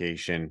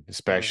gratification,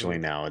 especially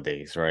Hmm.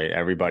 nowadays, right?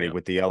 Everybody Yeah.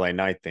 with the LA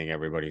Knight thing,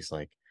 everybody's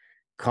like,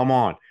 come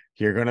on,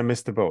 you're gonna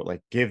miss the boat.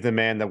 Like, give the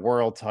man the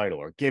world title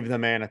or give the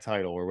man a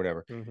title or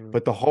whatever. Hmm.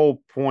 But the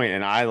whole point,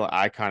 and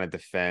I kind of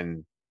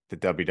defend the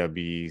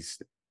WWE's,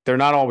 they're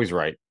not always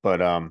right, but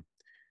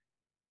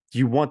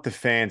you want the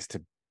fans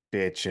to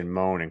bitch and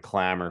moan and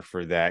clamor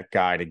for that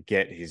guy to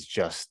get his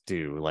just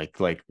due.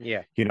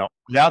 Yeah.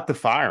 Without the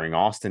firing,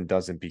 Austin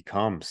doesn't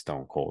become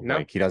Stone Cold. No,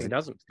 Like he he doesn't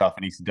doesn't. stuff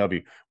in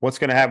ECW. What's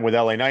going to happen with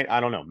LA Knight? I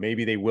don't know.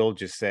 Maybe they will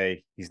just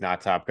say he's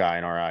not top guy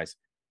in our eyes.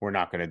 We're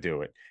not going to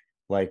do it.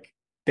 Like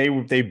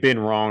they've been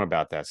wrong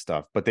about that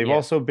stuff, but they've Yeah.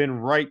 also been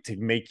right to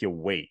make you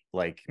wait.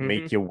 Like Hmm.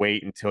 make you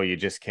wait until you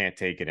just can't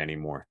take it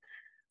anymore.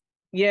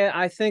 Yeah,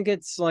 I think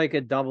it's like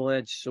a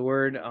double-edged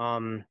sword.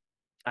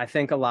 I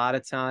think a lot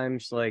of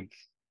times, like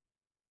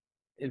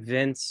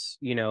Vince,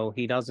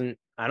 he doesn't,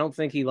 I don't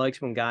think he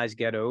likes when guys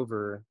get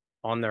over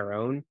on their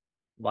own.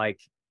 Like,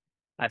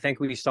 I think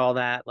we saw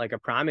that, like, a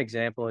prime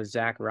example is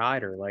Zack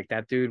Ryder. Like,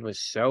 that dude was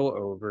so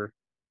over,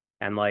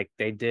 and like,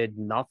 they did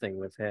nothing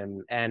with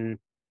him. And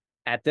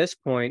at this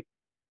point,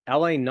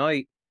 LA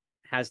Knight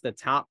has the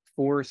top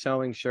four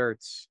selling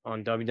shirts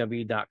on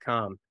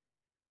WWE.com.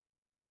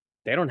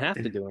 They don't have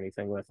to do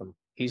anything with him.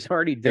 He's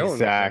already doing what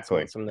Vince Exactly.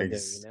 wants him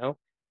to do.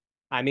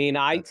 I mean,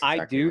 That's I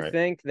exactly do right.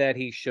 think that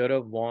he should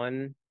have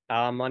won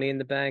Money in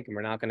the Bank, and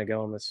we're not going to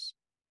go on this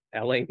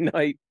LA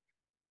Knight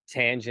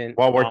tangent.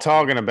 While we're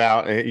talking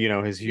about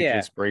his huge Yeah,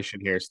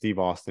 inspiration here, Steve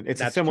Austin. It's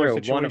a that's similar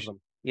true. One of situation.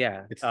 them.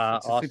 Yeah, It's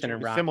Austin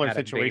and a Rock similar had a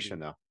situation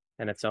baby, though.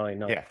 and it's LA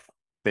Knight. Yeah,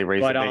 they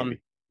raised a But baby.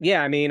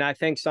 yeah, I mean, I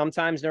think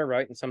sometimes they're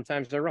right and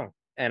sometimes they're wrong.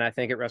 And I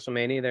think at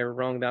WrestleMania they were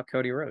wrong about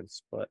Cody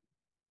Rhodes. But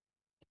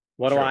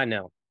what do True. I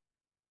know?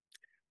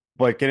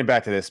 But getting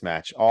back to this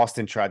match,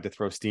 Austin tried to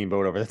throw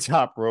Steamboat over the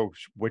top rope,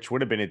 which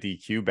would have been a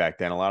DQ back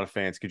then. A lot of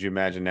fans, could you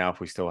imagine now if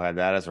we still had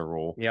that as a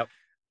rule? Yep.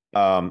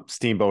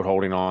 Steamboat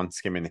holding on,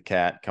 skimming the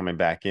cat, coming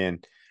back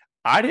in.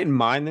 I didn't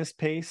mind this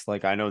pace.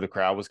 Like I know the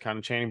crowd was kind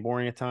of chanting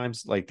boring at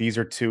times. Like these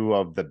are two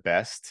of the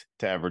best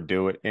to ever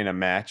do it in a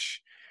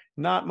match.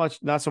 Not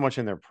so much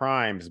in their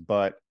primes,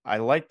 but I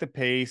like the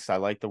pace. I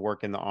like the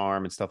work in the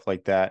arm and stuff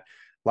like that.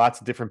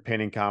 Lots of different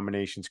pinning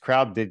combinations.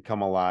 Crowd did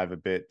come alive a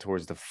bit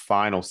towards the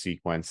final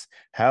sequence.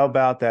 How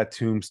about that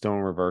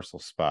tombstone reversal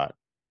spot?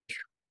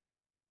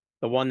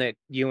 The one that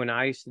you and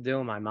I used to do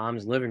in my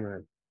mom's living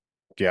room.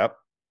 Yep.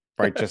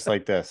 Right, just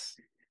like this.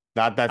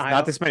 Not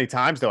I this many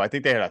times though. I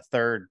think they had a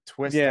third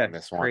twist Yeah, on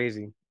this one.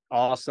 crazy.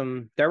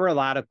 Awesome. There were a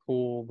lot of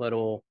cool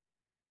little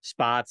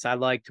spots. I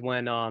liked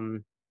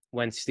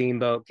when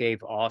Steamboat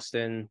gave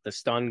Austin the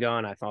stun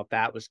gun. I thought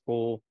that was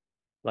cool.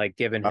 Like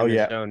giving Oh him his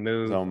yeah, own his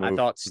move. own I move.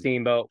 thought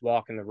Steamboat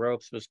walking the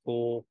ropes was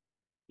cool.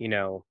 You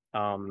know,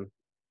 um,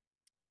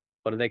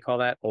 what do they call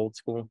that? Old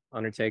school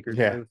Undertaker's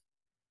Yeah. move.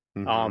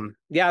 Hmm.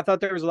 Yeah, I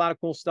thought there was a lot of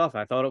cool stuff.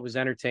 I thought it was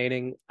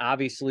entertaining.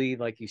 Obviously,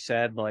 like you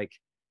said, like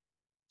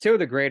two of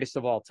the greatest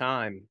of all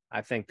time.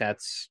 I think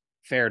that's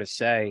fair to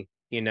say.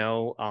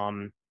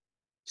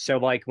 So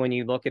like when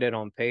you look at it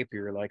on paper,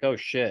 you're like, oh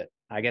shit,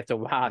 I get to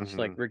watch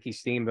like Hmm. Ricky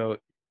Steamboat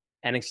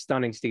and a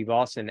stunning Steve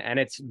Austin. And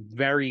it's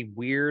very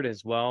weird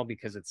as well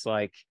because it's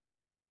like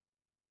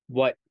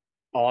what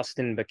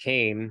Austin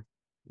became,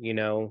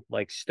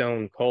 like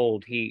Stone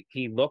Cold. He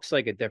looks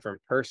like a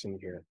different person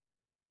here.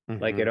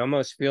 Like it Hmm.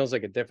 almost feels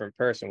like a different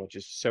person, which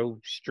is so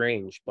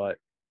strange. But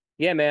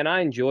yeah, man,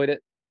 I enjoyed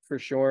it for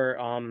sure.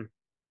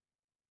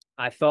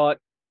 I thought,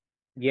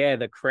 yeah,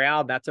 the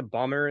crowd, that's a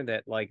bummer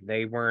that like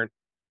they weren't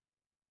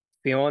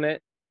feeling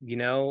it, you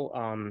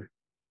know.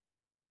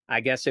 I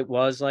guess it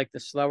was like the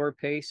slower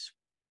pace,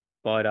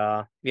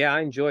 but yeah,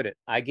 I enjoyed it.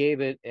 I gave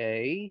it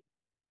a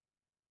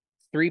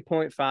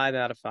 3.5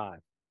 out of 5.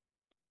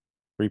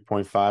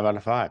 3.5 out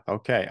of 5.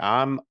 Okay.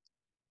 I'm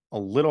a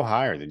little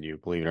higher than you,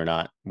 believe it or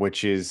not,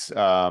 which is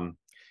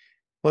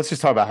let's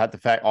just talk about how the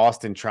fact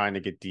Austin trying to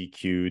get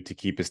DQ'd to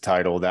keep his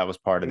title. That was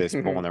part of this,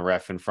 pulling the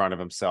ref in front of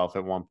himself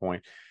at one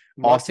point.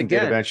 Once Austin did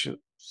again, eventually.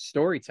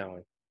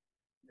 storytelling.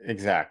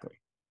 Exactly.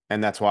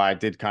 And that's why I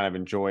did kind of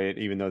enjoy it,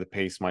 even though the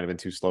pace might have been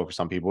too slow for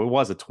some people. It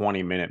was a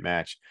 20-minute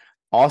match.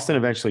 Austin Mhm.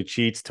 eventually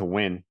cheats to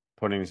win,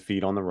 putting his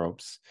feet on the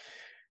ropes.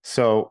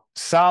 So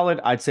solid,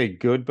 I'd say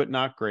good, but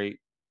not great.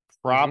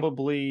 Mhm.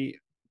 Probably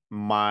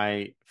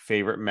my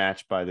favorite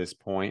match by this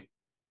point.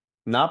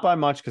 Not by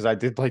much, because I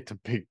did like the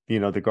big,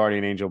 the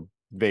Guardian Angel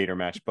Vader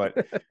match, but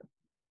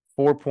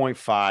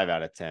 4.5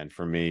 out of 10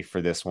 for me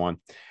for this one.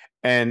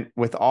 And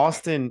with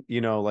Austin,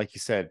 like you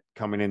said,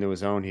 coming into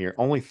his own here,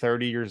 only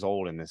 30 years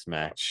old in this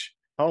match.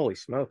 Holy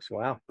smokes!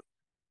 Wow.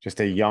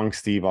 Just a young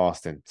Steve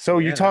Austin. So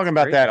you're Yeah, talking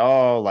that's about that. crazy.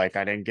 Oh, like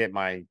I didn't get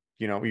my,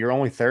 you're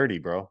only 30,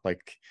 bro.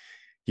 Like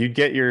you'd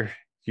get your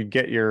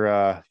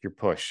your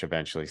push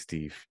eventually,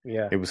 Steve.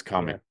 Yeah, It was yeah.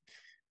 coming.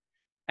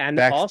 And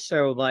Back.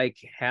 also like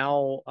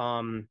how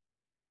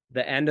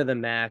the end of the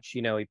match,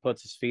 he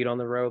puts his feet on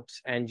the ropes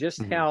and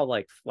just Mhm. how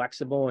like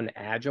flexible and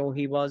agile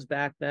he was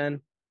back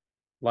then.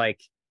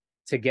 Like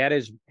to get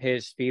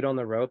his feet on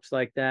the ropes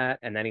like that,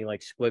 and then he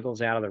like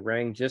squiggles out of the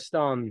ring. Just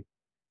Austin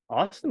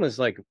was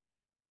like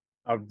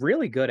a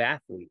really good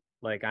athlete.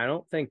 Like I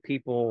don't think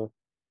people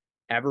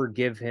ever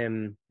give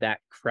him that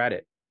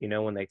credit,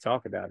 when they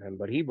talk about him,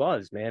 but he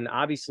was, man.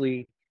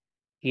 Obviously,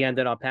 he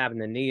ended up having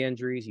the knee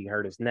injuries. He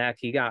hurt his neck.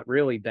 He got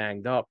really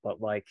banged up,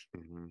 but like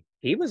Mhm.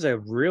 He was a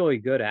really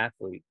good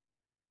athlete.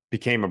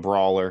 Became a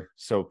brawler,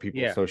 so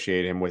people Yeah.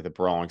 associate him with a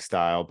brawling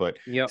style. But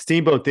Yep.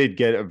 Steamboat did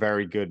get a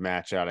very good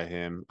match out of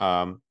him.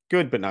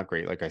 Good, but not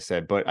great, like I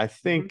said. But I Hmm.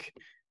 think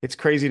it's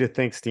crazy to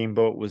think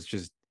Steamboat was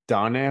just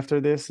done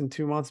after this in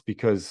 2 months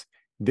because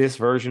this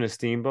version of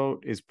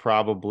Steamboat is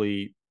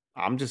probably.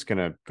 I'm just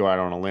gonna go out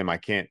on a limb. I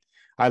can't.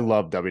 I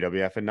love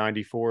WWF in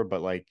 '94,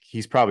 but like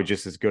he's probably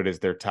just as good as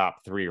their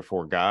top 3 or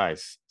 4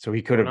 guys. So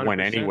he could have went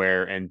 100%.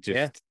 anywhere and Yeah.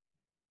 just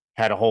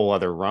had a whole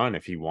other run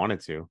if he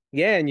wanted to.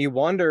 Yeah, and you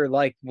wonder,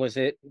 like,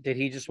 did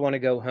he just want to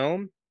go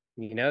home?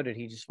 Did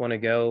he just want to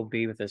go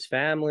be with his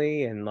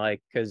family? And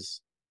like,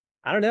 because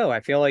I don't know, I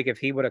feel like if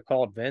he would have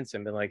called Vince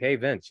and been like, "Hey,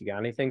 Vince, you got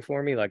anything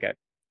for me? Like, at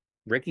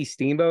Ricky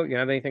Steamboat, you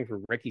have anything for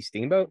Ricky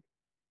Steamboat?"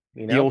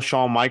 You The know? old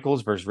Shawn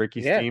Michaels versus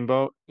Ricky Yeah,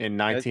 Steamboat in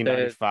the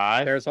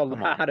 1995. there's a Come on.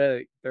 lot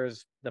of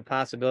there's the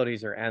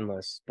possibilities are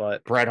endless,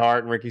 but Bret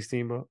Hart and Ricky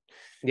Steamboat.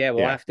 yeah,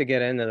 we'll Yeah, have to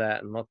get into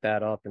that and look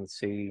that up and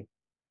see.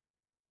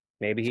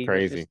 Maybe it's he was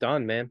crazy. just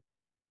done, man.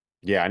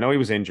 Yeah, I know he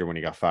was injured when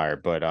he got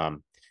fired, but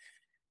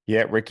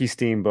yeah, Ricky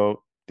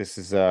Steamboat. This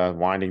is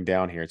winding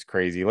down here. It's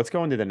crazy. Let's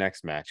go into the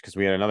next match because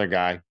we had another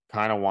guy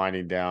kind of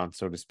winding down,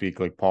 so to speak,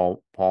 like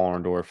Paul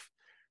Orndorff.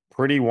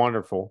 Pretty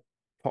wonderful.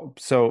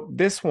 So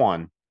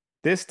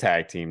this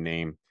tag team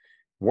name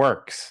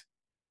works,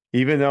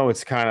 even though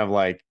it's kind of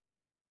like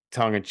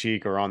tongue in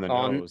cheek or on the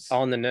nose,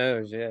 On the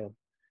nose, yeah.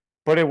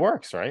 but it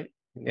works, right?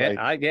 Yeah,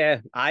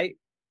 Like,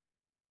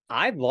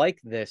 I like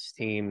this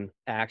team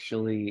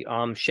actually.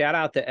 Shout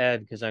out to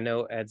Ed because I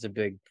know Ed's a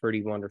big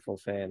Pretty Wonderful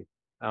fan.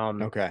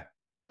 Um, okay.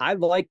 I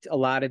liked a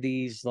lot of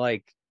these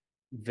like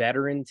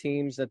veteran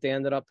teams that they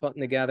ended up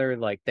putting together.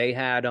 Like they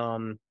had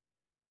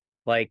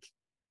like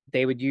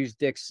they would use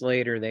Dick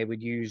Slater, they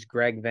would use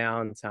Greg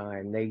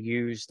Valentine, they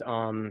used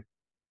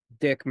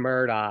Dick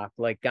Murdoch,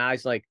 like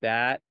guys like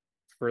that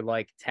for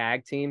like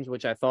tag teams,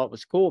 which I thought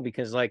was cool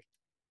because like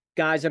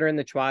guys that are in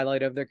the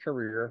twilight of their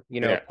career,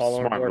 Yeah, Paul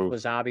smart Orndorff move.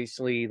 was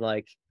obviously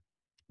like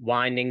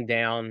winding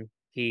down.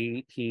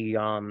 He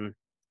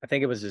I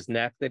think it was his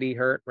neck that he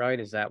hurt, right?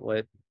 Is that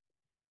what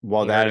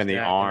Well, he hurt that his and the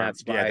neck? And arm.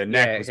 that's Yeah, why, the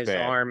neck yeah, was his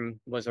bad. arm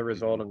was a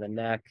result Hmm. of the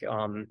neck.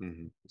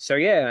 Hmm. So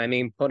yeah, I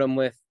mean, put him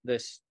with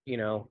this,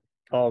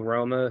 Paul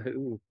Roma,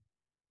 who,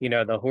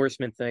 the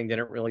horseman thing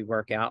didn't really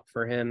work out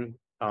for him.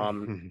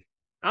 I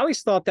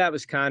always thought that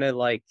was kind of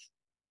like,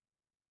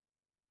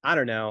 I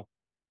don't know.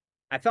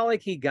 I felt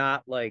like he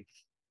got like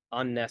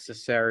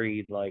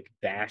unnecessary, like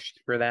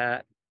bashed for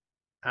that.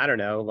 I don't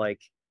know,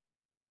 like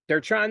they're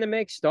trying to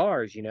make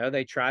stars,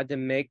 they tried to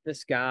make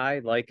this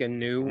guy like a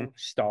new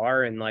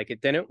star and like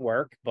it didn't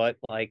work, but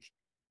like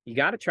you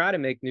got to try to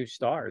make new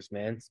stars,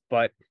 man.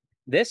 But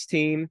this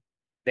team,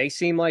 they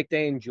seem like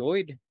they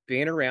enjoyed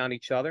being around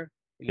each other.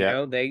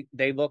 Yeah.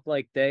 They look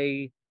like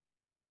they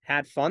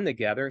had fun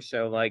together,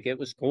 so like it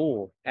was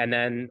cool. And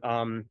then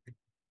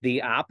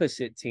the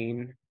opposite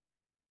team,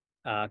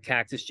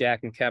 Cactus Jack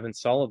and Kevin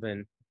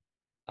Sullivan,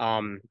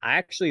 I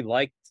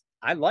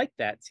liked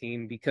that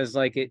team because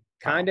like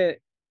Oh,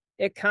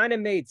 it kind of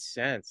made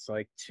sense.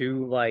 Like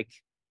two like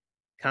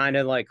kind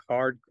of like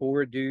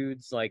hardcore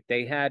dudes. Like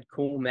they had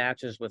cool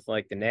matches with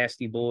like the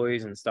Nasty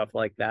Boys and stuff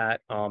like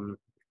that.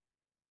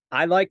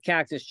 I like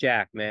Cactus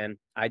Jack, man.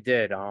 I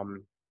did.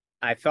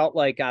 I felt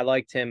like I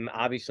liked him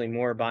obviously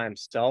more by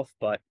himself,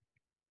 but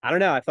I don't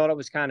know. I thought it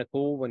was kind of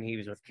cool when he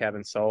was with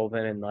Kevin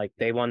Sullivan and like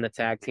they won the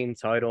tag team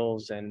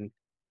titles and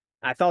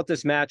I thought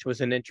this match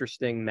was an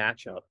interesting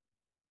matchup.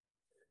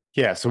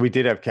 yeah. So we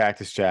did have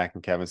Cactus Jack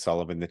and Kevin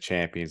Sullivan, the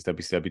champions,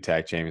 WCW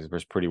Tag Champions. It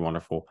was pretty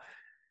wonderful.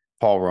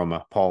 Paul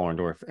Roma, Paul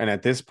Orndorff. And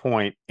at this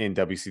point in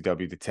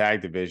WCW, the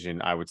tag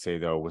division, I would say,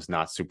 though, was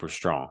not super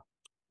strong.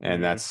 And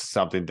Hmm. that's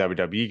something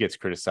WWE gets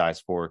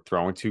criticized for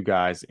throwing 2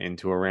 guys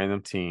into a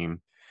random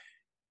team.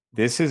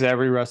 This is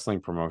every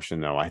wrestling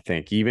promotion, though. I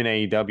think even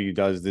AEW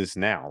does this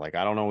now. Like,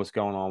 I don't know what's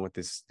going on with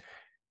this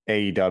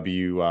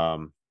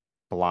AEW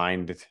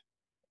blind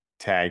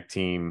tag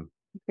team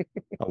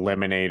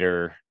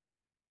eliminator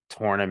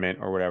tournament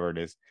or whatever it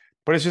is.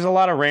 But it's just a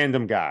lot of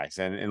random guys.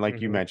 And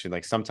like you Hmm. mentioned,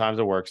 like sometimes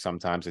it works,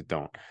 sometimes it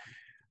don't.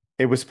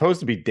 It was supposed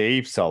to be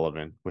Dave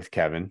Sullivan with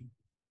Kevin,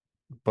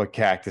 but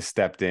Cactus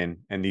stepped in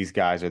and these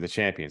guys are the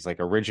champions. Like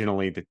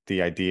originally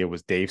the idea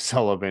was Dave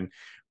Sullivan,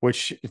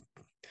 which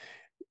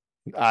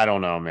I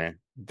don't know, man.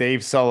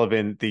 Dave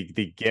Sullivan,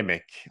 the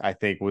gimmick, I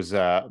think was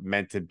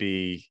meant to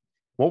be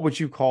what would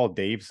you call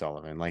Dave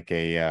Sullivan? Like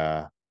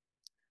a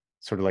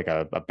sort of like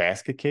a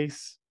basket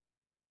case?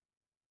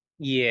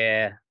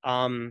 Yeah.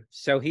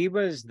 So he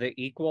was the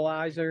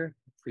equalizer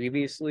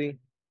previously.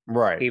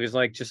 Right. He was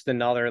like just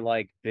another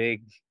like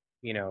big,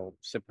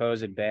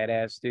 supposed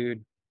badass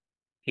dude.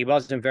 He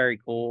wasn't very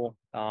cool.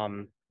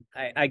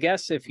 I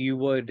guess if you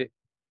would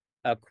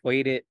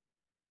equate it,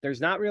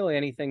 there's not really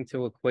anything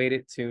to equate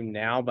it to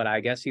now, but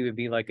I guess he would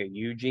be like a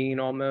Eugene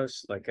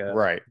almost, like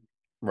Right.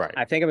 Right.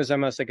 I think it was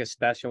almost like a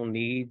special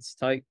needs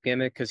type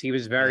gimmick because he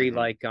was very Hmm.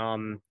 like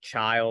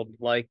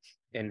childlike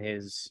in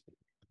his,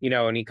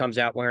 and he comes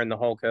out wearing the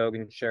Hulk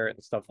Hogan shirt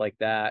and stuff like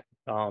that.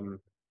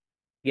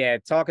 Yeah,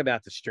 talk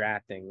about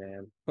distracting,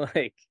 man.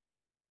 Like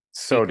He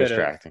So could have,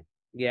 distracting.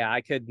 yeah,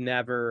 I could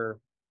never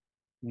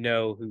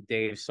know who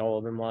Dave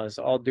Sullivan was.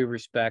 All due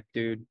respect,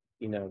 dude.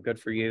 You know, good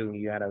for you.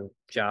 You had a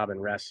job in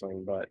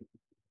wrestling, but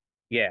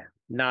yeah,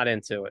 not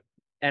into it.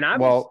 And I was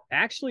Well,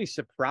 actually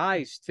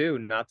surprised too,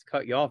 not to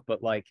cut you off,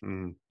 but like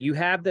mm, you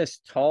have this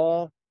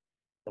tall,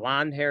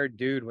 blonde-haired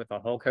dude with a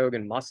Hulk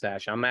Hogan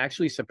mustache. I'm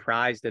actually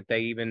surprised that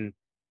they even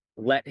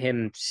let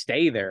him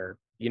stay there.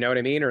 You know what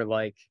I mean? Or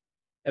like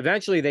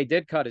eventually they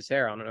did cut his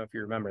hair. I don't know if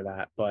you remember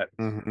that, but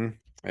hmm,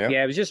 yep.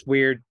 yeah, it was just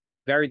weird,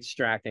 very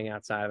distracting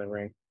outside of the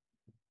ring.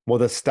 Well,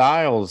 the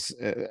styles,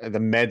 the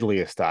medley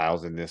of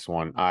styles in this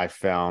one, I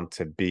found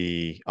to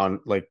be on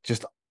like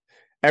just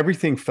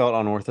everything felt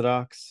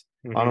unorthodox.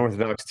 Hmm.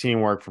 Unorthodox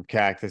teamwork from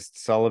Cactus to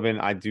Sullivan.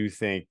 I do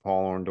think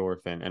Paul Orndorff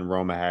and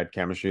Roma had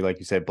chemistry, like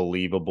you said,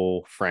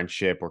 believable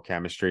friendship or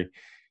chemistry.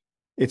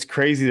 It's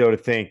crazy though to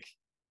think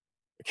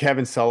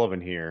Kevin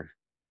Sullivan here,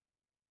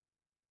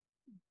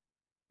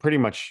 pretty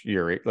much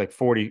your like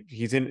 40,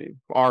 he's in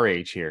our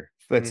age here.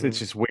 That's it's Hmm.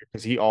 just weird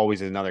because he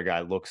always is another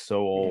guy looks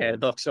so Yeah, it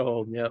old. looks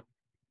old. Yep.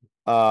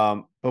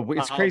 But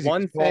it's crazy because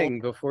One Paul, thing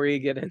before you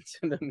get into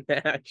the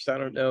match, I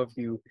don't know if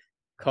you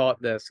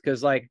caught this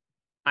because, like,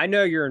 I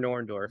know you're an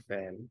Orndorff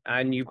fan,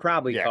 and you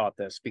probably yeah, caught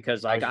this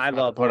because, I like, was just I about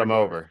to love put him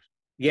Orndorff. over. Just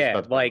Yeah, about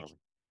to put him like over.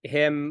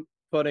 him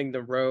putting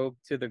the robe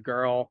to the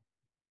girl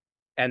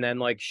and then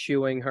like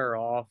shooing her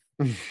off.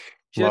 Love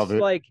Just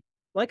it.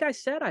 like I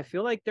said, I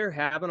feel like they're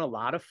having a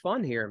lot of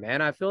fun here,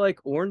 man. I feel like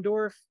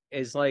Orndorff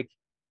is like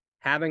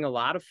having a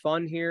lot of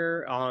fun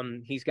here.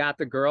 He's got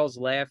the girls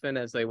laughing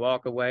as they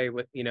walk away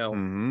with,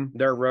 Hmm.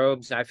 their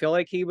robes. I feel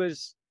like he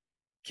was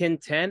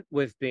content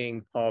with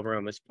being Paul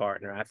Roma's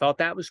partner. I thought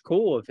that was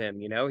cool of him.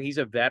 He's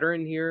a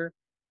veteran here,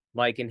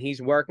 like, and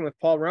he's working with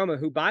Paul Roma,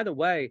 who, by the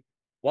way,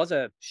 was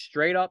a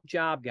straight up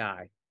job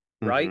guy,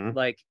 right? Hmm.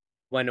 Like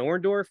when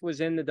Orndorff was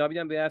in the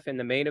WWF in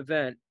the main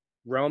event,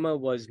 Roma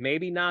was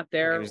maybe not He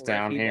there, was or if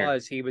down here,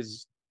 he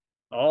was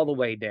all the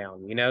way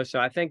down. So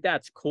I think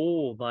that's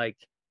cool, like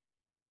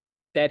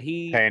that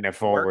he paying it worked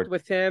forward.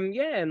 with him.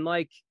 Yeah, and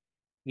like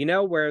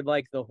where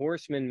like the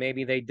Horsemen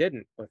maybe they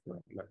didn't with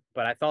Roma.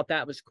 But I thought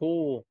that was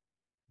cool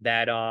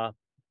that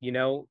you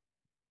know,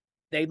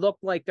 they look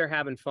like they're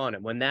having fun.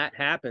 And when that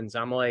happens,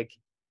 I'm like,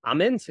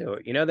 I'm into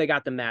it. They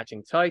got the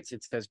matching tights.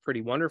 It says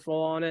pretty wonderful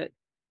on it.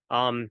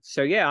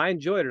 So yeah, I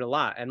enjoyed it a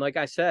lot. And like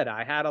I said,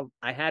 I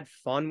had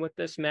fun with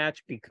this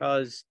match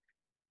because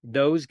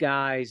those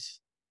guys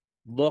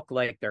look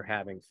like they're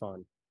having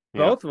fun.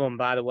 Yep. Both of them,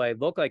 by the way,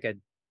 look like $1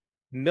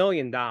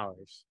 million. So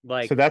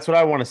Like, that's what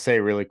I want to say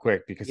really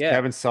quick because yeah.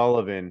 Kevin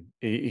Sullivan,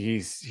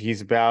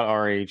 he's about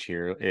our age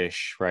here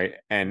ish, right?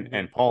 And Hmm.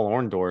 and Paul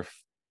Orndorff,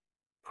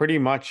 pretty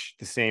much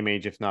the same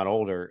age, if not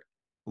older,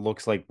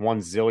 looks like $1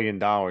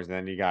 zillion. And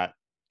then you got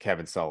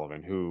Kevin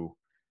Sullivan, who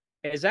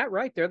Is that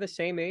right? They're the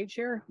same age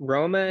here?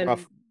 Roma and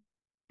rough,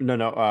 no,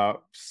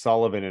 no,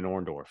 Sullivan and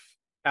Orndorff,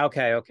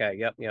 okay, okay.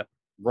 Yep, yep.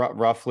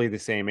 roughly the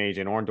same age,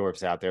 and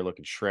Orndorff's out there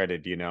looking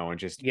shredded, and Yeah.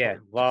 just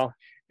Well,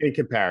 in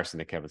comparison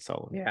to Kevin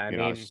Sullivan, yeah, I I was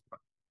mean, just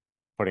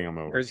putting him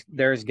over.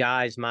 there's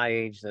guys my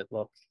age that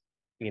look,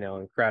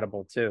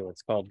 incredible too.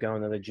 It's called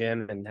going to the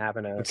gym and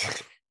having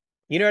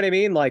you know what I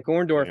mean? Like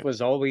Orndorff Yeah.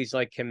 was always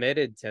like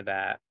committed to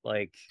that.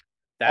 Like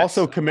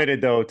Also that's committed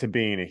though to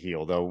being a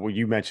heel though. Well,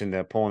 you mentioned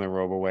that pulling the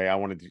robe away. I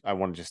want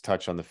to just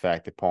touch on the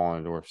fact that Paul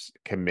Orndorff's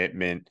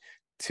commitment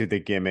to the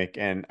gimmick,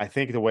 and I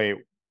think the way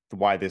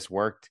why this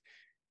worked,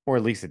 or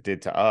at least it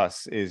did to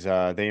us, is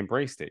they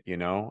embraced it.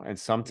 And yeah.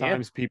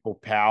 sometimes people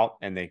pout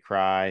and they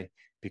cry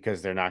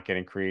because they're not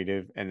getting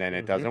creative, and then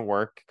it Hmm. doesn't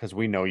work because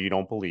we know you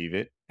don't believe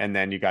it, and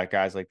then you got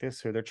guys like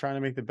this who they're trying to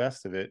make the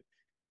best of it,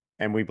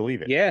 and we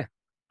believe it. Yeah.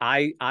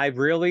 I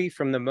really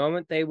from the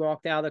moment they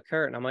walked out of the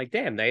curtain, I'm like,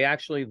 damn, they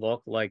actually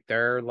look like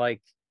they're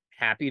like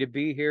happy to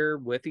be here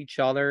with each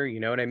other. You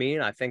know what I mean?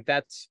 I think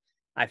that's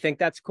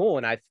cool.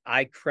 And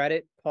I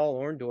credit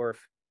Paul Orndorff.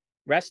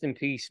 Rest in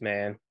peace,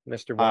 man.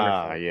 Mr.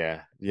 Wonderful.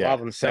 Yeah, yeah.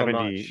 Love him so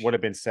 70 would much.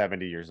 have been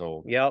 70 years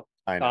old. Yep.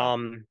 I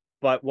know.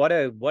 But what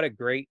a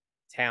great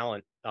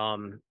talent.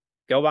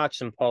 Go watch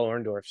some Paul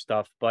Orndorff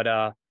stuff.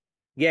 But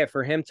yeah,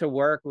 for him to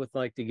work with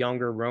like the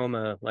younger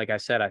Roma, like I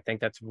said, I think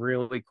that's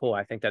really cool.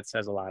 I think that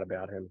says a lot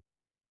about him.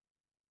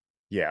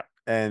 Yeah.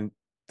 And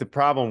the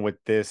problem with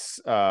this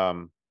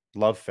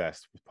love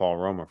fest with Paul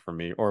Roma for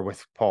me, or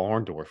with Paul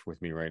Orndorff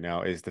with me right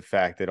now, is the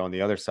fact that on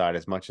the other side,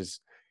 as much as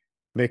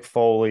Mick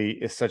Foley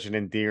is such an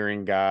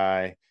endearing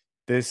guy,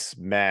 this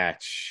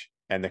match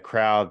and the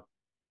crowd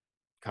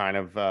kind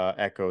of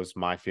echoes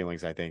my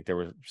feelings. I think there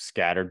were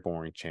scattered,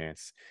 boring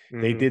chants.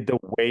 They Hmm. did the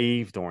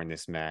wave during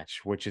this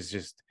match, which is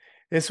just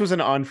this was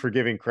an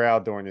unforgiving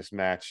crowd during this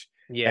match,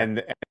 Yeah.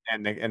 and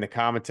and the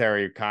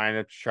commentary kind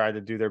of tried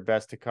to do their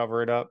best to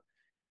cover it up,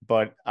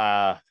 but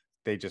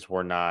they just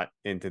were not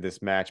into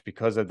this match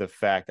because of the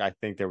fact I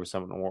think there was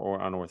some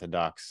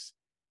unorthodox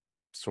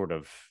sort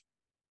of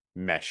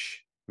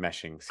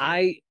meshing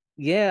scene.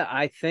 Yeah,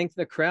 I think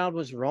the crowd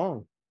was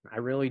wrong. I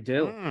really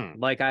do.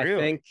 Like, I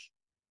Really? think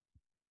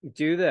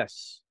do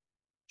this,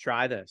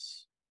 try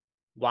this,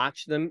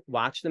 watch the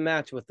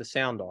match with the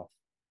sound off.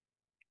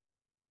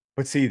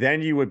 But see,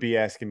 then you would be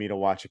asking me to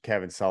watch a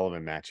Kevin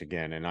Sullivan match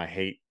again, and I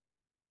hate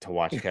to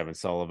watch Kevin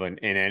Sullivan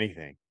in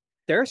anything.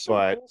 There's some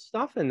But cool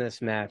stuff in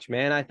this match,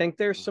 man. I think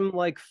there's some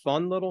like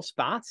fun little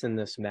spots in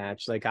this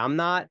match. Like I'm do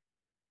not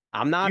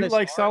you as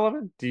like hard.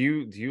 Sullivan? Do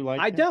you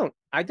like him?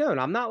 I don't.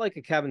 I'm not like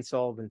a Kevin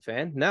Sullivan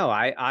fan. No,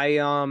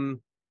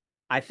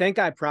 I think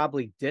I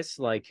probably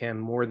dislike him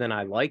more than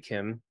I like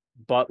him.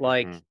 But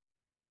like Hmm.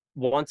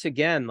 once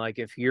again, like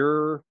if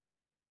you're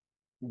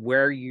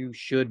where you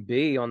should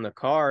be on the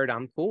card,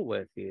 I'm cool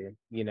with you,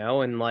 you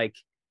know, and like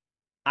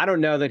I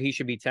don't know that he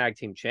should be tag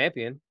team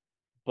champion,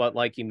 but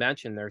like you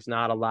mentioned, there's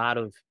not a lot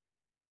of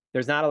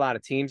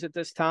teams at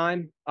this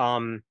time.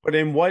 But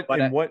in what But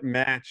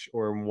match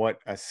or in what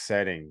a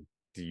setting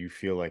do you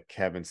feel like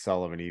Kevin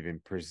Sullivan even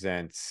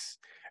presents?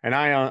 And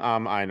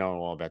I know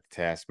all about the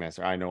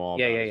Taskmaster. I know all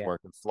yeah, about yeah, his yeah.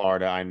 work in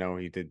Florida. I know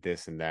he did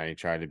this and that. He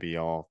tried to be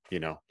all,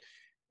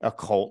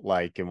 occult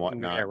like and Yeah,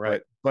 whatnot.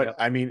 right. But Yep.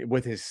 I mean,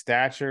 with his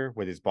stature,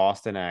 with his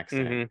Boston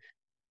accent, Hmm.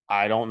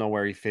 I don't know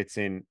where he fits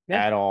in Yeah,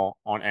 at all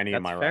on any of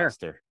that's my fair.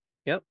 roster.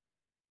 Yep.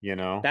 You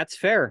know? That's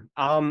fair.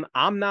 I'm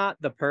not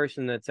the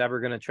person that's ever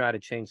going to try to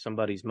change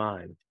somebody's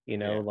mind. You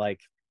know, Yeah. like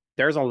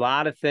there's a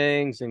lot of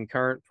things in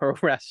current pro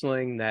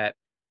wrestling that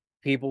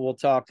people will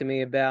talk to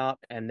me about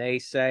and they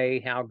say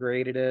how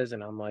great it is.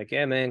 And I'm like,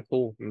 yeah, man,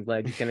 cool. I'm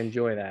glad you can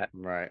enjoy that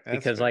Right.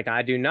 That's because fair. like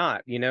I do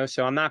not, you know,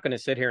 so I'm not going to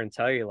sit here and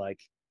tell you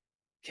like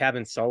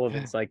Kevin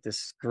Sullivan's like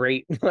this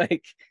great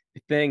like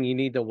thing. You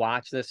need to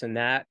watch this and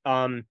that.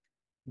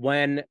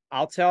 When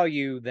I'll tell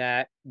you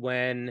that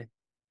when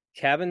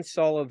Kevin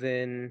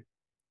Sullivan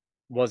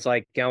was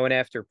like going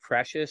after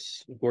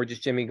Precious, gorgeous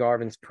Jimmy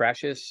Garvin's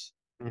Precious,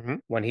 Hmm.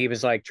 when he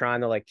was like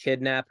trying to like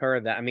kidnap her.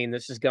 That I mean,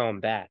 this is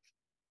going back,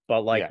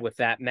 but like Yeah. with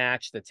that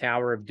match, the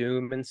Tower of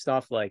Doom and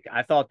stuff, like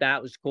I thought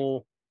that was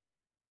cool.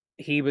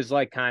 He was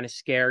like kind of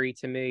scary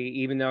to me,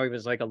 even though he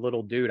was like a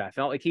little dude. I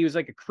felt like he was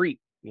like a creep,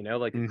 you know,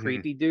 like a Hmm.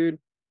 creepy dude.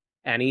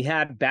 And he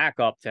had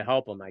backup to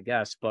help him, I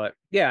guess. But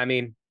yeah, I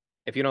mean,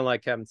 if you don't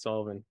like Kevin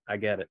Sullivan, I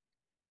get it.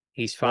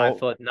 He's five Well,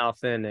 foot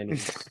nothing and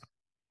he's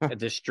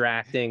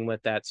distracting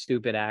with that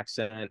stupid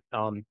accent.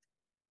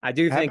 I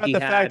do how think about he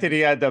the fact had, that he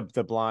had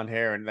the blonde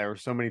hair, and there were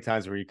so many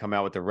times where you come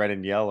out with the red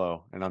and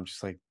yellow, and I'm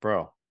just like,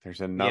 bro,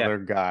 there's yeah, another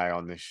guy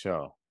on this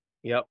show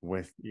yep,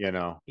 with,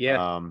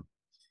 yeah,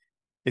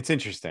 it's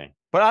interesting.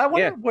 But I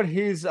yeah, wonder what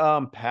his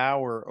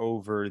power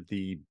over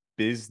the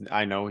business.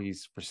 I know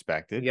he's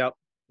respected, yep,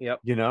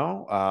 yep,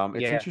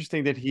 it's yeah.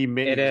 interesting that he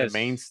It was a is.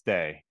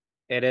 mainstay.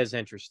 It is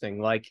interesting.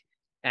 Like,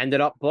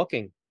 ended up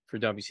booking for Right,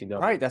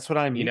 WCW, that's what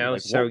I you mean. know?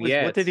 Like So,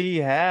 yeah, what did it's, he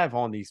have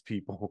on these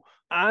people?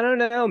 I don't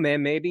know,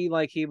 man. Maybe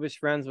like he was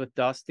friends with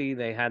Dusty.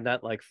 They had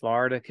that like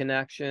Florida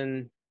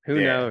connection. Who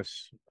Yeah,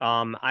 knows?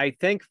 I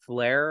think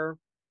Flair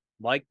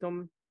liked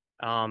him.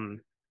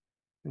 Um,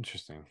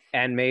 interesting.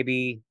 and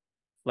maybe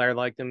Flair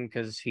liked him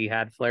because he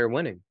had Flair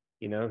winning.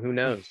 You know, who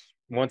knows?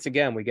 Once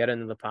again, we get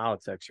into the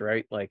politics,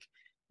 right? Like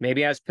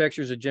maybe he has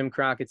pictures of Jim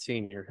Crockett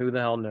Sr. Who the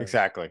hell knows?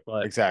 Exactly.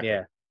 But Exactly.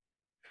 yeah,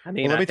 I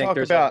mean, Well, let I me think talk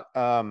there's a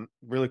about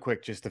really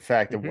quick just the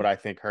fact of mhm, what I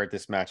think hurt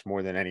this match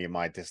more than any of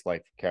my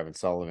dislike for Kevin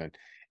Sullivan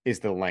is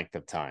the length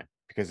of time.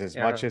 Because as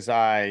much uh, as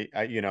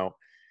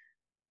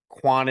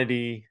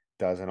quantity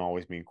doesn't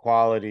always mean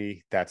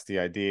quality. That's the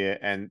idea.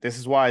 And this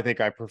is why I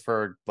think I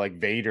preferred like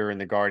Vader and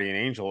the Guardian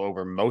Angel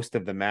over most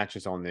of the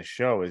matches on this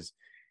show is,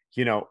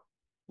 you know,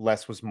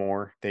 less was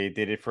more. They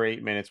did it for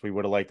 8 minutes. We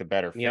would have liked a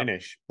better yep,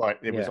 finish, but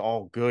it was yeah,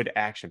 all good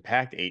action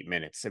packed 8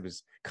 minutes. It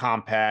was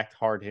compact,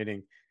 hard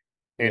hitting,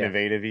 yeah.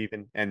 innovative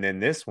even. And then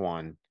this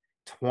one,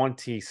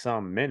 20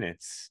 some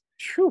minutes.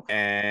 Phew.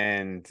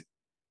 And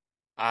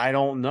I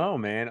don't know,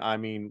 man. I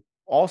mean,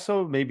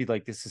 also maybe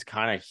like this is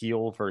kind of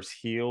heel versus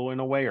heel in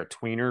a way, or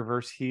tweener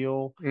versus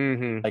heel.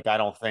 Hmm. Like I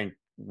don't think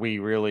we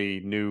really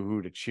knew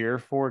who to cheer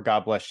for.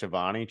 God bless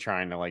Shivani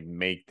trying to like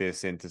make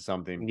this into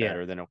something Yeah.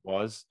 better than it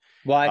was.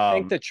 Well, I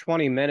think Um, the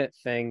 20-minute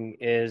thing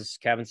is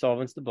Kevin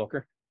Sullivan's the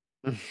booker,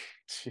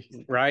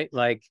 jeez. right?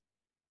 Like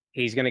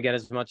he's going to get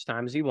as much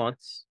time as he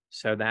wants.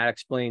 So that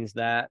explains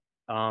that.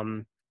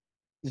 Um,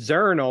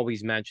 Zern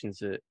always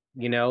mentions it,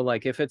 you know,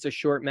 like if it's a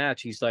short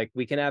match, he's like,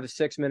 we can have a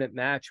 6-minute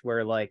match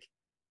where like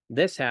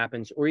this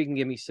happens, or you can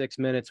give me 6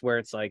 minutes where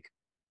it's like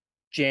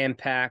jam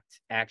packed,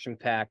 action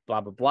packed,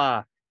 blah, blah,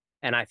 blah.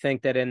 And I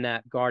think that in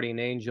that Guardian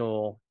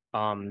Angel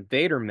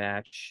Vader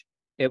match,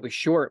 it was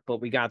short, but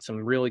we got some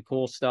really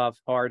cool stuff,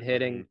 hard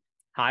hitting, Mhm.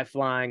 high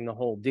flying, the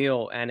whole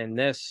deal. And in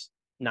this,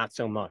 not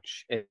so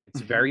much.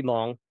 It's Mhm. very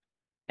long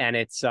and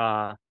it's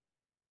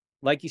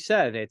like you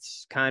said,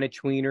 it's kind of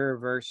tweener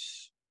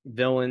versus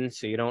villain,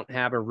 so you don't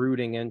have a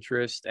rooting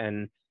interest,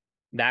 and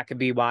that could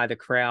be why the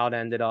crowd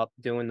ended up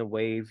doing the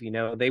wave. You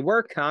know, they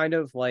were kind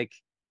of like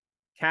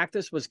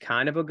Cactus was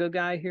kind of a good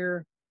guy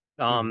here,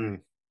 um,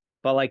 Mhm.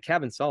 but like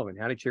Kevin Sullivan,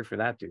 how to cheer for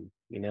that dude?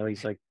 You know,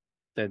 he's like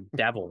the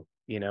devil,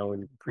 you know,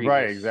 in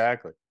Right, previous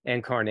exactly.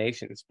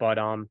 incarnations. But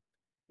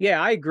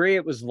yeah, I agree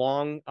it was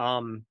long.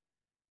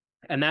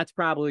 And that's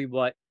probably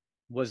what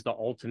was the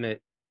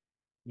ultimate,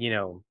 you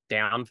know,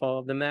 downfall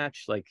of the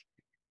match. Like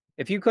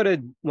if you could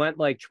have went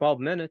like 12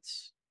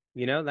 minutes,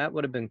 That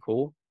would have been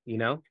cool.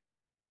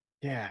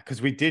 Yeah,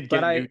 because we did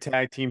But get new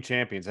tag team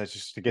champions. That's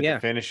just to get the yeah,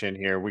 finish in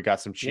here. We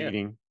got some yeah,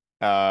 cheating,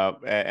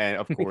 and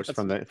of we course got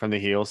some, from the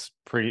heels,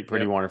 pretty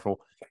yep, wonderful.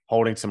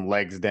 Holding some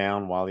legs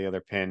down while the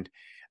other pinned.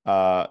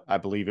 I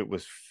believe it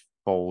was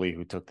Foley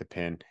who took the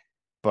pin.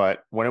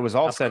 But when it was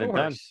all of said and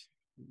done, course,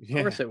 of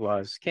yeah, course it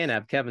was. Can't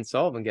have Kevin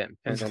Sullivan getting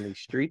pinned on these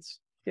streets.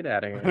 Get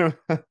out of here.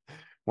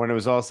 when it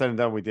was all said and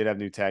done, we did have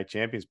new tag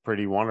champions.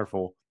 Pretty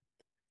wonderful,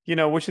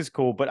 which is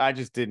cool. But I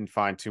just didn't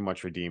find too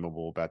much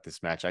redeemable about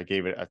this match. I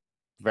gave it a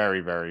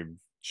very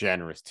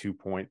generous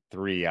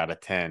 2.3 out of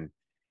 10.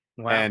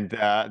 Wow. And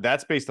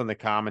that's based on the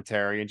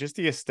commentary and just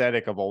the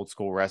aesthetic of old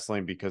school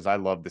wrestling because I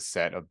love the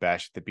set of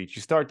Bash at the Beach.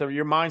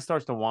 Your mind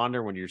starts to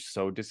wander when you're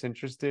so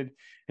disinterested.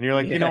 And you're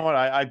like, you know Yeah. what?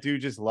 I do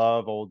just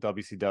love old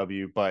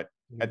WCW, but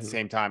at the Mhm.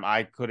 same time,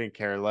 I couldn't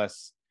care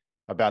less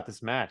about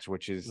this match,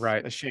 which is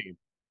Right. a shame.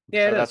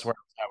 Yeah, it That's is. where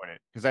I was at with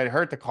it because it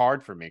hurt the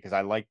card for me because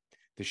I like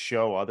the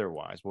show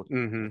otherwise. We'll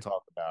Hmm.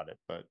 talk about it,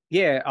 but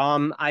Yeah,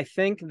 I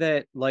think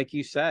that, like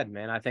you said,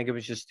 man, I think it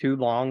was just too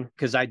long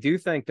because I do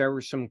think there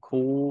was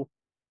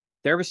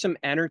some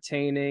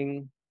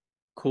entertaining,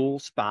 cool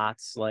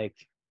spots. Like,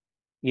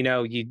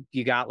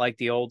 you got like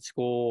the old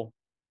school.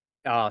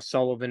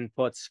 Sullivan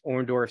puts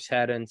Orndorff's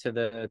head into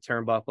the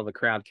turnbuckle, the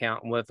crowd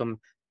counting with him.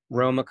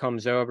 Roma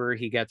comes over,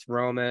 he gets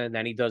Roma, and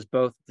then he does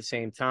both at the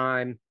same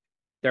time.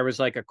 There was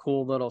like a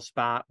cool little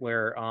spot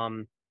where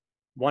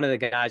one of the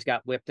guys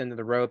got whipped into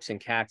the ropes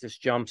and Cactus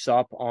jumps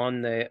up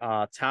on the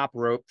top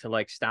rope to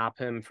like stop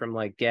him from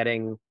like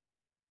getting,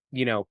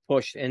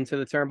 pushed into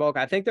the turnbuckle.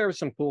 I think there was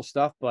some cool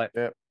stuff, but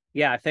yeah,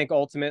 yeah, I think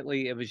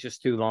ultimately it was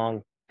just too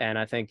long. And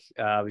I think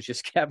it was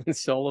just Kevin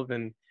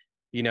Sullivan,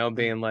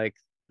 being like,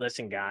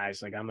 listen,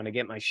 guys, like I'm gonna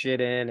get my shit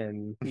in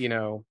and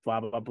blah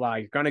blah blah.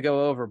 You're gonna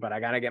go over, but I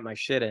gotta get my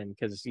shit in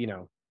because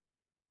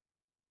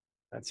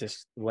that's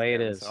just the way it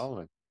Kevin is.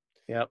 Sullivan.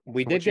 Yep.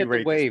 We So did what you get the rate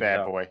this wave bad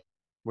though. boy?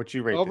 What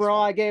you rate this Overall,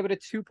 one? I gave it a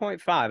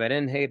 2.5. I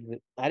didn't hate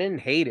it. I didn't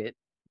hate it,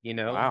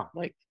 Wow.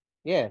 Like,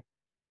 yeah, Good.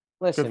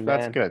 listen,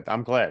 That's man. good.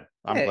 I'm glad.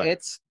 Yeah, I'm glad.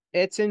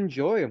 it's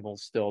enjoyable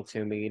still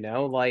to me.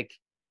 Like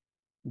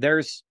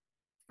there's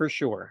for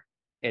sure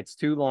it's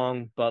too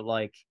long, but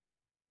like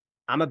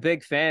I'm a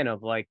big fan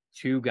of like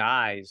two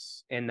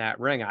guys in that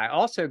ring. I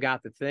also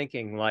got to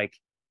thinking like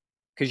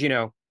because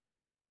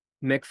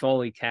Mick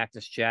Foley,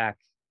 Cactus Jack,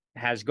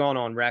 has gone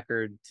on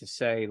record to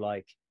say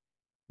like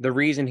the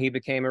reason he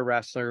became a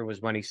wrestler was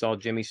when he saw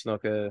Jimmy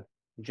Snuka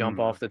jump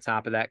Hmm. off the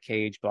top of that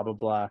cage, blah blah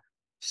blah.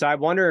 So I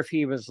wonder if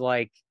he was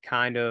like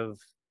kind of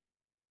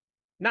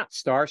not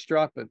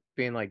starstruck, but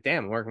being like,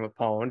 damn, I'm working with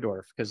Paul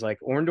Orndorff because like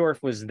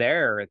Orndorff was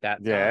there at that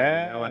time,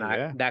 Yeah, and I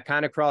yeah. that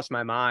kind of crossed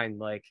my mind,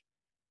 like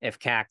if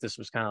Cactus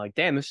was kind of like,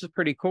 damn, this is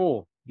pretty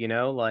cool,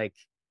 like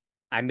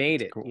I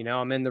made It's it, cool.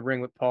 I'm in the ring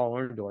with Paul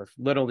Orndorff.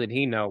 Little did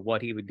he know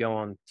what he would go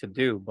on to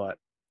do, but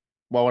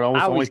Well, it I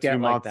almost only always two get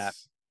like that.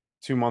 months.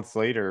 2 months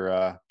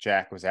later,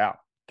 Jack was out.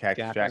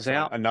 Cactus Jack Jack. was So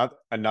out,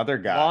 another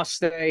guy,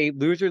 lost a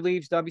loser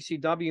leaves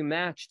WCW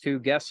match to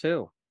guess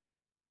who?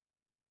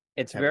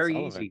 It's Kevin very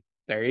Sullivan. easy.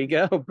 There you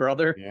go,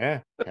 brother.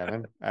 Yeah,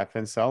 Kevin F.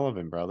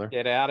 Sullivan, brother.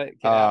 Get out of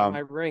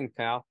my Um, ring,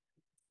 pal.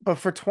 but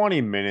for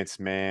 20 minutes,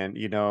 man,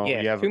 Yeah,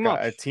 you have too a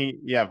much. team.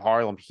 You have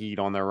Harlem Heat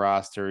on their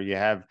roster. You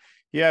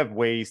have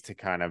ways to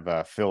kind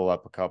of fill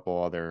up a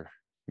couple other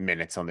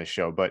minutes on this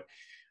show. But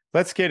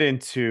let's get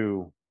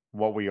into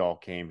what we all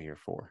came here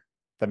for: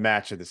 the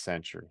match of the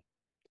century,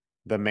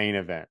 the main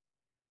event.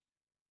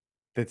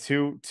 The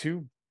two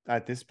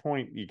at this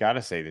point, you got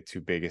to say the two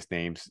biggest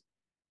names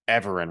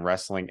ever in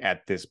wrestling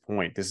at this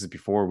point. This is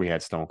before we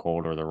had Stone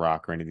Cold or The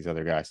Rock or any of these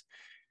other guys.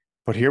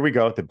 But here we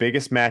go, the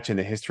biggest match in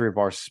the history of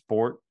our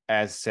sport,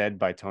 as said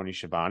by Tony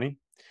Schiavone.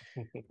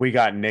 We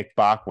got Nick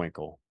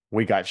Bockwinkel,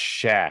 we got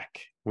Shaq,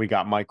 we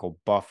got Michael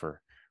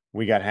Buffer,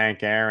 we got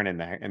Hank Aaron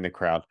in the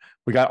crowd.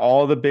 We got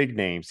all the big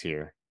names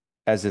here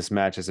as this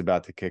match is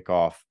about to kick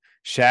off.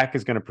 Shaq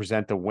is going to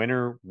present the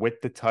winner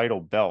with the title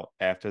belt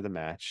after the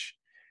match.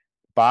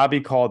 Bobby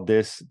called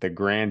this the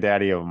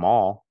granddaddy of them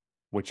all,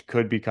 which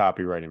could be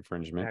copyright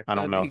infringement. That I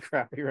don't could be know.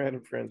 copyright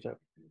infringement.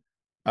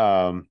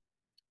 Um,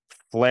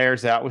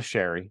 Flair's out with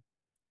Sherry.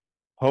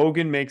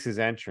 Hogan makes his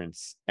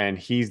entrance, and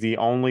he's the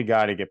only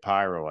guy to get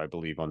pyro, I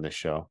believe, on this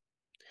show.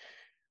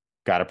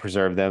 Got to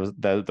preserve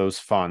those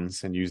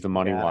funds and use the You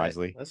money got it.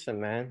 wisely. Listen,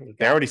 man, you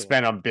They got already to.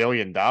 spent $1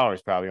 billion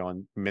probably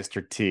on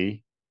Mr.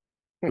 T,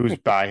 who's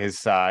by his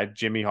side.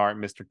 Jimmy Hart,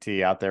 Mr.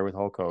 T, out there with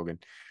Hulk Hogan.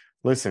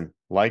 Listen,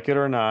 like it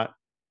or not,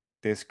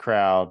 this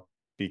crowd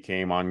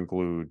became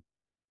unglued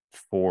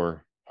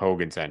for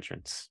Hogan's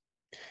entrance.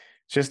 It's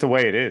just the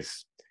way it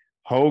is.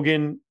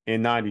 Hogan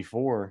in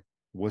 94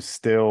 was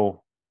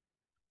still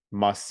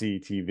must see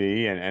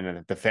TV,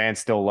 and the fans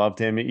still loved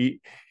him.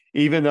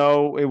 Even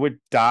though it would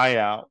die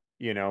out,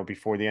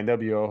 before the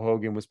NWO,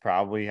 Hogan was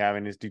probably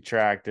having his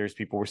detractors.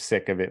 People were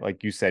sick of it.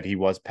 Like you said, he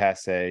was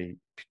passe.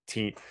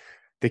 Teen,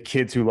 the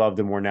kids who loved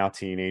him were now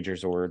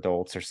teenagers or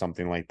adults or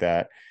something like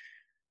that.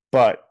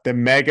 But the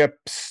mega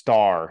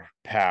star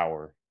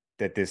power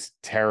that this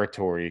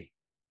territory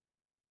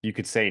you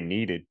could say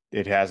needed.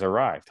 It has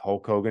arrived.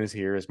 Hulk Hogan is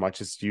here. As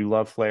much as you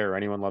love Flair or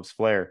anyone loves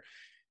Flair,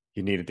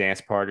 you need a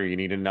dance partner. You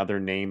need another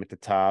name at the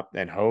top.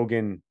 And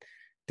Hogan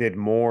did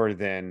more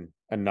than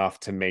enough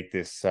to make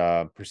this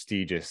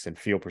prestigious and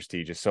feel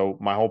prestigious. So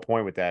my whole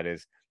point with that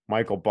is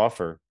Michael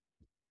Buffer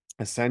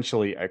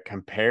essentially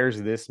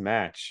compares this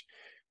match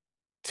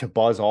to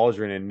Buzz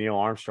Aldrin and Neil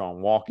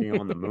Armstrong walking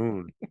on the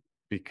moon,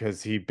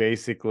 because he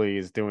basically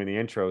is doing the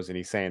intros and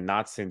he's saying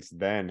not since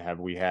then have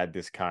we had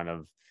this kind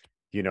of,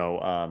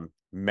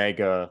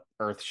 mega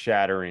earth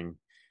shattering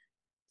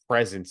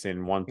presence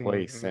in one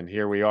place, Hmm. and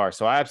here we are.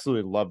 So I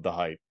absolutely love the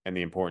hype and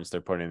the importance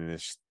they're putting in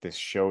this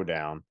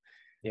showdown.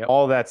 Yep.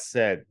 All that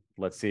said,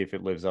 let's see if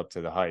it lives up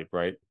to the hype,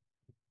 right?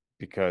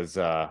 Because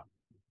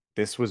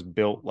this was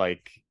built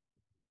like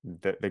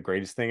the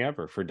greatest thing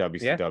ever for Yeah,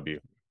 WCW.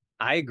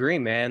 I agree,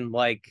 man.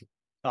 Like,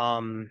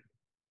 um,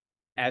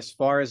 as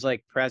far as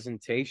like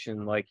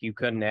presentation, like you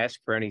couldn't ask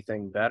for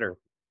anything better.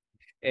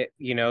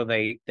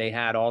 They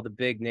had all the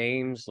big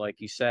names,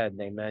 like you said.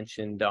 They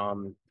mentioned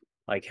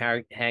like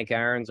Hank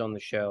Aaron's on the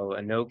show,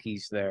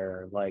 Inoki's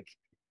there, like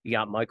you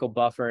got Michael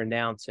Buffer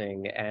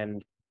announcing,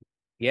 and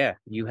yeah,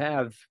 you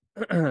have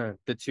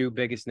the two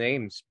biggest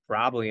names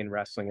probably in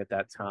wrestling at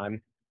that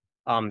time.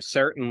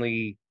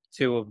 Certainly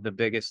two of the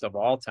biggest of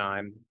all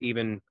time,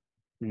 even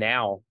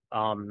now.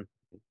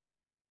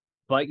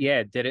 But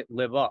yeah, did it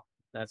live up?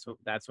 That's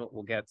what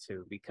we'll get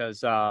to,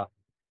 because I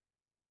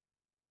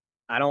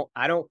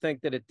don't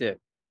think that it did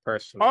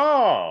personally.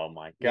 Oh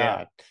my Yeah.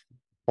 God.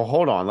 Well,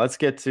 hold on. Let's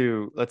get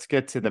to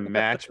the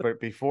match, but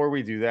before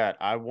we do that,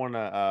 I want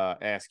to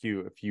ask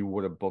you if you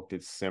would have booked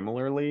it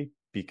similarly,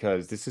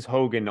 because this is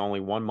Hogan only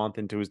 1 month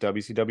into his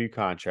WCW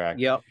contract,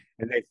 Yep.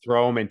 and they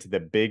throw him into the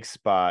big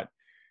spot.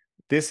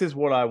 This is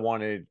what I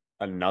wanted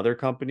another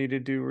company to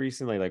do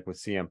recently, like with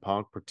CM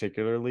Punk,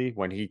 particularly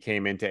when he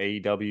came into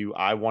AEW.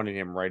 I wanted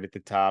him right at the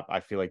top. I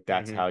feel like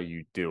that's Hmm. how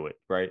you do it,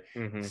 right?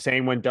 Hmm.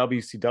 Same when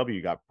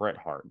WCW got Bret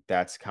Hart.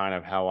 That's kind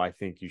of how I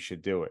think you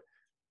should do it.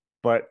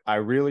 But I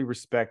really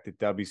respect that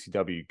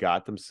WCW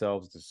got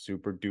themselves the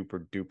super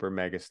duper duper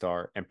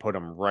megastar and put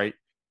him right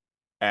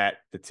at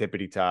the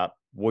tippity top.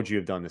 Would you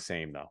have done the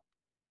same though?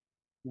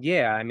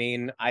 Yeah, I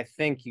mean, I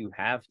think you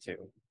have to.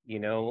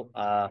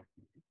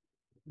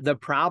 The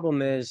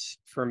problem is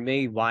for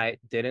me why it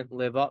didn't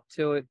live up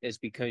to it is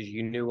because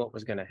you knew what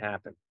was going to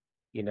happen.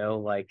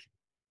 Like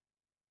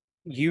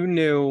you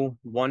knew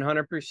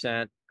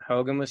 100%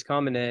 Hogan was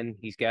coming in,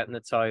 he's getting the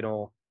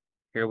title.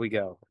 Here we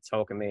go. It's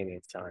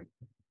Hulkamania time.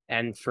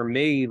 And for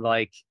me,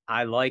 like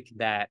I like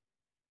that.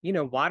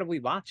 Why do we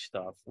watch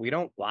stuff? We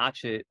don't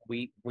watch it.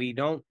 We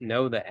don't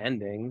know the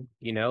ending,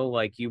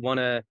 like you want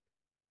to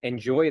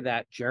enjoy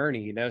that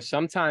journey.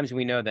 Sometimes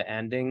we know the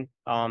ending,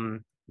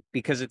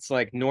 because it's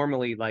like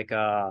normally like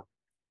a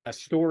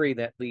story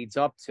that leads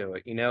up to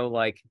it,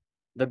 like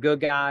the good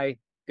guy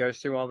goes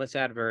through all this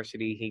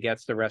adversity, he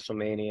gets to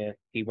WrestleMania,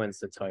 he wins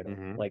the title.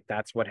 Mm-hmm. Like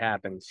that's what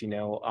happens,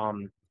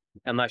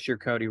 unless you're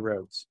Cody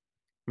Rhodes.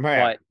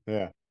 Yeah, But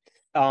yeah.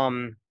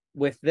 um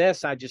with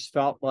this, I just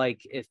felt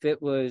like if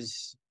it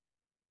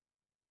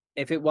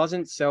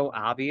wasn't so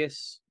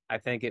obvious, I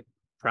think it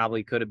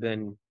probably could have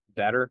been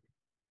better.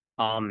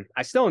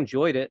 I still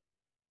enjoyed it,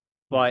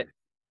 but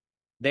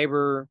they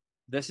were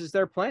this is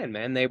their plan,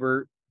 man. They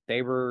were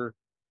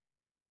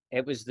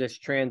it was this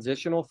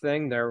transitional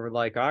thing. They were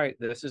like, all right,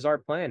 this is our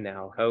plan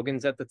now.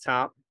 Hogan's at the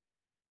top,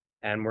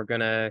 and we're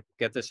gonna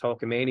get this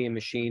Hulkamania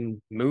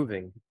machine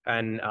moving.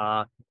 And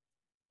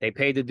they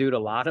paid the dude a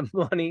lot of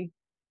money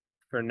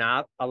for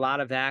not a lot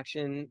of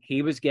action.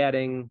 He was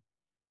getting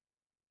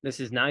this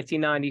is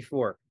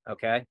 1994,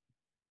 okay?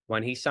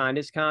 When he signed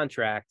his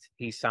contract,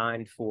 he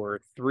signed for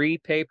three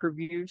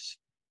pay-per-views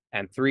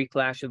and three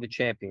Clash of the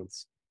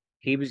Champions.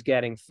 He was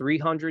getting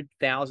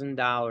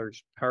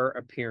 $300,000 per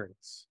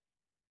appearance.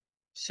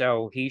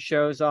 So he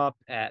shows up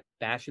at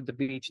Bash at the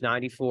Beach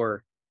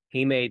 94.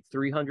 He made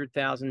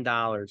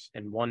 $300,000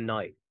 in one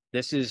night.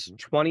 This is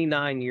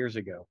 29 years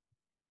ago,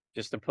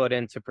 just to put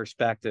into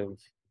perspective,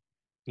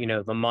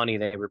 the money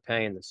they were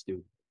paying this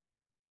dude.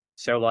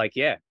 So, like,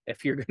 yeah,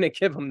 if you're going to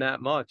give him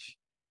that much,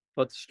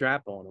 put the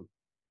strap on him.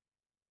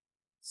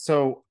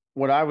 So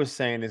what I was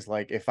saying is,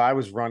 like, if I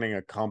was running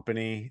a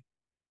company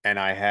and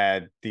I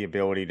had the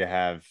ability to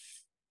have,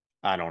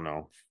 I don't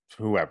know,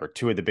 whoever,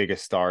 two of the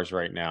biggest stars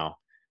right now,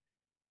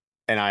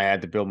 and I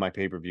had to build my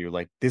pay-per-view,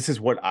 like this is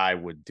what I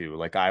would do.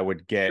 Like I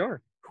would get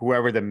Sure.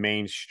 whoever the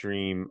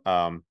mainstream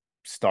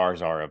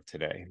stars are of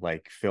today,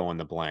 like fill in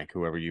the blank,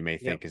 whoever you may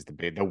Yep. think is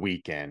the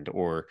weekend,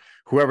 or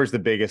whoever's the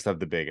biggest of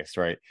the biggest,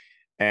 right?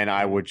 And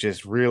I Hmm. would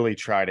just really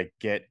try to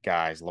get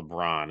guys,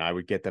 LeBron, I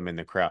would get them in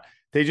the crowd.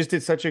 They just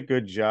did such a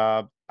good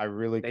job. I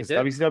really, They because did.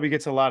 WCW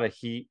gets a lot of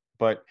heat,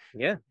 but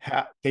Yeah.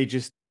 they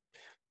just,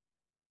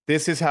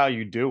 this is how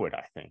you do it.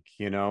 I think,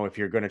 if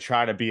you're going to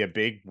try to be a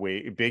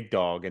big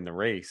dog in the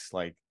race,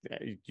 like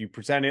you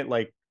present it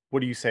like,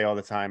 what do you say all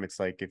the time? It's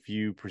like, if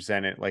you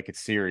present it like it's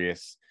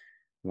serious,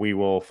 we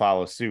will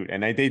follow suit.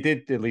 And they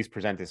did at least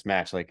present this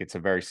match like it's a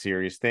very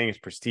serious thing. It's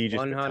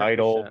prestigious, the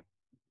title, 100%.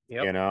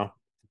 Yep. you know.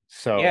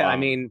 So Yeah. I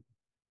mean,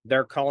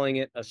 they're calling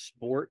it a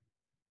sport,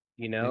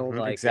 you know,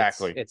 like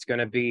Exactly. it's going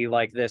to be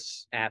like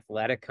this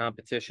athletic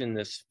competition,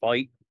 this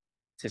fight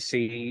to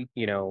see,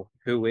 you know,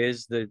 who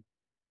is the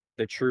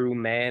true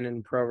man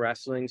in pro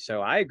wrestling.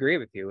 So I agree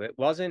with you. It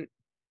wasn't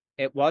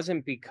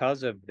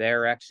because of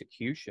their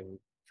execution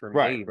for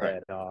Right, me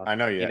right. that I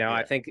know you. I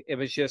Yeah. think it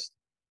was just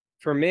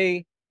for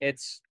me,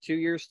 it's 2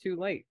 years too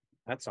late.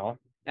 That's all.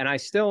 And I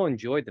still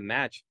enjoyed the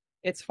match.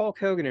 It's Hulk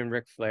Hogan and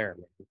Ric Flair,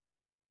 man.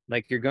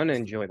 Like you're gonna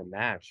enjoy the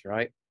match,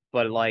 right?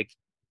 But like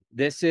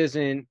this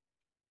isn't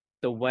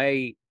the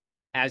way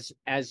as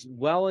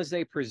well as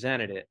they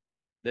presented it.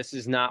 This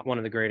is not one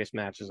of the greatest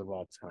matches of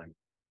all time.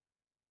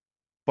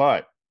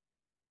 But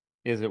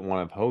is it one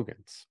of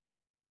Hogan's?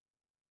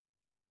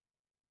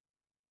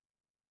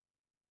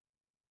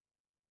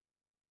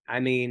 I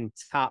mean,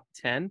 top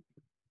 10,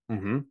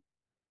 Mm-hmm.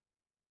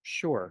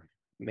 sure,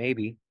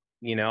 maybe.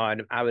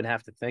 I would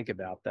have to think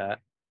about that.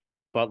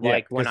 But Yeah,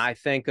 like when because I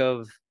think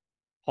of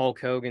Hulk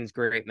Hogan's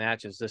great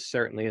matches, this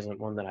certainly isn't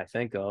one that I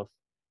think of.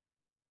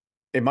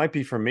 it might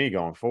be for me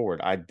going forward.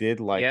 I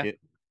did like Yeah. it.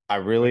 I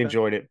really Okay.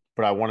 enjoyed it,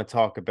 but I want to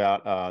talk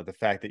about the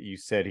fact that you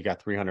said he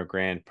got 300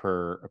 grand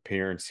per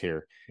appearance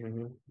here.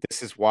 Hmm.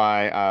 This is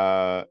why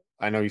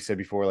I know you said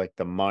before like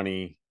the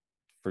money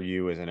for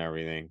you isn't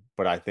everything,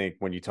 but I think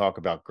when you talk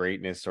about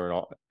greatness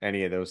or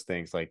any of those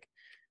things, like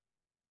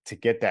to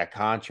get that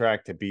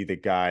contract to be the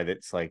guy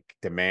that's like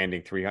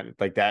demanding 300,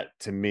 like that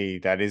to me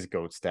that is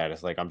goat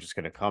status. Like I'm just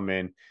going to come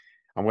in,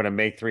 I'm going to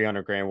make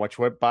 300 grand, which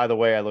what by the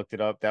way I looked it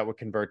up, that would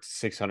convert to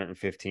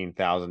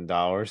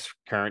 $615,000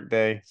 current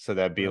day. So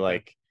that'd be Okay.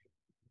 like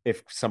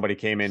if somebody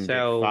came in and did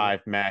So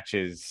 5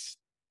 matches.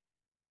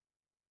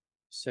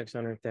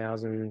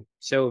 600,000.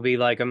 So it would be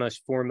like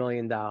almost $4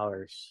 million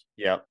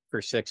Yep.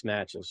 for 6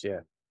 matches.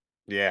 Yeah.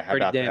 Yeah, how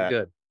Pretty about damn that?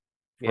 good.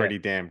 Yeah. Pretty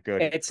damn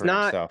good It's for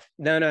not, himself.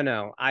 no, no,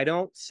 no. I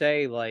don't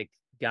say like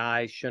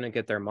guys shouldn't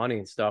get their money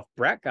and stuff.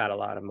 Brett got a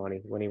lot of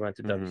money when he went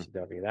to Hmm.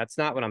 WCW. That's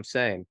not what I'm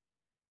saying.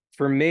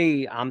 For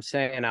me, I'm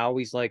saying I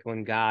always like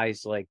when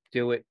guys like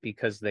do it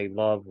because they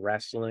love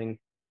wrestling,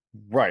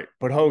 Right.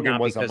 But Hogan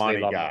not was a because they money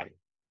love guy. money.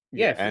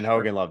 Yeah, Yeah, for and sure.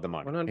 Hogan loved the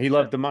money. He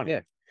loved 100%. the money.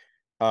 Yeah.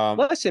 Um,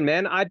 Listen,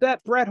 man, I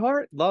bet Bret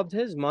Hart loved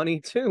his money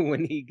too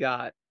when he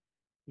got,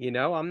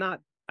 I'm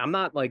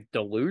not like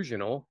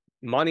delusional.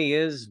 Money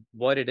is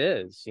what it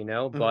is, but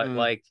mm-mm.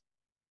 like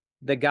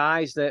the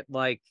guys that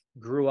like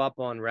grew up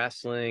on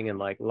wrestling and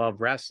like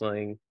love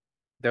wrestling,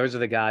 those are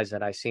the guys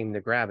that I seem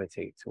to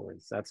gravitate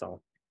towards. That's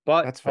all.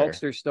 But That's fair.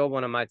 Hulkster's still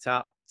one of my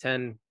top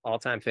 10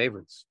 all-time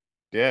favorites.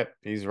 Yeah,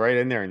 he's right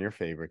in there in your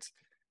favorites.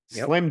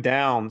 Yep. Slim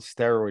down,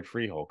 steroid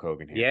free Hulk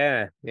Hogan here.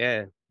 Yeah,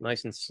 yeah.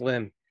 Nice and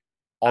slim.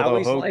 I Although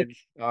always like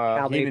Hogan,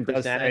 how they Heenan does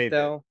present it say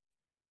that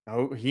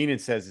though. Heenan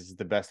says this is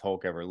the best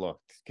Hulk ever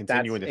looked. That's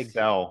Continuing to ex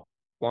sell.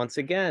 Once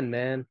again,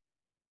 man,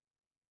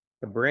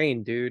 the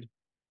brain, dude. Oh,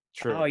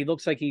 True. he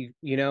looks like he,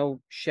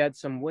 shed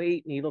some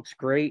weight and he looks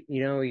great.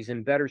 He's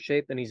in better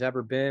shape than he's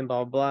ever been,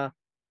 blah, blah, blah.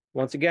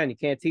 Once again, you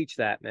can't teach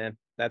that, man.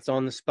 That's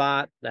on the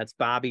spot. That's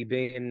Bobby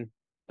being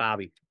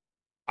Bobby.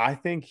 I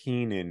think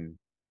Heenan,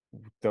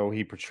 though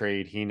he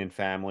portrayed Heenan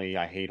family,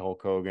 I hate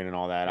Hulk Hogan and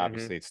all that. Hmm.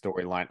 Obviously, it's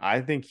storyline.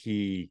 I think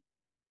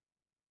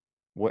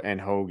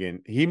and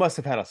Hogan, he must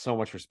have had so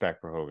much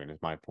respect for Hogan. Is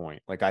my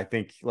point. Like I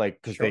think,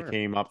 like because they Sure.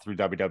 came up through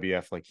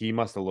WWF, like he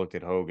must have looked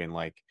at Hogan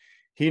like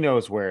he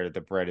knows where the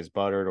bread is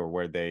buttered or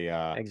where they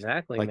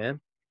Exactly, like man.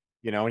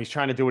 and he's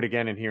trying to do it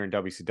again in here in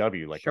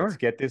WCW. Like let's Sure.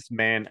 get this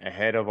man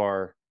ahead of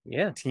our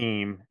Yeah.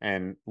 team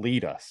and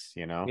lead us.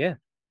 Yeah.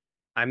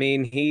 I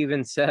mean, he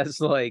even says,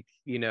 like,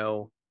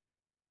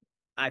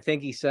 I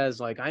think he says,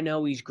 like, I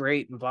know he's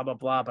great and blah, blah,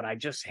 blah, but I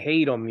just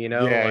hate him, Yeah,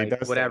 he like does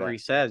say whatever that. he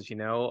says.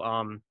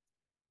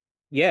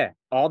 Yeah,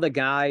 all the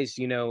guys,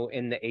 in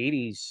the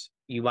 80s,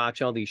 you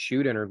watch all these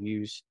shoot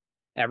interviews,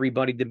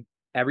 everybody did,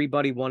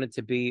 everybody wanted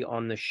to be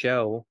on the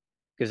show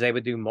because they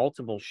would do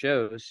multiple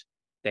shows.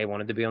 They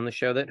wanted to be on the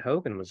show that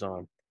Hogan was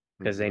on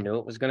because they Mm-hmm. knew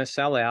it was going to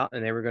sell out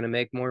and they were going to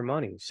make more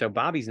money. So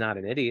Bobby's not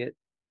an idiot.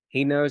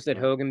 He knows that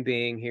Hogan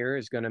being here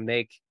is going to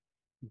make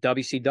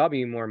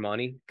WCW more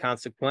money.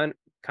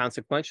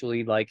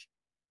 Consequentially, like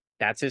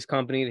that's his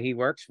company that he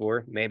works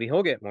for. Maybe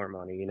he'll get more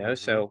money. Mm-hmm.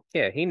 So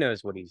yeah, he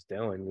knows what he's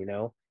doing.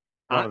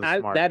 One of the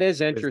smart That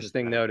is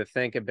interesting businessmen. though to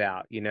think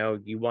about.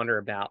 You wonder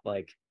about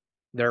like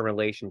their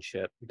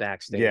relationship Yeah,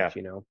 backstage.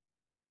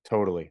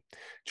 totally.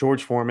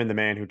 George Foreman, the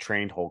man who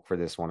trained Hulk for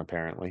this one,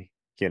 apparently.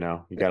 You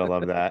gotta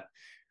love that.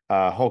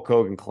 Hulk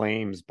Hogan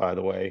claims, by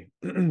the way,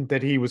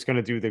 that he was going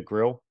to do the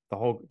grill,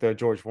 the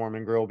George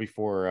Foreman grill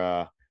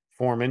before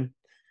Foreman.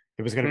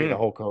 It was going to be the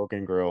Hmm. Hulk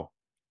Hogan grill.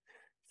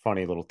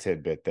 Funny little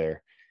tidbit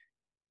there.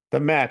 The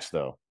match,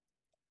 though.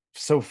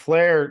 So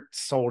Flair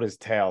sold his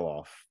tail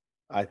off,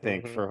 I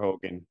think, Hmm. for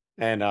Hogan,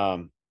 and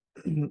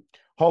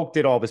Hulk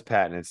did all of his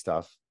patented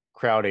stuff.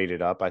 Crowd ate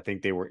it up. I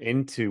think they were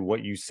into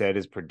what you said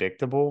is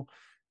predictable,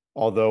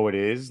 although it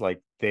is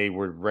like they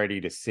were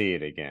ready to see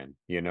it again.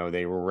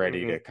 They were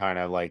ready Hmm. to kind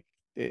of like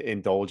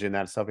indulge in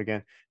that stuff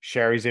again.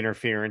 Sherry's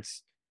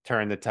interference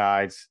turned the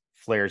tides.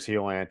 Flair's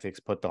heel antics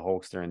put the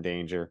Hulkster in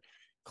danger.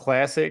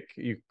 classic.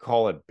 You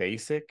call it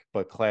basic,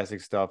 but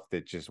classic stuff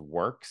that just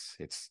works.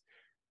 It's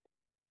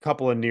a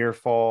couple of near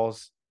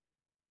falls.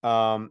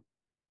 Um,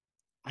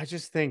 I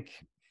just think,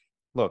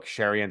 look,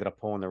 Sherry ended up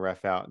pulling the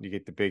ref out. You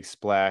get the big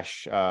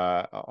splash.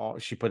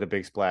 She put a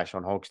big splash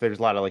on Hulk. There's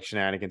a lot of like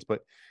shenanigans,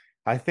 but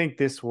I think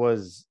this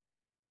was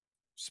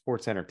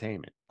sports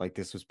entertainment. Like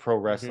this was pro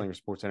Hmm. wrestling or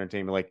sports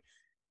entertainment. Like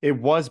it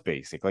was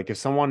basic. Like if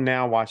someone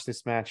now watched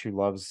this match who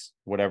loves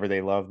whatever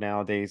they love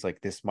nowadays,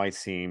 like this might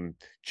seem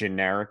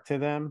generic to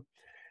them,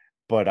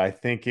 but I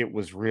think it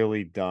was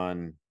really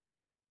done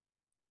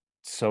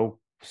so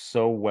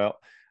well.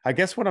 I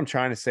guess what I'm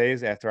trying to say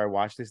is after I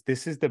watched this,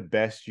 this is the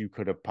best you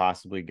could have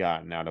possibly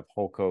gotten out of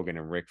Hulk Hogan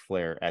and Ric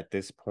Flair at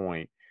this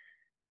point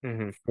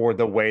Hmm. for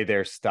the way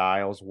their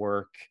styles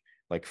work.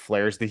 Like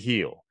Flair's the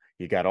heel.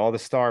 You got all the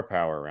star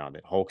power around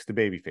it. Hulk's the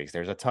babyface.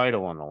 There's a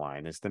title on the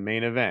line. It's the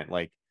main event.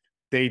 Like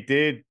they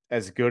did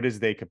as good as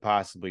they could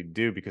possibly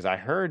do because I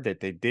heard that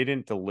they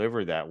didn't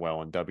deliver that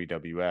well in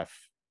WWF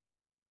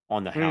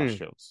on the house Mm,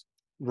 shows,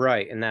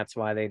 right, and that's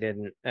why they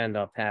didn't end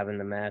up having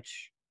the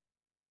match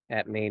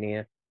at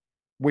Mania.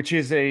 which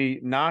is a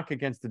knock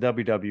against the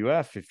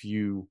WWF. If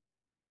you,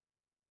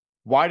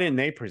 why didn't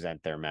they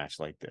present their match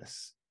like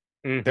this?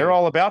 They're Hmm.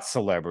 all about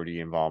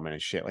celebrity involvement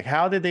and shit. Like,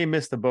 how did they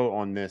miss the boat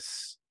on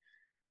this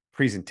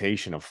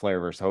presentation of Flair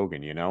versus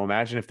Hogan? You know,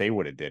 imagine if they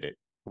would have did it.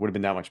 It would have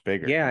been that much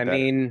bigger Yeah, and I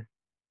better. mean,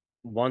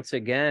 once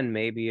again,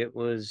 maybe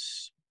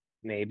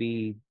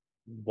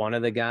one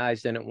of the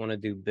guys didn't want to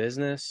do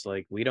business.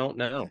 Like we don't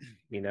know,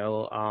 you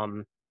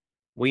know.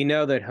 We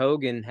know that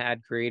Hogan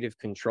had creative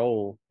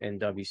control in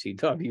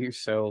WCW,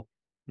 so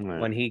Yeah.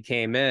 when he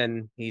came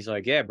in, he's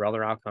like, "Yeah,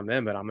 brother, I'll come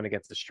in, but I'm gonna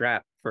get the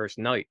strap first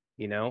night,"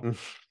 you know.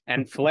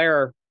 And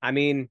Flair, I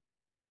mean,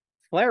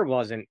 Flair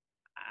wasn't.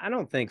 I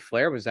don't think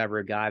Flair was ever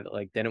a guy that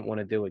like didn't want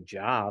to do a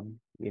job.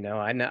 You know,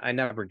 I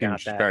never He got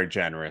was that very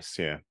generous.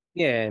 Yeah.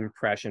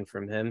 impression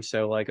from him.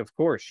 So like, of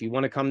course, you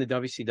want to come to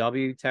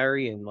WCW,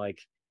 Terry, and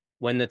like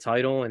win the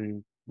title,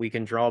 and we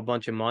can draw a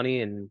bunch of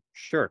money. And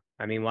sure,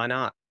 I mean, why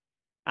not?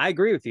 I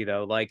agree with you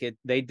though. Like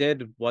they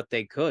did what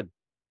they could.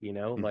 You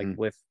know, like Hmm.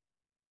 with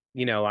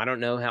I don't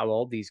know how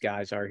old these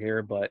guys are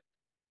here, but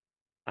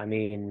I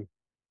mean,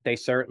 they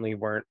certainly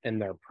weren't in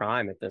their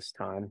prime at this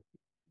time.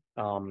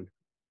 Um,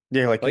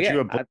 Yeah, like but could you yeah,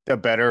 have booked a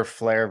better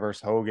Flair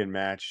versus Hogan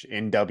match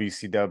in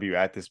WCW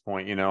at this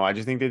point? You know, I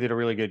just think they did a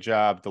really good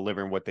job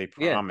delivering what they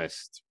yeah,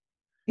 promised.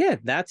 yeah,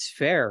 that's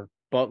fair.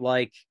 But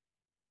like,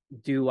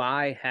 do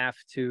I have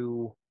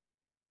to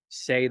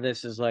say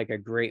this is like a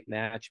great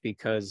match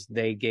because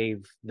they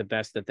gave the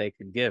best that they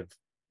could give?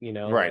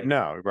 Right. Like,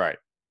 No, right.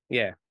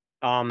 yeah.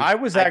 I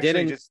was I actually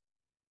didn't. just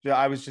yeah,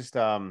 I was just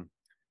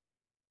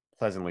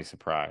pleasantly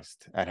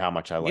surprised at how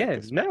much I liked Yeah,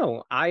 this match.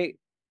 no. I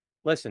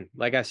listen.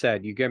 Like I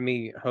said, you give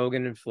me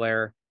Hogan and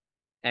Flair.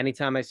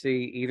 Anytime I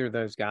see either of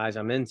those guys,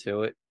 I'm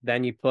into it.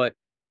 Then you put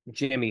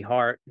Jimmy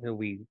Hart, who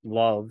we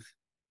love,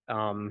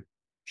 um,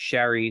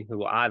 Sherry,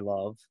 who I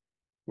love,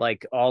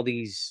 like all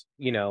these,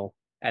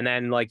 and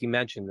then like you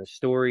mentioned, the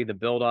story, the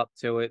build up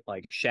to it,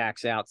 like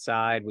Shaq's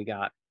outside, we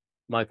got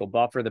Michael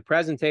Buffer. The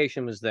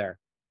presentation was there.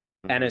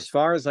 And Hmm. as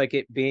far as like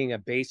it being a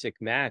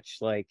basic match,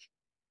 like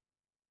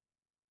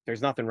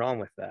there's nothing wrong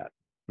with that.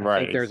 I Right,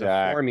 think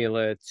exactly.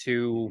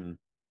 Hmm.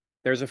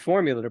 there's a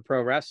formula to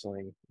pro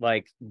wrestling.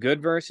 Like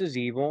good versus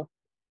evil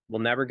will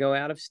never go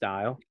out of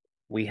style.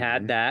 We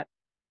had Hmm. that.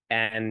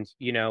 And,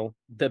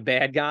 the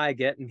bad guy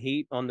getting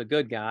heat on the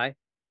good guy.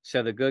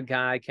 So the good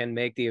guy can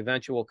make the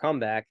eventual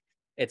comeback.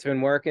 It's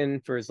been working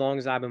for as long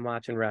as I've been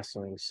watching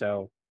wrestling.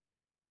 So,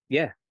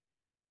 yeah,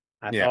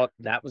 I Yeah. thought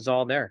that was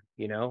all there.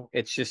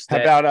 It's just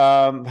that,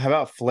 How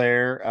about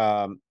Flair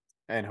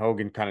and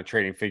Hogan kind of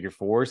trading figure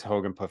fours?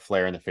 Hogan put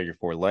Flair in the figure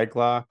four leg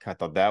lock. I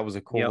thought that was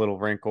a cool yep, little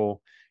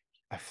wrinkle.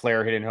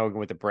 Flair hitting Hogan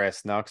with the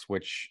brass knucks,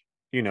 which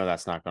you know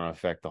that's not going to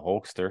affect the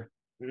Hulkster.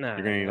 You're nah,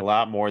 going to need a nah,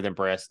 lot more than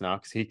brass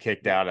knucks. He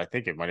kicked yeah, out. I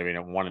think it might have been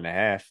a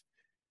 1.5.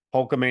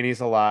 Hulkamania's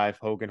alive.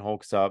 Hogan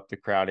hulks up. The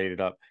crowd ate it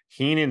up.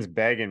 Heenan's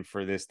begging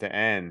for this to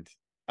end.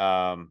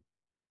 Um,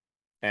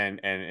 and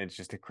it's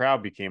just the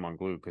crowd became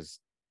unglued because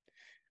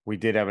we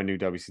did have a new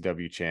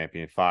WCW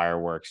champion.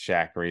 Fireworks.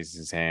 Shaq raises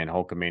his hand.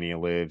 Hulkamania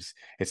lives.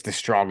 It's the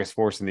strongest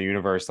force in the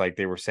universe. Like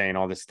they were saying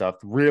all this stuff,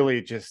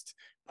 really just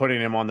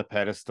putting him on the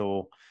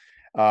pedestal.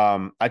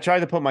 I tried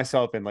to put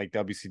myself in like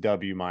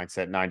WCW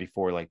mindset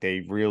 94. Like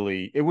they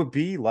really, it would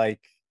be like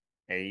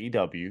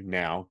AEW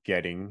now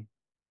getting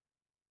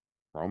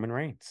Roman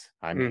Reigns.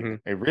 I mean, hmm,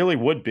 it really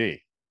would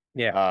be.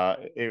 yeah,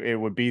 It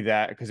would be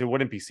that because it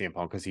wouldn't be CM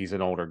Punk because he's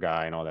an older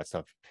guy and all that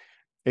stuff.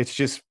 It's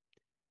just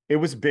it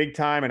was big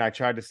time, and I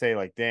tried to say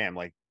like, damn,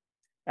 like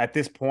at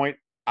this point,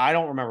 I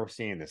don't remember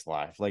seeing this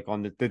live. Like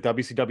on the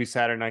WCW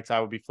Saturday nights,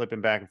 I would be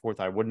flipping back and forth.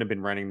 I wouldn't have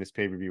been renting this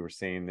pay per view or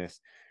seeing this,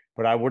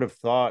 but I would have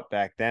thought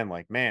back then,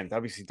 like, man,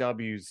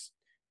 WCW's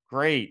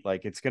great.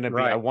 Like it's gonna be.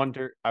 right,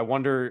 I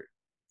wonder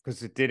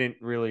because it didn't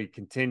really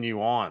continue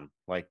on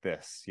like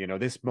this. You know,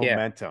 this yeah,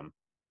 momentum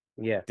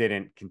yeah.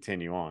 didn't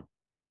continue on.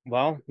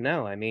 Well,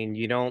 no, I mean,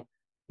 you don't,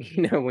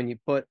 when you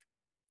put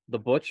the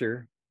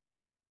butcher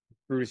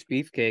Brutus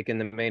Beefcake in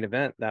the main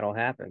event, that'll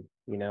happen,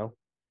 you know.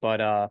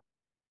 But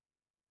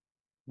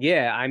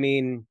yeah, I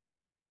mean,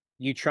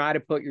 you try to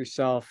put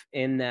yourself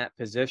in that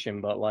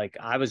position, but like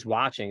I was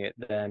watching it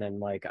then, and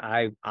like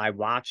I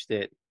watched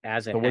it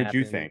as it So what did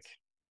you happened. think?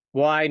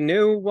 Well, I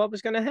knew what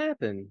was going to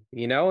happen,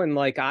 you know, and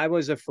like I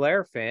was a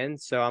Flair fan,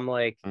 so I'm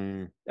like,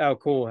 Mm. oh,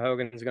 cool,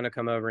 Hogan's going to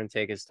come over and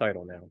take his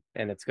title now,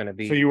 and it's going to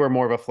So be, you were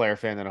more of a Flair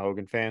fan than a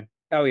Hogan fan?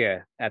 oh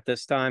yeah, at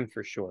this time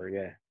for sure,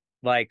 yeah.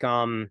 Like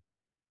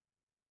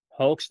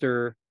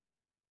Hulkster,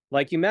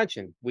 like you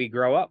mentioned, we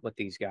grow up with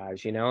these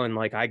guys, you know, and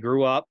like I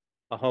grew up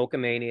a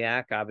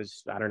Hulkamaniac. I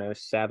was, I don't know,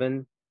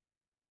 7,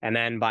 and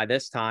then by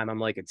this time I'm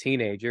like a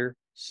teenager,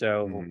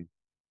 so Hmm.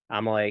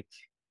 I'm like,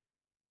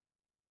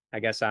 I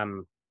guess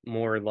I'm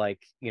more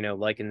like, you know,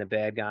 liking the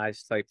bad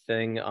guys type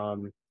thing.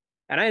 And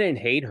I didn't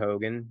hate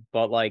Hogan,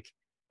 but like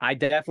I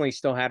definitely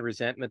still had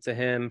resentment to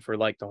him for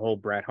like the whole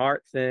Bret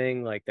Hart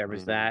thing. Like there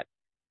was Hmm. that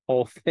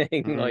whole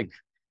thing, like Hmm.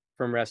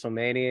 from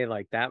WrestleMania,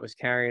 like that was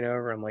carrying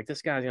over. I'm like,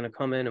 this guy's gonna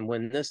come in and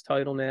win this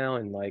title now,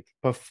 and like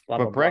blah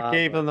But blah Brett blah.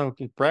 gave But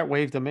him Brett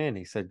waved him in.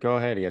 He said, "Go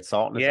ahead." He had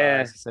salt in his eyes.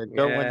 yeah, He said,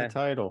 "Go win the yeah,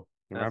 title."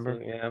 You remember?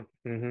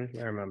 absolutely,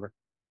 yeah. I remember.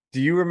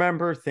 Do you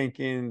remember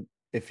thinking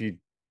if you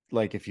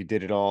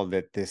did it all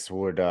that this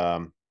would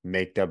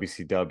make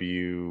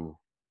WCW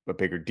a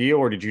bigger deal,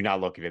 or did you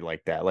not look at it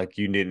like that? Like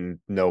you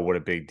didn't know what a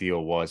big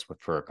deal was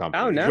for a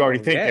company? Oh Did you already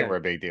no, think they yeah. were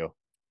a big deal?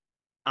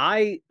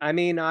 I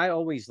mean, I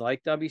always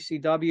liked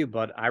WCW,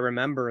 but I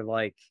remember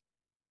like,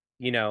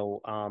 you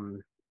know,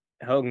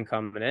 Hogan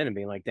coming in and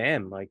being like,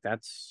 damn, like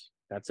that's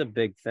a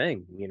big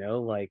thing, you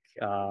know, like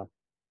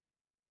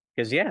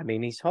because yeah, I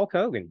mean he's Hulk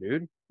Hogan,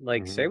 dude.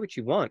 Like say Hmm. what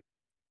you want,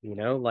 you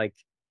know, like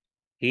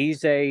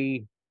he's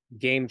a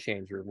game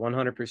changer,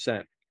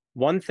 100%.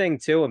 One thing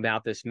too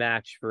about this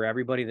match for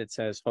everybody that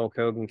says Hulk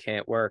Hogan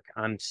can't work,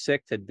 I'm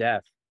sick to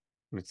death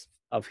It's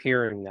of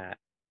hearing that.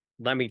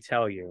 Let me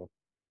tell you,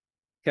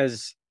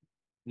 because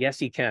yes,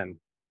 he can.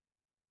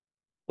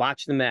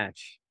 Watch the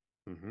match.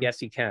 hmm Yes,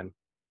 he can.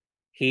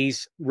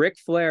 He's Ric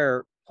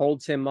Flair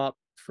holds him up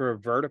for a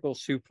vertical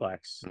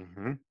suplex.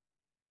 hmm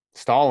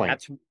stalling.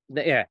 That's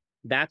yeah,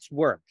 that's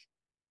work.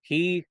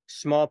 He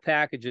small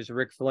packages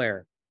Ric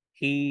Flair.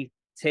 He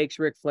takes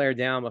Ric Flair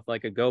down with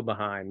like a go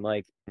behind.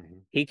 Like Hmm.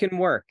 he can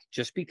work.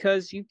 Just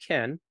because you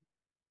can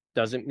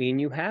doesn't mean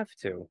you have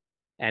to.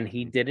 And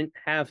he Hmm. didn't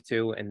have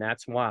to, and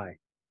that's why.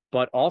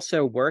 But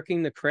also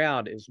working the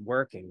crowd is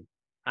working.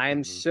 I am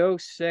Hmm. so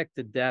sick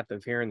to death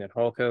of hearing that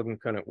Hulk Hogan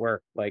couldn't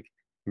work. Like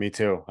Me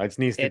too. It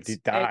needs to it's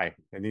it die.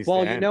 It needs to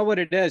well, you know end. what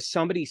it is?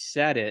 Somebody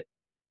said it,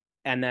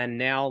 and then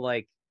now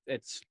like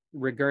it's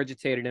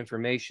regurgitated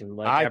information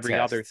like Eye every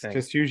other tests. thing.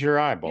 Just use your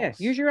Yeah, eyeballs.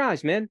 use your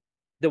eyes, man.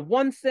 The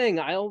one thing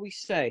I always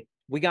say,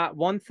 we got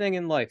one thing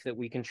in life that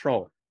we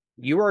control.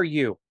 You are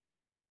you.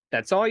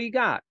 That's all you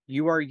got.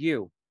 You are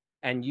you.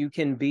 And you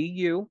can be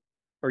you,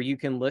 or you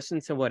can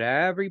listen to what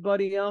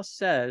everybody else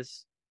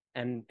says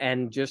and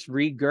just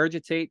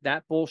regurgitate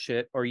that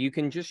bullshit, or you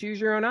can just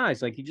use your own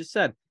eyes, like you just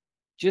said.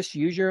 Just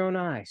use your own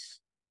eyes.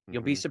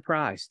 You'll be Hmm.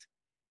 surprised.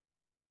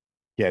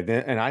 Yeah,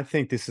 and I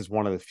think this is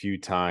one of the few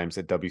times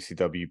that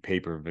WCW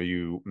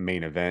pay-per-view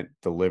main event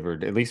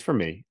delivered, at least for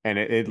me, and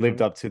it lived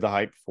Mhm. up to the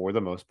hype for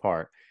the most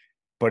part.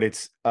 But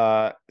it's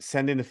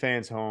sending the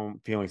fans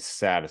home feeling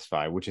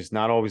satisfied, which is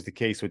not always the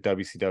case with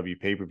WCW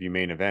pay-per-view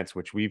main events,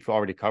 which we've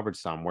already covered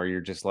some, where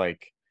you're just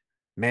like,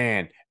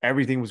 man,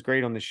 everything was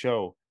great on the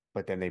show,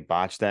 but then they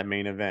botched that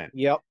main event.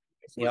 Yep.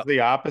 This was Yep. the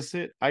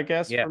opposite, I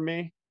guess, Yeah. for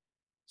me.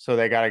 So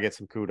they got to get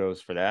some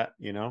kudos for that,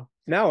 you know?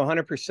 No,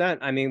 100%.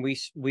 I mean,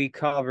 we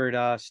covered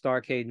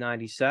Starcade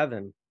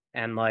 97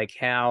 and like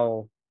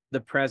how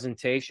the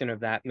presentation of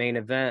that main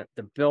event,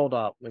 the build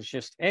up was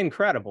just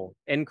incredible.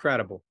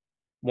 Incredible.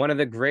 One of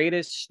the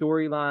greatest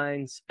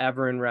storylines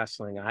ever in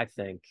wrestling, I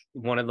think.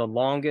 One of the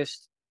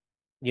longest,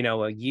 you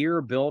know, a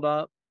year build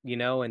up, you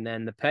know, and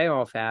then the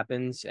payoff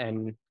happens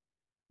and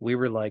we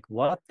were like,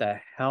 what the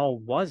hell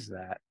was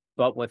that?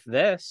 But with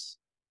this,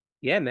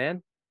 yeah,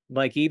 man.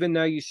 Like even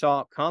though you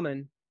saw it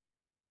coming,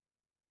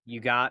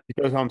 you got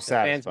He goes home the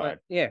fans went, satisfied.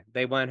 yeah,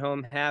 they went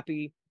home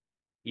happy.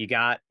 You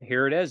got,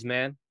 here it is,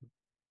 man.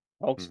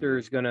 Hulkster Hmm.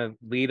 is going to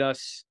lead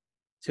us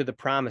to the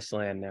promised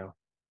land now.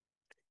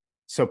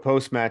 So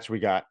post match, we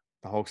got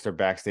the Hulkster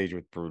backstage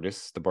with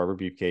Brutus, the Barber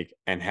Beefcake,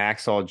 and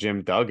Hacksaw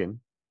Jim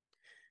Duggan.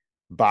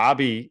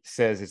 Bobby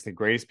says it's the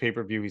greatest pay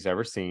per view he's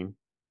ever seen,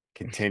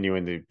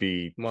 continuing to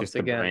be Once just the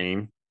again.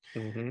 brain.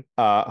 Hmm.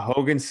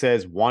 Hogan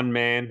says one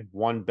man,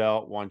 one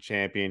belt, one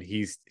champion.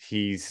 He's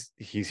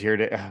here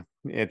to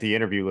at the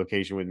interview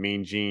location with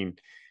Mean Gene,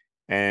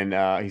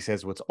 and he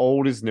says what's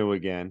old is new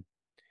again.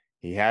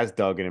 He has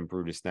Duggan and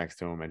Brutus next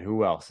to him, and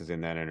who else is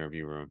in that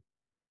interview room?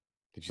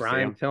 Did you see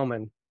Brian him?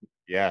 Pillman,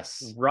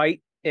 Yes,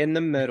 right in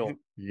the middle. How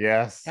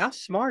yes,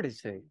 smart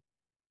is he?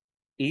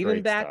 Even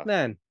great back stuff.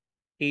 then,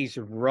 he's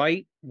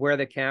right where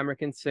the camera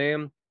can see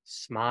him,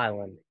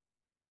 smiling,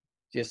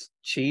 just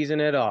cheesing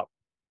it up.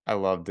 I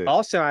loved it.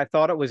 Also, I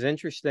thought it was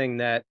interesting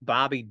that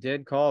Bobby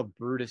did call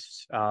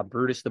Brutus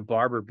the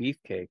Barber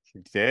Beefcake. He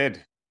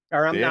did.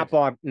 Or I'm Did.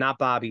 Not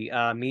Bobby.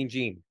 Mean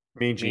Gene.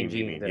 Mean Mean Gene, you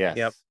Gene mean? did. Yep.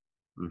 Yes.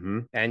 Mm-hmm.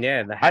 And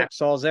yeah, the I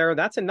hacksaws there.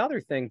 That's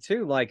another thing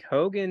too. Like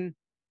Hogan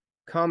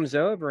comes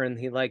over and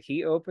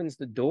he opens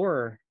the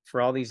door for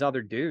all these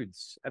other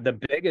dudes. The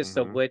biggest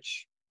of mm-hmm.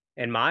 which,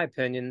 in my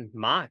opinion,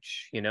 Mach.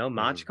 Mach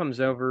Mm-hmm. comes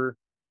over,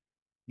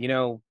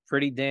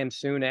 pretty damn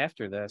soon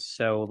after this.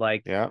 So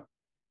like Yeah.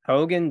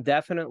 Hogan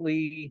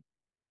definitely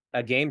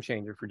a game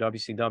changer for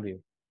WCW.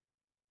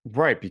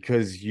 Right,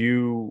 because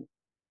you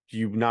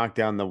knock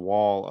down the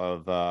wall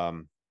of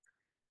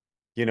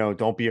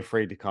don't be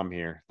afraid to come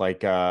here.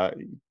 Like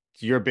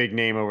you're a big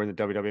name over in the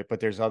WWE, but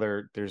there's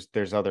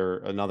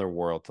another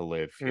world to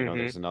live. Hmm.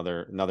 There's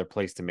another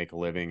place to make a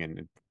living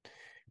and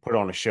put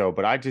on a show.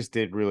 But I just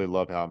did really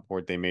love how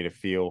important they made it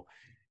feel.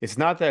 It's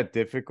not that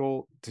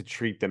difficult to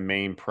treat the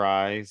main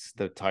prize,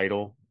 the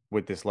title,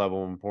 with this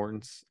level of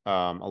importance.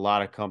 A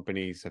lot of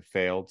companies have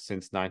failed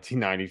since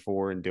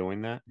 1994 in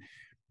doing that.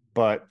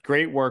 But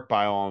great work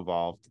by all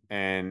involved.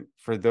 And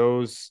for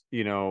those,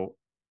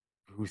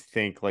 who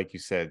think, like you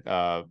said,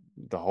 the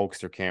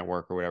Hulkster can't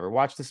work or whatever,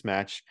 watch this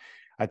match.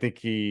 I think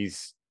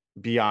he's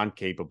beyond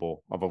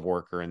capable of a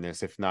worker in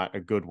this, if not a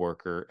good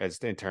worker as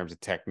in terms of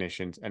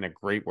technicians and a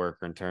great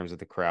worker in terms of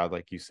the crowd,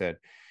 like you said.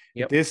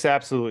 Yep. This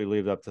absolutely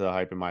lived up to the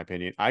hype, in my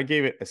opinion. I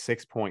gave it a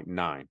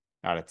 6.9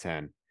 out of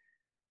 10.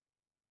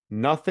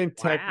 Nothing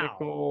Wow.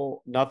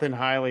 technical, nothing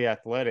highly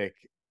athletic,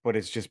 but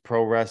it's just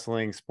pro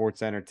wrestling,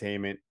 sports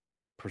entertainment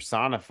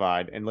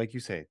personified. And like you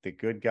say, the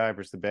good guy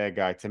versus the bad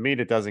guy. To me,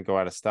 that doesn't go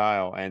out of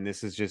style. And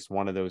this is just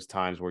one of those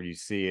times where you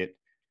see it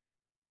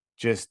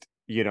just,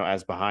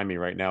 as behind me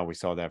right now, we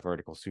saw that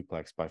vertical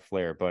suplex by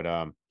Flair.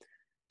 But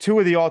two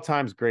of the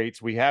all-time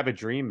greats. We have a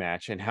dream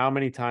match. And how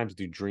many times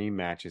do dream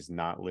matches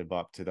not live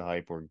up to the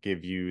hype or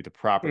give you the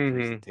proper Hmm.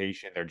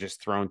 presentation? They're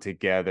just thrown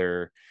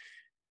together.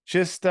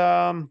 Just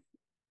on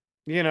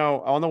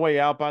the way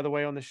out, by the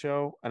way, on the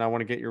show, and I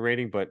want to get your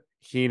rating, but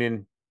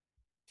Heenan,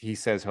 he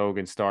says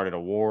Hogan started a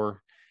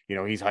war.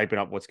 He's hyping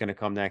up what's going to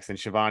come next. And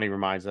Shivani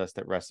reminds us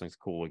that wrestling's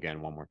cool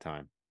again one more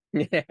time.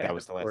 Yeah, That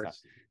was of the last time.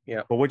 course.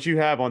 Yeah. But what you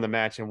have on the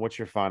match and what's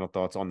your final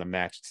thoughts on the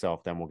match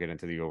itself? Then we'll get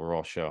into the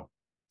overall show.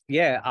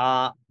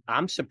 Yeah.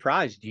 I'm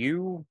surprised.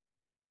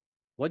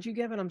 What'd you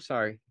give it? I'm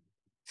sorry.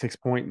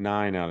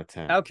 6.9 out of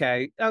 10.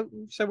 Okay. Oh,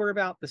 so we're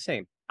about the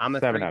same. I'm a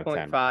 7 out of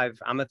 10. 3.5.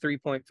 I'm a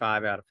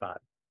 3.5 out of 5.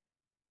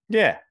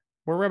 Yeah,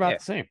 we're about Yeah.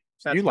 the same.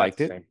 So You that's about liked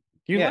the it. same.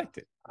 You Yeah. liked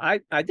it.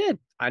 I did.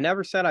 I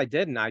never said I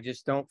didn't. I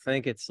just don't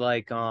think it's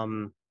like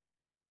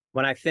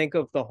when I think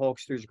of the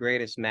Hulkster's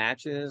greatest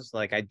matches,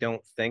 like I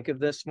don't think of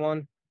this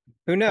one.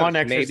 Who Fun knows?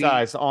 Maybe,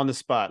 exercise on the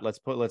spot.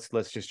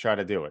 Let's just try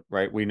to do it,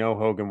 right? We know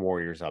Hogan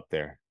Warriors up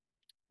there.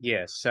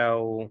 yeah.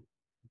 So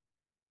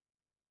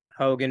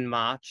Hogan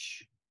Mach,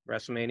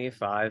 WrestleMania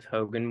 5,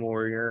 Hogan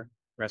Warrior,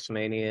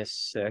 WrestleMania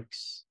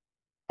 6,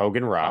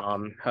 Hogan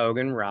Rock.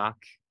 Hogan Rock.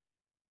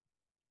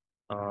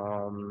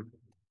 Um,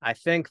 I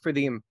think for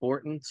the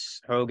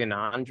importance, Hogan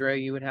Andre,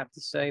 you would have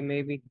to say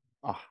maybe.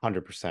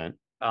 100%.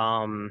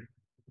 Um,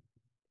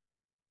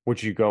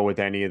 Would you go with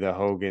any of the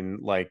Hogan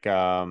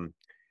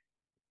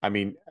I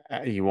mean,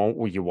 you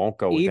won't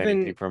go with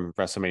anything even from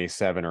WrestleMania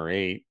 7 or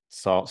 8,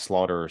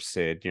 Slaughter or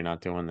Sid. You're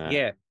not doing that.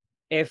 yeah,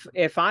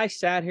 if I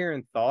sat here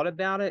and thought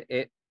about it,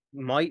 it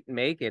might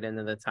make it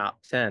into the top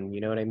 10. You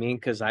know what I mean?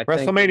 Because I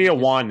think WrestleMania just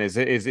 1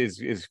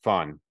 is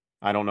fun.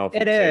 I don't know if it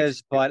you'd say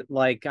is, but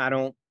like I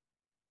don't.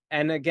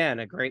 And again,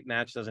 a great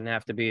match doesn't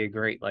have to be a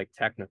great like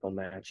technical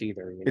match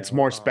either. it's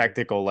more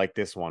spectacle like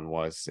this one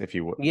was, if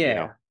you would.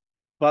 Yeah,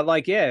 but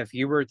like yeah, if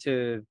you were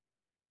to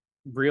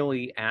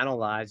really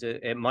analyze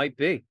it, it might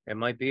be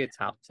a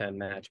top 10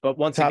 match. But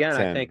once Top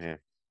again, 10. Yeah.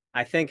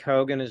 I think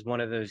Hogan is one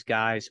of those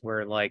guys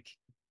where like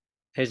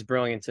his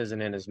brilliance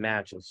isn't in his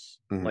matches.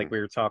 Like Hmm. we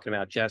were talking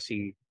about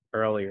Jesse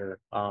earlier.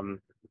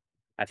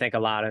 I think a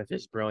lot of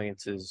his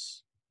brilliance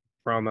is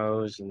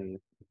promos and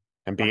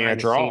And being a behind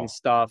the scenes draw.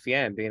 stuff.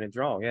 Yeah, and being a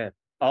draw. Yeah.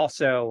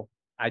 Also,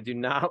 I do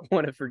not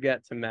want to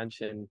forget to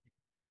mention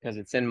because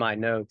it's in my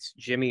notes.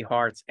 Jimmy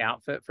Hart's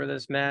outfit for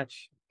this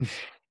match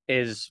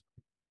is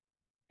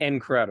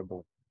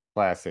incredible.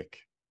 Classic.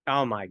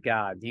 Oh my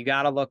God. You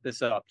got to look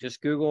this up.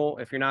 Just Google,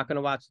 if you're not going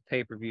to watch the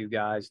pay-per-view,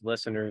 guys,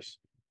 listeners,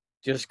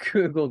 just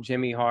Google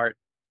Jimmy Hart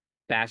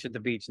Bash at the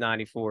Beach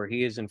 94.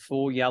 He is in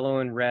full yellow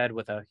and red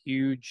with a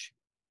huge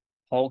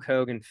Hulk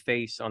Hogan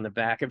face on the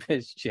back of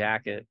his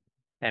jacket.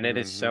 And it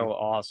is Hmm. so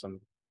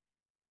awesome.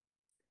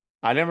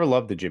 I never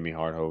loved the Jimmy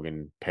Hart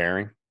Hogan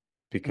pairing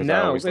because I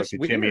No, always looked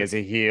it's at Jimmy weird. as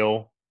a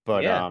heel.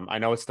 But Yeah. I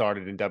know it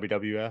started in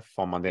WWF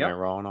on Monday Night Yep.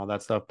 Raw and all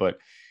that stuff. But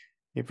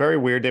very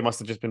weird. They must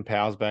have just been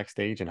pals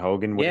backstage and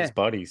Hogan with his Yeah.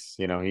 buddies.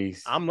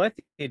 He's I'm with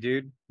you,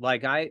 dude.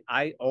 Like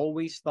I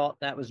always thought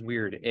that was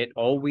weird. It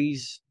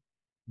always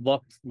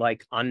looked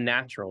like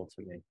unnatural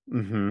to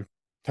me.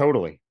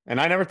 totally. And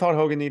I never thought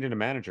Hogan needed a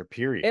manager,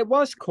 period. It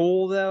was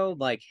cool though,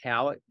 like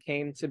how it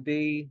came to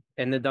be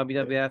in the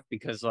WWF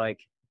because like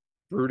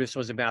Brutus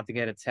was about to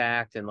get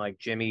attacked, and like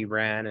Jimmy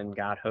ran and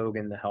got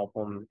Hogan to help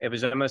him. It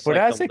was almost But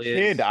like the as a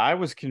kid, Liz. I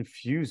was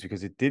confused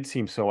because it did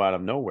seem so out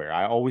of nowhere.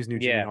 I always knew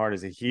Jimmy Yeah, Hart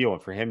as a heel,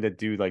 and for him to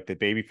do like the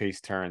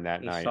babyface turn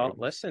that he night, saw. it was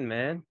Listen,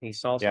 man, he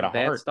saw he had some a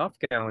bad heart. stuff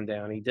going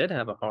down. He did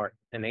have a heart,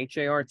 an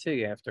HART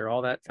after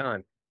all that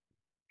time.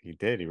 He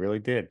did. He really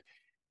did.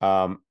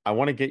 I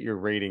want to get your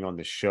rating on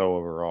the show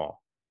overall.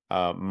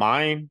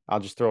 Mine, I'll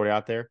just throw it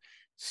out there,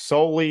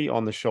 solely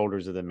on the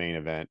shoulders of the main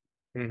event,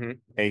 Hmm.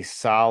 a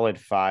solid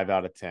 5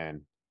 out of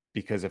 10.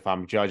 Because if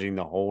I'm judging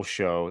the whole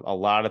show, a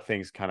lot of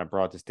things kind of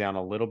brought this down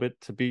a little bit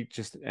to be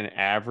just an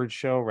average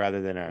show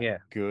rather than a Yeah.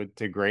 good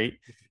to great.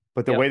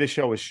 But the Yep. way the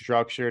show was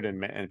structured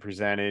and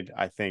presented,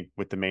 I think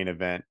with the main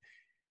event,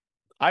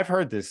 I've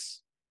heard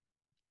this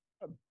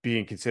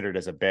being considered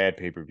as a bad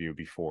pay-per-view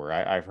before.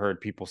 I've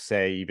heard people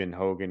say, even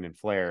Hogan and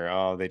Flair,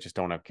 oh, they just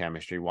don't have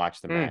chemistry.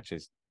 Watch the Mm.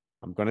 matches.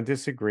 I'm going to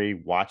disagree.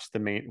 Watch the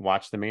main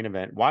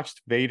event.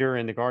 Watch Vader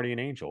and the Guardian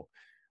Angel.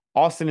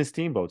 Austin and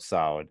Steamboat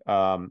solid.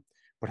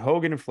 But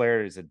Hogan and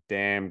Flair is a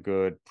damn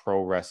good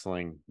pro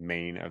wrestling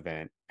main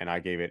event, and I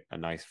gave it a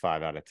nice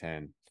 5 out of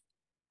 10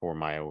 for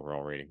my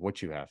overall rating.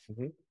 What you have?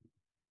 Hmm.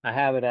 I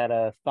have it at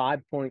a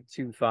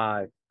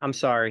 5.25. I'm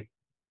sorry.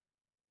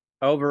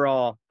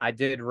 Overall, I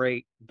did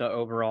rate the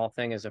overall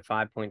thing as a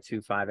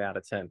 5.25 out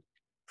of 10.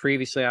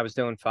 Previously, I was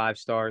doing 5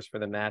 stars for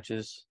the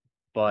matches,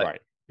 but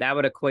Right. that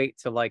would equate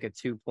to like a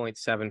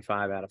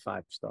 2.75 out of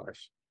 5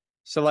 stars.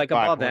 So, So like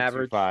above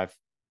average, 5.25.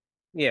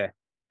 yeah,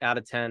 out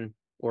of 10,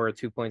 or a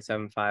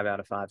 2.75 out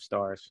of 5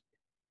 stars,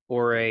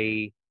 or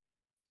a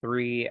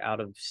 3 out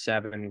of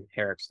 7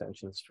 hair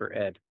extensions for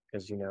Ed,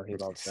 because he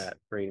loves that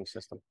rating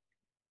system.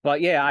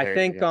 But yeah, I There you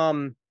think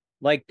go.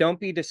 like don't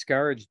be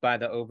discouraged by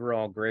the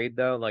overall grade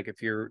though. Like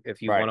if you want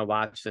Right. to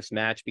watch this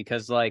match,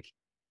 because like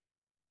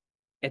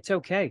it's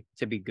okay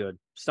to be good.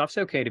 Stuff's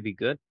okay to be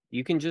good.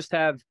 You can just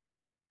have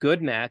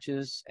good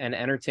matches and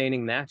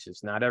entertaining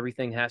matches. Not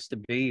everything has to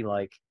be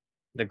like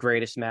the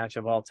greatest match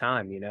of all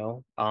time.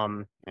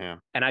 Yeah.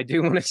 And I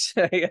do want to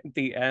say at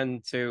the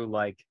end too,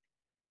 like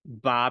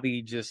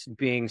Bobby just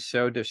being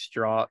so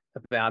distraught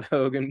about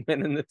Hogan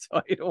winning the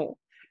title.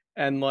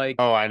 And like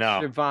Oh, I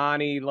know.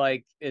 Shivani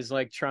like is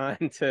like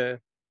trying to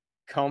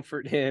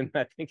comfort him.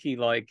 I think he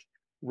like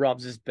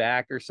rubs his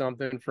back or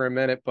something for a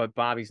minute, but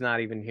Bobby's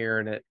not even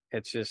hearing it.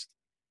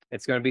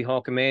 It's gonna be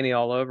Hulkamania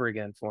all over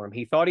again for him.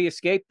 He thought he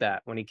escaped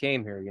that when he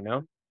came here.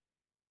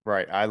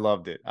 Right. I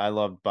loved it. I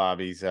loved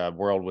Bobby's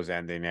world was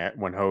ending at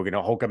when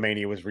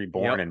Hulkamania was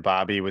reborn Yep.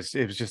 and it was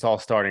just all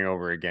starting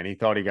over again. He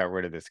thought he got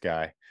rid of this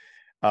guy.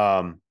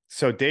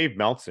 So Dave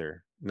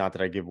Meltzer, not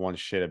that I give one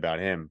shit about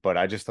him, but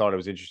I just thought it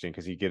was interesting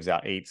because he gives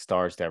out 8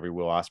 stars to every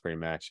Will Ospreay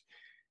match.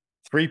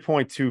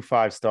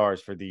 3.25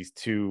 stars for these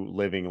two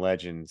living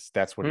legends.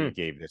 That's what he Hmm.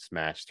 gave this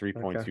match. Okay.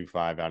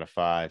 3.25 out of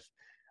 5.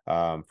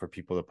 For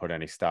people to put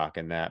any stock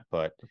in that.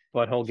 But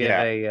But he'll give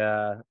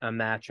yeah, a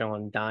match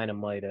on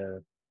Dynamite.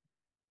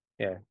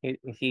 Yeah.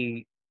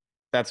 He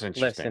that's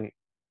interesting.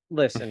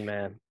 listen, listen,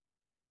 man.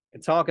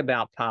 Talk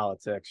about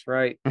politics,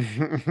 right?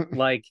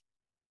 Like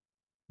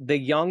the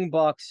Young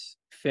Bucks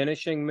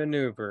finishing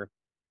maneuver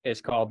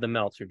is called the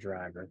Meltzer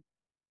Driver.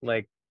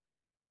 Like,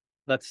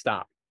 let's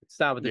stop.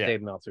 Stop with the Yeah,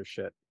 Dave Meltzer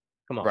shit.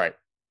 Come on. right.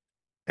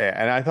 Yeah,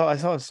 and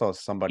I saw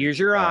somebody Use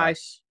your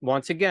eyes.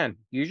 Once again,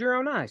 use your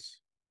own eyes.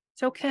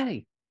 It's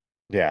okay.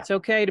 yeah. It's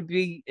okay to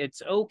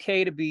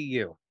be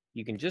you.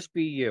 You can just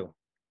be you.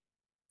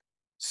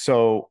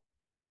 So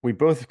we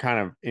both kind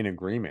of in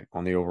agreement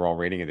on the overall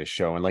rating of this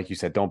show. And like you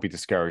said, don't be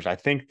discouraged. I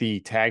think the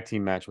tag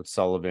team match with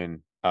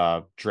Sullivan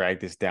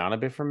dragged this down a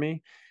bit for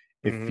me.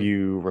 If Hmm.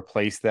 you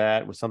replace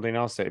that with something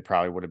else, it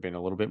probably would have been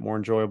a little bit more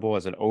enjoyable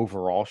as an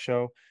overall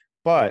show.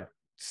 But Yeah.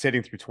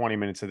 sitting through 20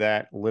 minutes of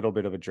that, a little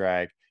bit of a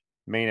drag.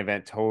 Main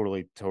event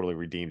totally, totally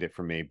redeemed it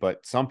for me.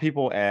 But some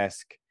people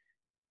ask,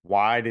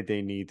 why did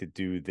they need to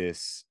do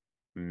this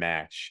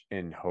match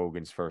in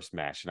Hogan's first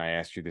match? And I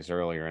asked you this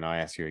earlier, and I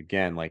ask you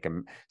again. Like,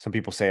 some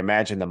people say,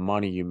 imagine the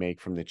money you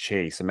make from the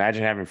chase.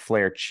 Imagine having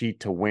Flair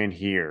cheat to win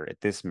here at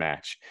this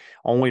match,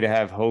 only to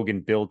have Hogan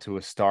build to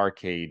a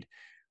Starcade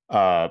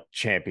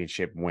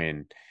championship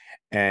win,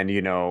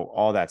 and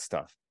all that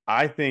stuff.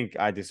 I think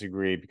I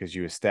disagree because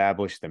you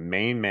established the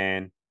main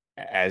man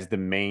as the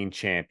main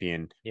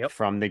champion Yep.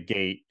 from the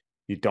gate.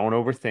 You don't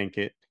overthink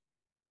it.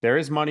 There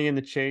is money in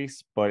the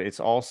chase, but it's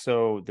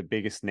also the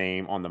biggest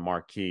name on the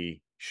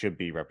marquee should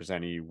be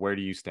representing you. Where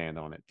do you stand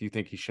on it? Do you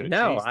think he should have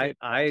No, chased I it,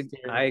 I announced it,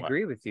 I or what?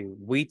 agree with you.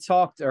 We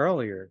talked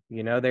earlier,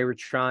 they were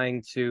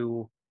trying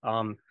to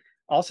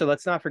also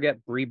let's not forget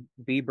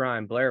B.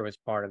 Brian Blair was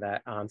part of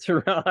that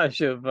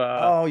entourage of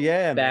Oh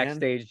yeah, man.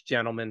 backstage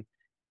gentlemen.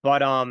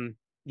 But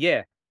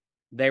yeah,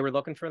 they were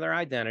looking for their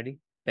identity.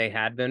 They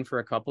had been for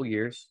a couple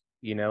years,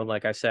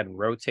 like I said,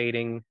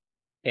 rotating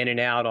in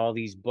and out all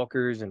these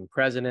bookers and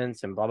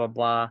presidents and blah blah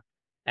blah.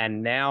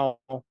 And now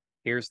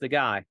here's the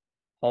guy.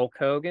 Hulk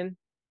Hogan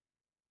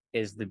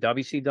is the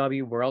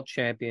WCW World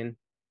Champion.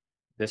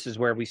 This is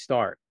where we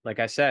start. Like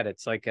I said,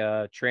 it's like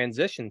a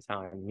transition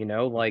time,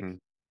 like Mhm.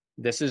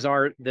 this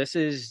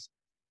is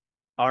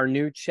our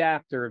new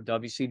chapter of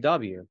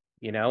WCW,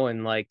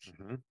 and like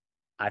Hmm.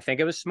 I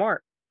think it was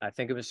smart. I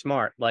think it was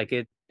smart. Like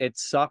it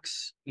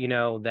sucks,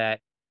 that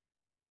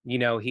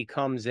he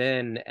comes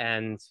in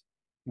and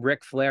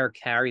Ric Flair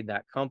carried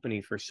that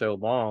company for so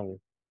long,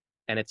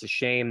 and it's a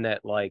shame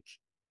that like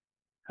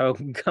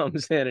Hogan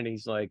comes in and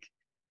he's like,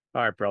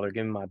 "All right, brother,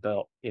 give me my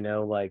belt,"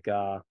 like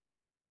because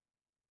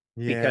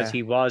Yeah,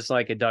 he was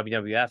like a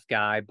WWF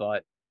guy,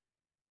 but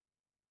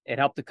it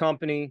helped the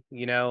company.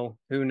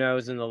 Who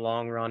knows in the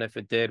long run if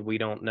it did? We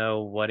don't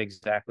know what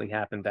exactly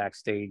happened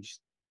backstage.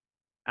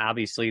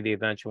 Obviously, the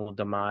eventual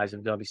demise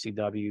of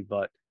WCW,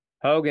 but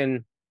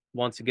Hogan,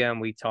 once again,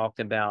 we talked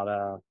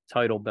about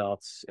title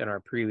belts in our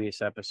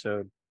previous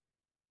episode.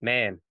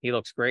 Man, he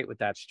looks great with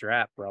that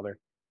strap, brother.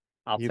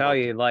 I'll he tell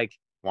looked you, like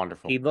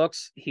wonderful. he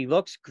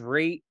looks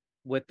great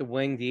with the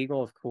winged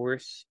eagle, of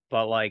course,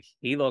 but like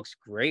he looks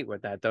great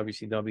with that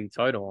WCW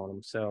title on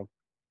him. So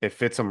It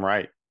fits him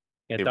right.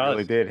 it It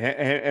really does.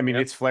 did. I mean,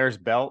 Yep. it's Flair's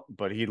belt,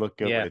 but he looked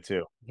good with Yeah, it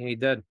too. he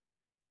did.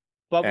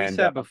 But we And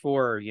said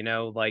before,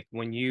 like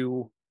when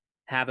you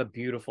have a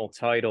beautiful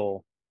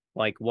title,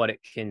 like what it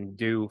can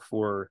do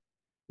for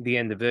the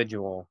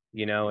individual,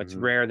 it's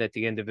mhm. rare that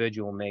the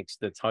individual makes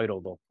the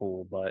title look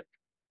cool, but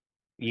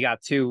you got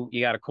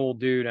a cool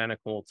dude and a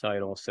cool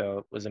title, so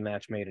it was a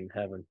match made in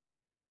heaven.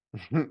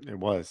 It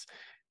was.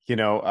 It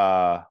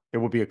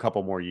will be a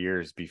couple more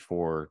years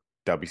before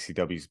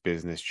WCW's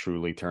business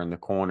truly turned the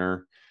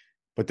corner.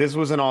 But this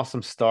was an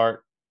awesome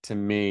start to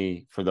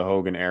me for the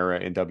Hogan era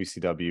in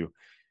WCW.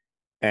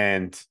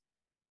 And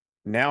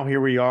now here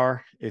we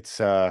are. It's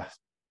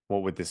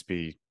what would this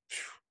be?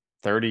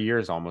 30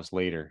 years almost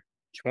later.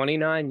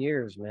 29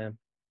 years, man.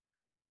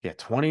 Yeah,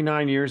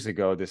 29 years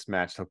ago this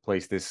match took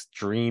place, this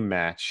dream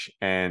match.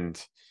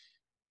 And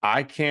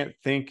I can't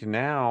think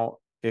now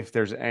if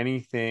there's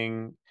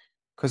anything,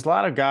 because a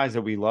lot of guys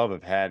that we love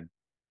have had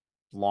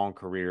long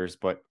careers,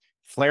 but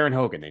Flair and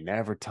Hogan, they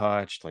never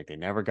touched, like they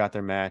never got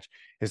their match.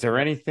 Is there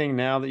Yep. anything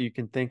now that you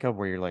can think of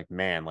where you're like,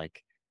 man,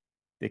 like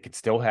it could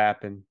still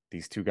happen?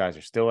 These two guys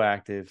are still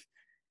active.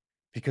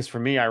 Because for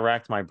me, I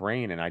racked my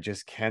brain and I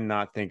just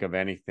cannot think of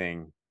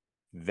anything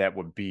that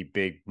would be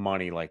big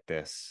money like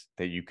this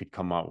that you could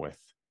come up with.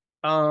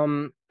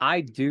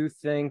 I do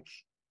think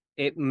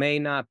it may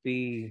not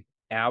be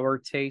our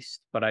taste,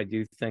 but I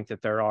do think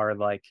that there are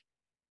like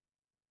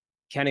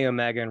Kenny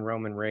Omega and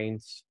Roman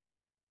Reigns.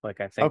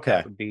 Like I think that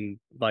Okay. would be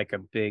like a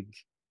big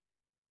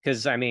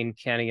because I mean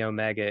Kenny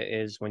Omega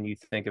is when you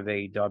think of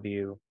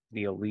AEW,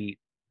 the elite.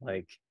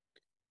 Like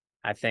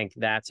I think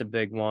that's a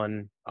big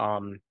one.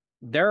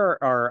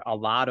 There are a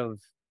lot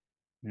of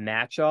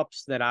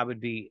matchups that I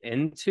would be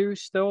into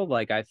still.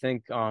 Like I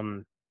think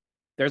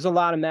there's a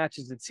lot of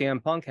matches that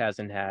CM Punk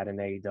hasn't had in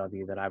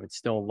AEW that I would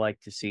still like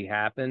to see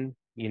happen,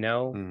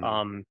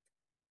 Mhm.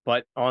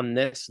 But on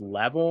this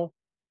level,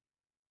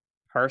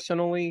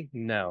 personally,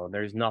 no,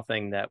 there's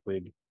nothing that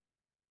would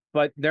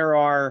but there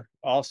are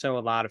also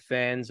a lot of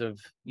fans of,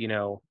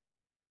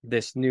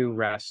 this new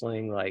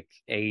wrestling like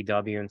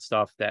AEW and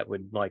stuff that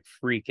would like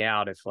freak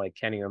out if like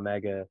Kenny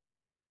Omega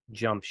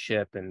jumped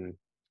ship and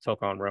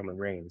took on Roman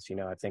Reigns.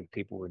 I think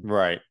people would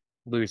Right.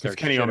 lose Because their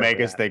Kenny shit over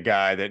Omega's that. the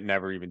guy that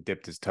never even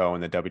dipped his toe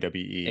in the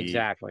WWE.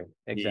 Exactly.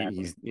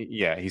 Exactly.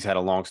 He's had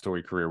a long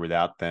story career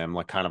without them,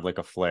 like kind of like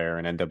a Flair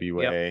and Yep.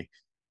 NWA.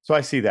 So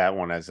I see that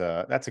one as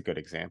that's a good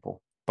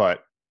example.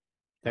 But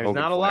There's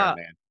Hogan not a Flair, lot.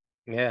 man.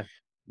 Yeah.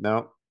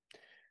 No.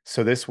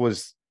 So this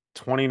was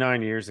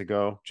 29 years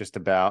ago, just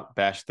about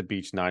Bash at the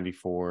Beach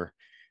 94,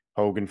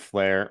 Hogan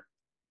Flair.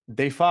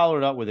 They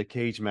followed up with a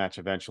cage match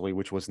eventually,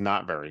 which was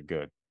not very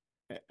good,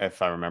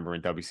 if I remember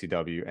in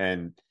WCW.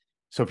 And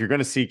so if you're going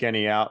to seek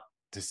any out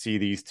to see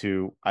these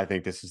two, I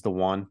think this is the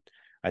one.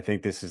 I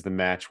think this is the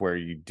match where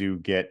you do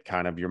get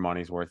kind of your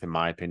money's worth, in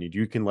my opinion.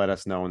 You can let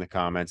us know in the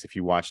comments if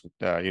you watched,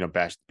 Bash at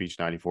the Beach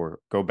 94.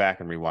 Go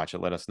back and rewatch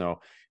it. Let us know.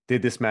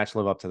 Did this match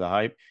live up to the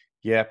hype?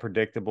 Yeah,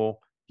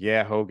 predictable.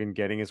 Yeah, Hogan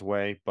getting his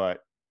way, but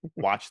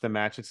watch the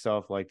match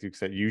itself. Like Duke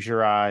said, use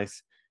your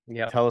eyes.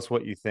 Yep. Tell us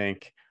what you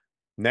think.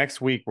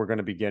 Next week, we're going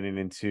to be getting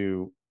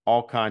into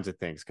all kinds of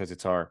things because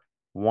it's our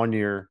 1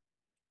 year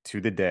to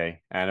the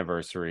day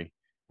anniversary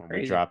when we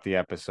Crazy. drop the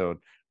episode.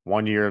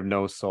 1 year of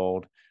No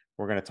Sold.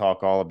 We're going to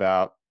talk all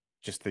about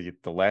just the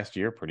last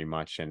year pretty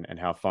much and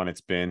how fun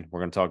it's been. We're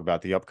going to talk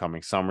about the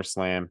upcoming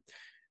SummerSlam.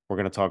 We're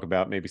going to talk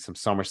about maybe some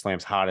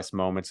SummerSlam's hottest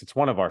moments. It's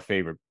one of our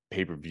favorite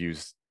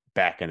pay-per-views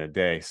back in the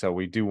day. So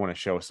we do want to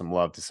show some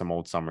love to some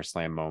old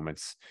SummerSlam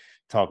moments.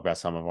 Talk about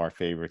some of our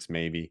favorites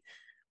maybe.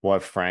 We'll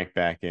have Frank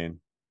back in.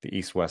 The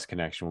East-West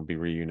connection will be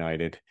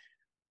reunited.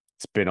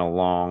 It's been a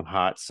long,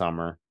 hot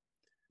summer.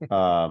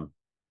 Um,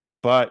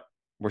 but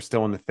we're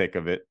still in the thick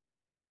of it.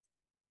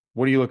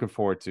 What are you looking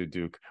forward to,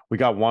 Duke? We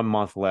got 1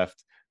 month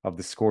left of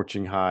the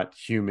scorching hot,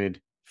 humid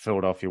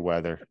Philadelphia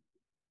weather.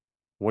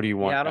 What do you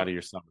Yeah, want out of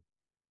your summer?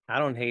 I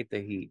don't hate the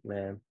heat,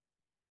 man.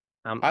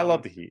 I'm I love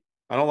I'm the heat.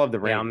 I don't love the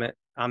yeah, rain though.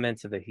 I'm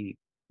into the heat.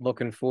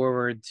 Looking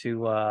forward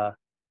to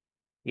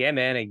yeah,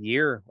 man, a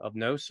year of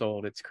no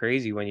sold. It's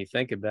crazy when you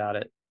think about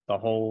it. The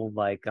whole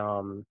like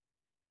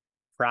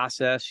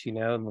process,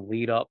 the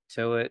lead up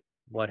to it,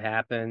 what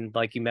happened.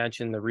 Like you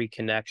mentioned, the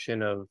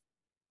reconnection of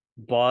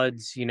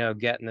buds,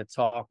 getting to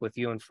talk with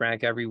you and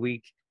Frank every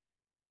week.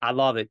 I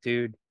love it,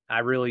 dude. I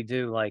really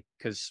do. Like,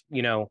 because,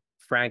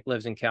 Frank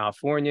lives in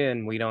California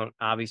and we don't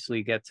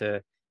obviously get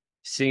to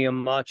see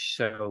him much.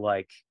 So,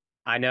 like,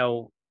 I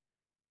know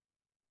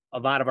a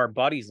lot of our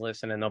buddies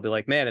listen and they'll be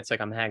like, man, it's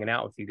like I'm hanging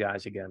out with you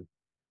guys again.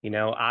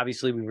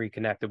 Obviously we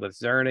reconnected with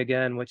Zern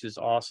again, which is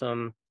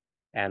awesome.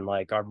 And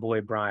like our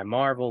boy Brian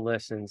Marvel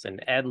listens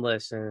and Ed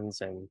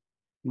listens and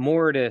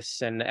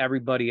Mortis and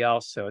everybody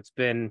else. So it's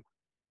been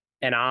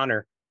an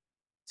honor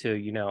to,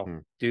 Hmm.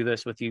 do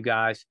this with you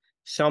guys.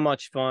 So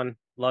much fun.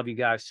 Love you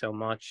guys so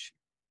much.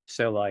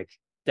 So like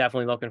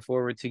definitely looking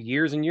forward to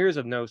years and years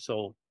of No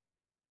Soul.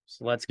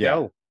 So let's Yeah,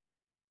 go.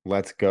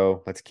 let's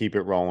go. Let's keep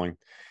it rolling.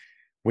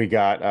 We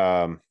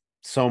got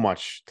so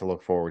much to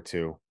look forward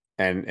to.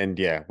 And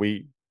yeah,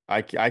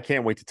 I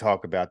can't wait to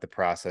talk about the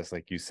process,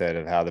 like you said,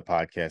 of how the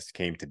podcast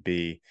came to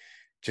be,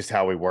 just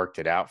how we worked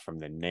it out from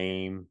the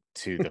name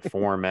to the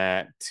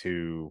format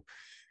to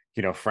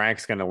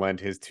Frank's going to lend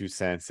his 2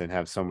 cents and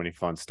have so many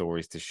fun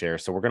stories to share.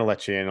 So we're going to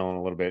let you in on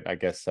a little bit, I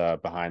guess,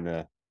 behind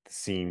the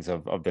scenes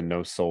of the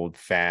No Sold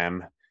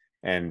fam,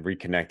 and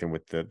reconnecting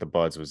with the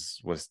buds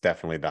was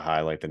definitely the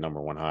highlight, the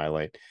number one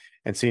highlight.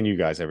 And seeing you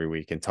guys every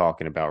week and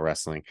talking about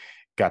wrestling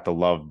got the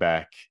love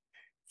back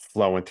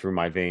flowing through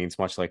my veins,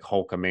 much like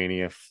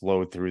Hulkamania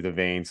flowed through the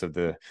veins of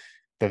the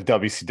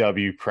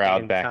WCW The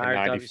crowd back in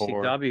entire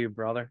 '94. WCW,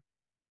 brother.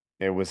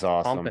 It was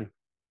awesome. Pumping.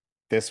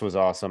 This was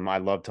awesome. I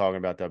love talking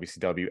about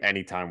WCW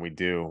anytime we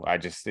do.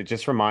 It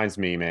just reminds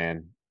me,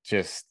 man,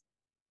 just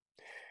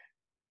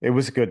it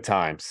was good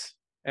times.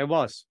 It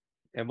was.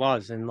 It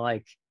was. And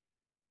like,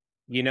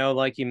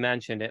 like you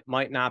mentioned, it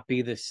might not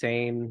be the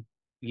same,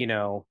 you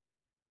know,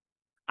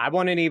 I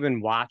wouldn't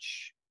even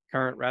watch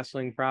current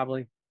wrestling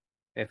probably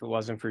if it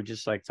wasn't for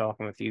just like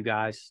talking with you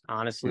guys,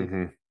 honestly.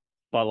 Hmm.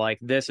 But like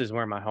this is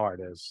where my heart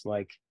is.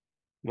 Like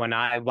when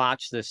I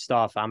watch this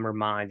stuff, I'm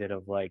reminded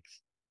of like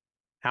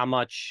how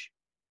much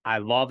I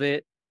love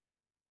it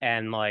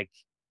and like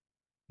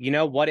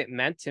what it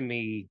meant to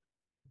me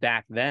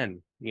back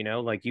then.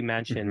 Like you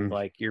mentioned, Hmm.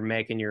 like you're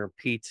making your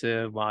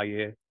pizza while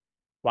you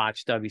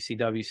watch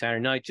WCW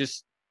Saturday night.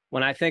 Just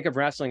when I think of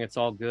wrestling, it's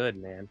all good,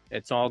 man.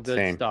 It's all good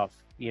Same. stuff.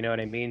 You know what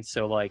I mean?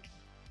 So like,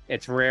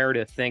 it's rare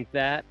to think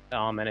that,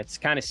 and it's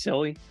kind of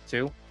silly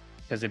too,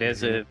 because it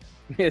is Hmm.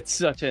 it's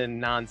such a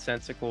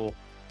nonsensical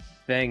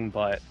thing,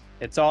 but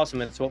it's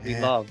awesome. It's what we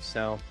Yeah, love.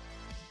 So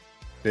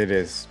it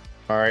is.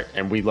 All right.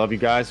 And we love you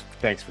guys.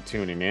 Thanks for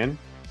tuning in.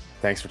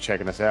 Thanks for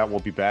checking us out. We'll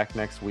be back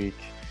next week.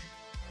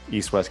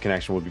 East West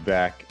Connection will be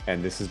back.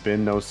 And this has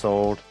been No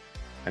Sold.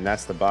 And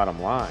that's the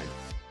bottom line.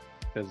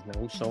 because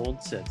no soul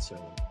said so.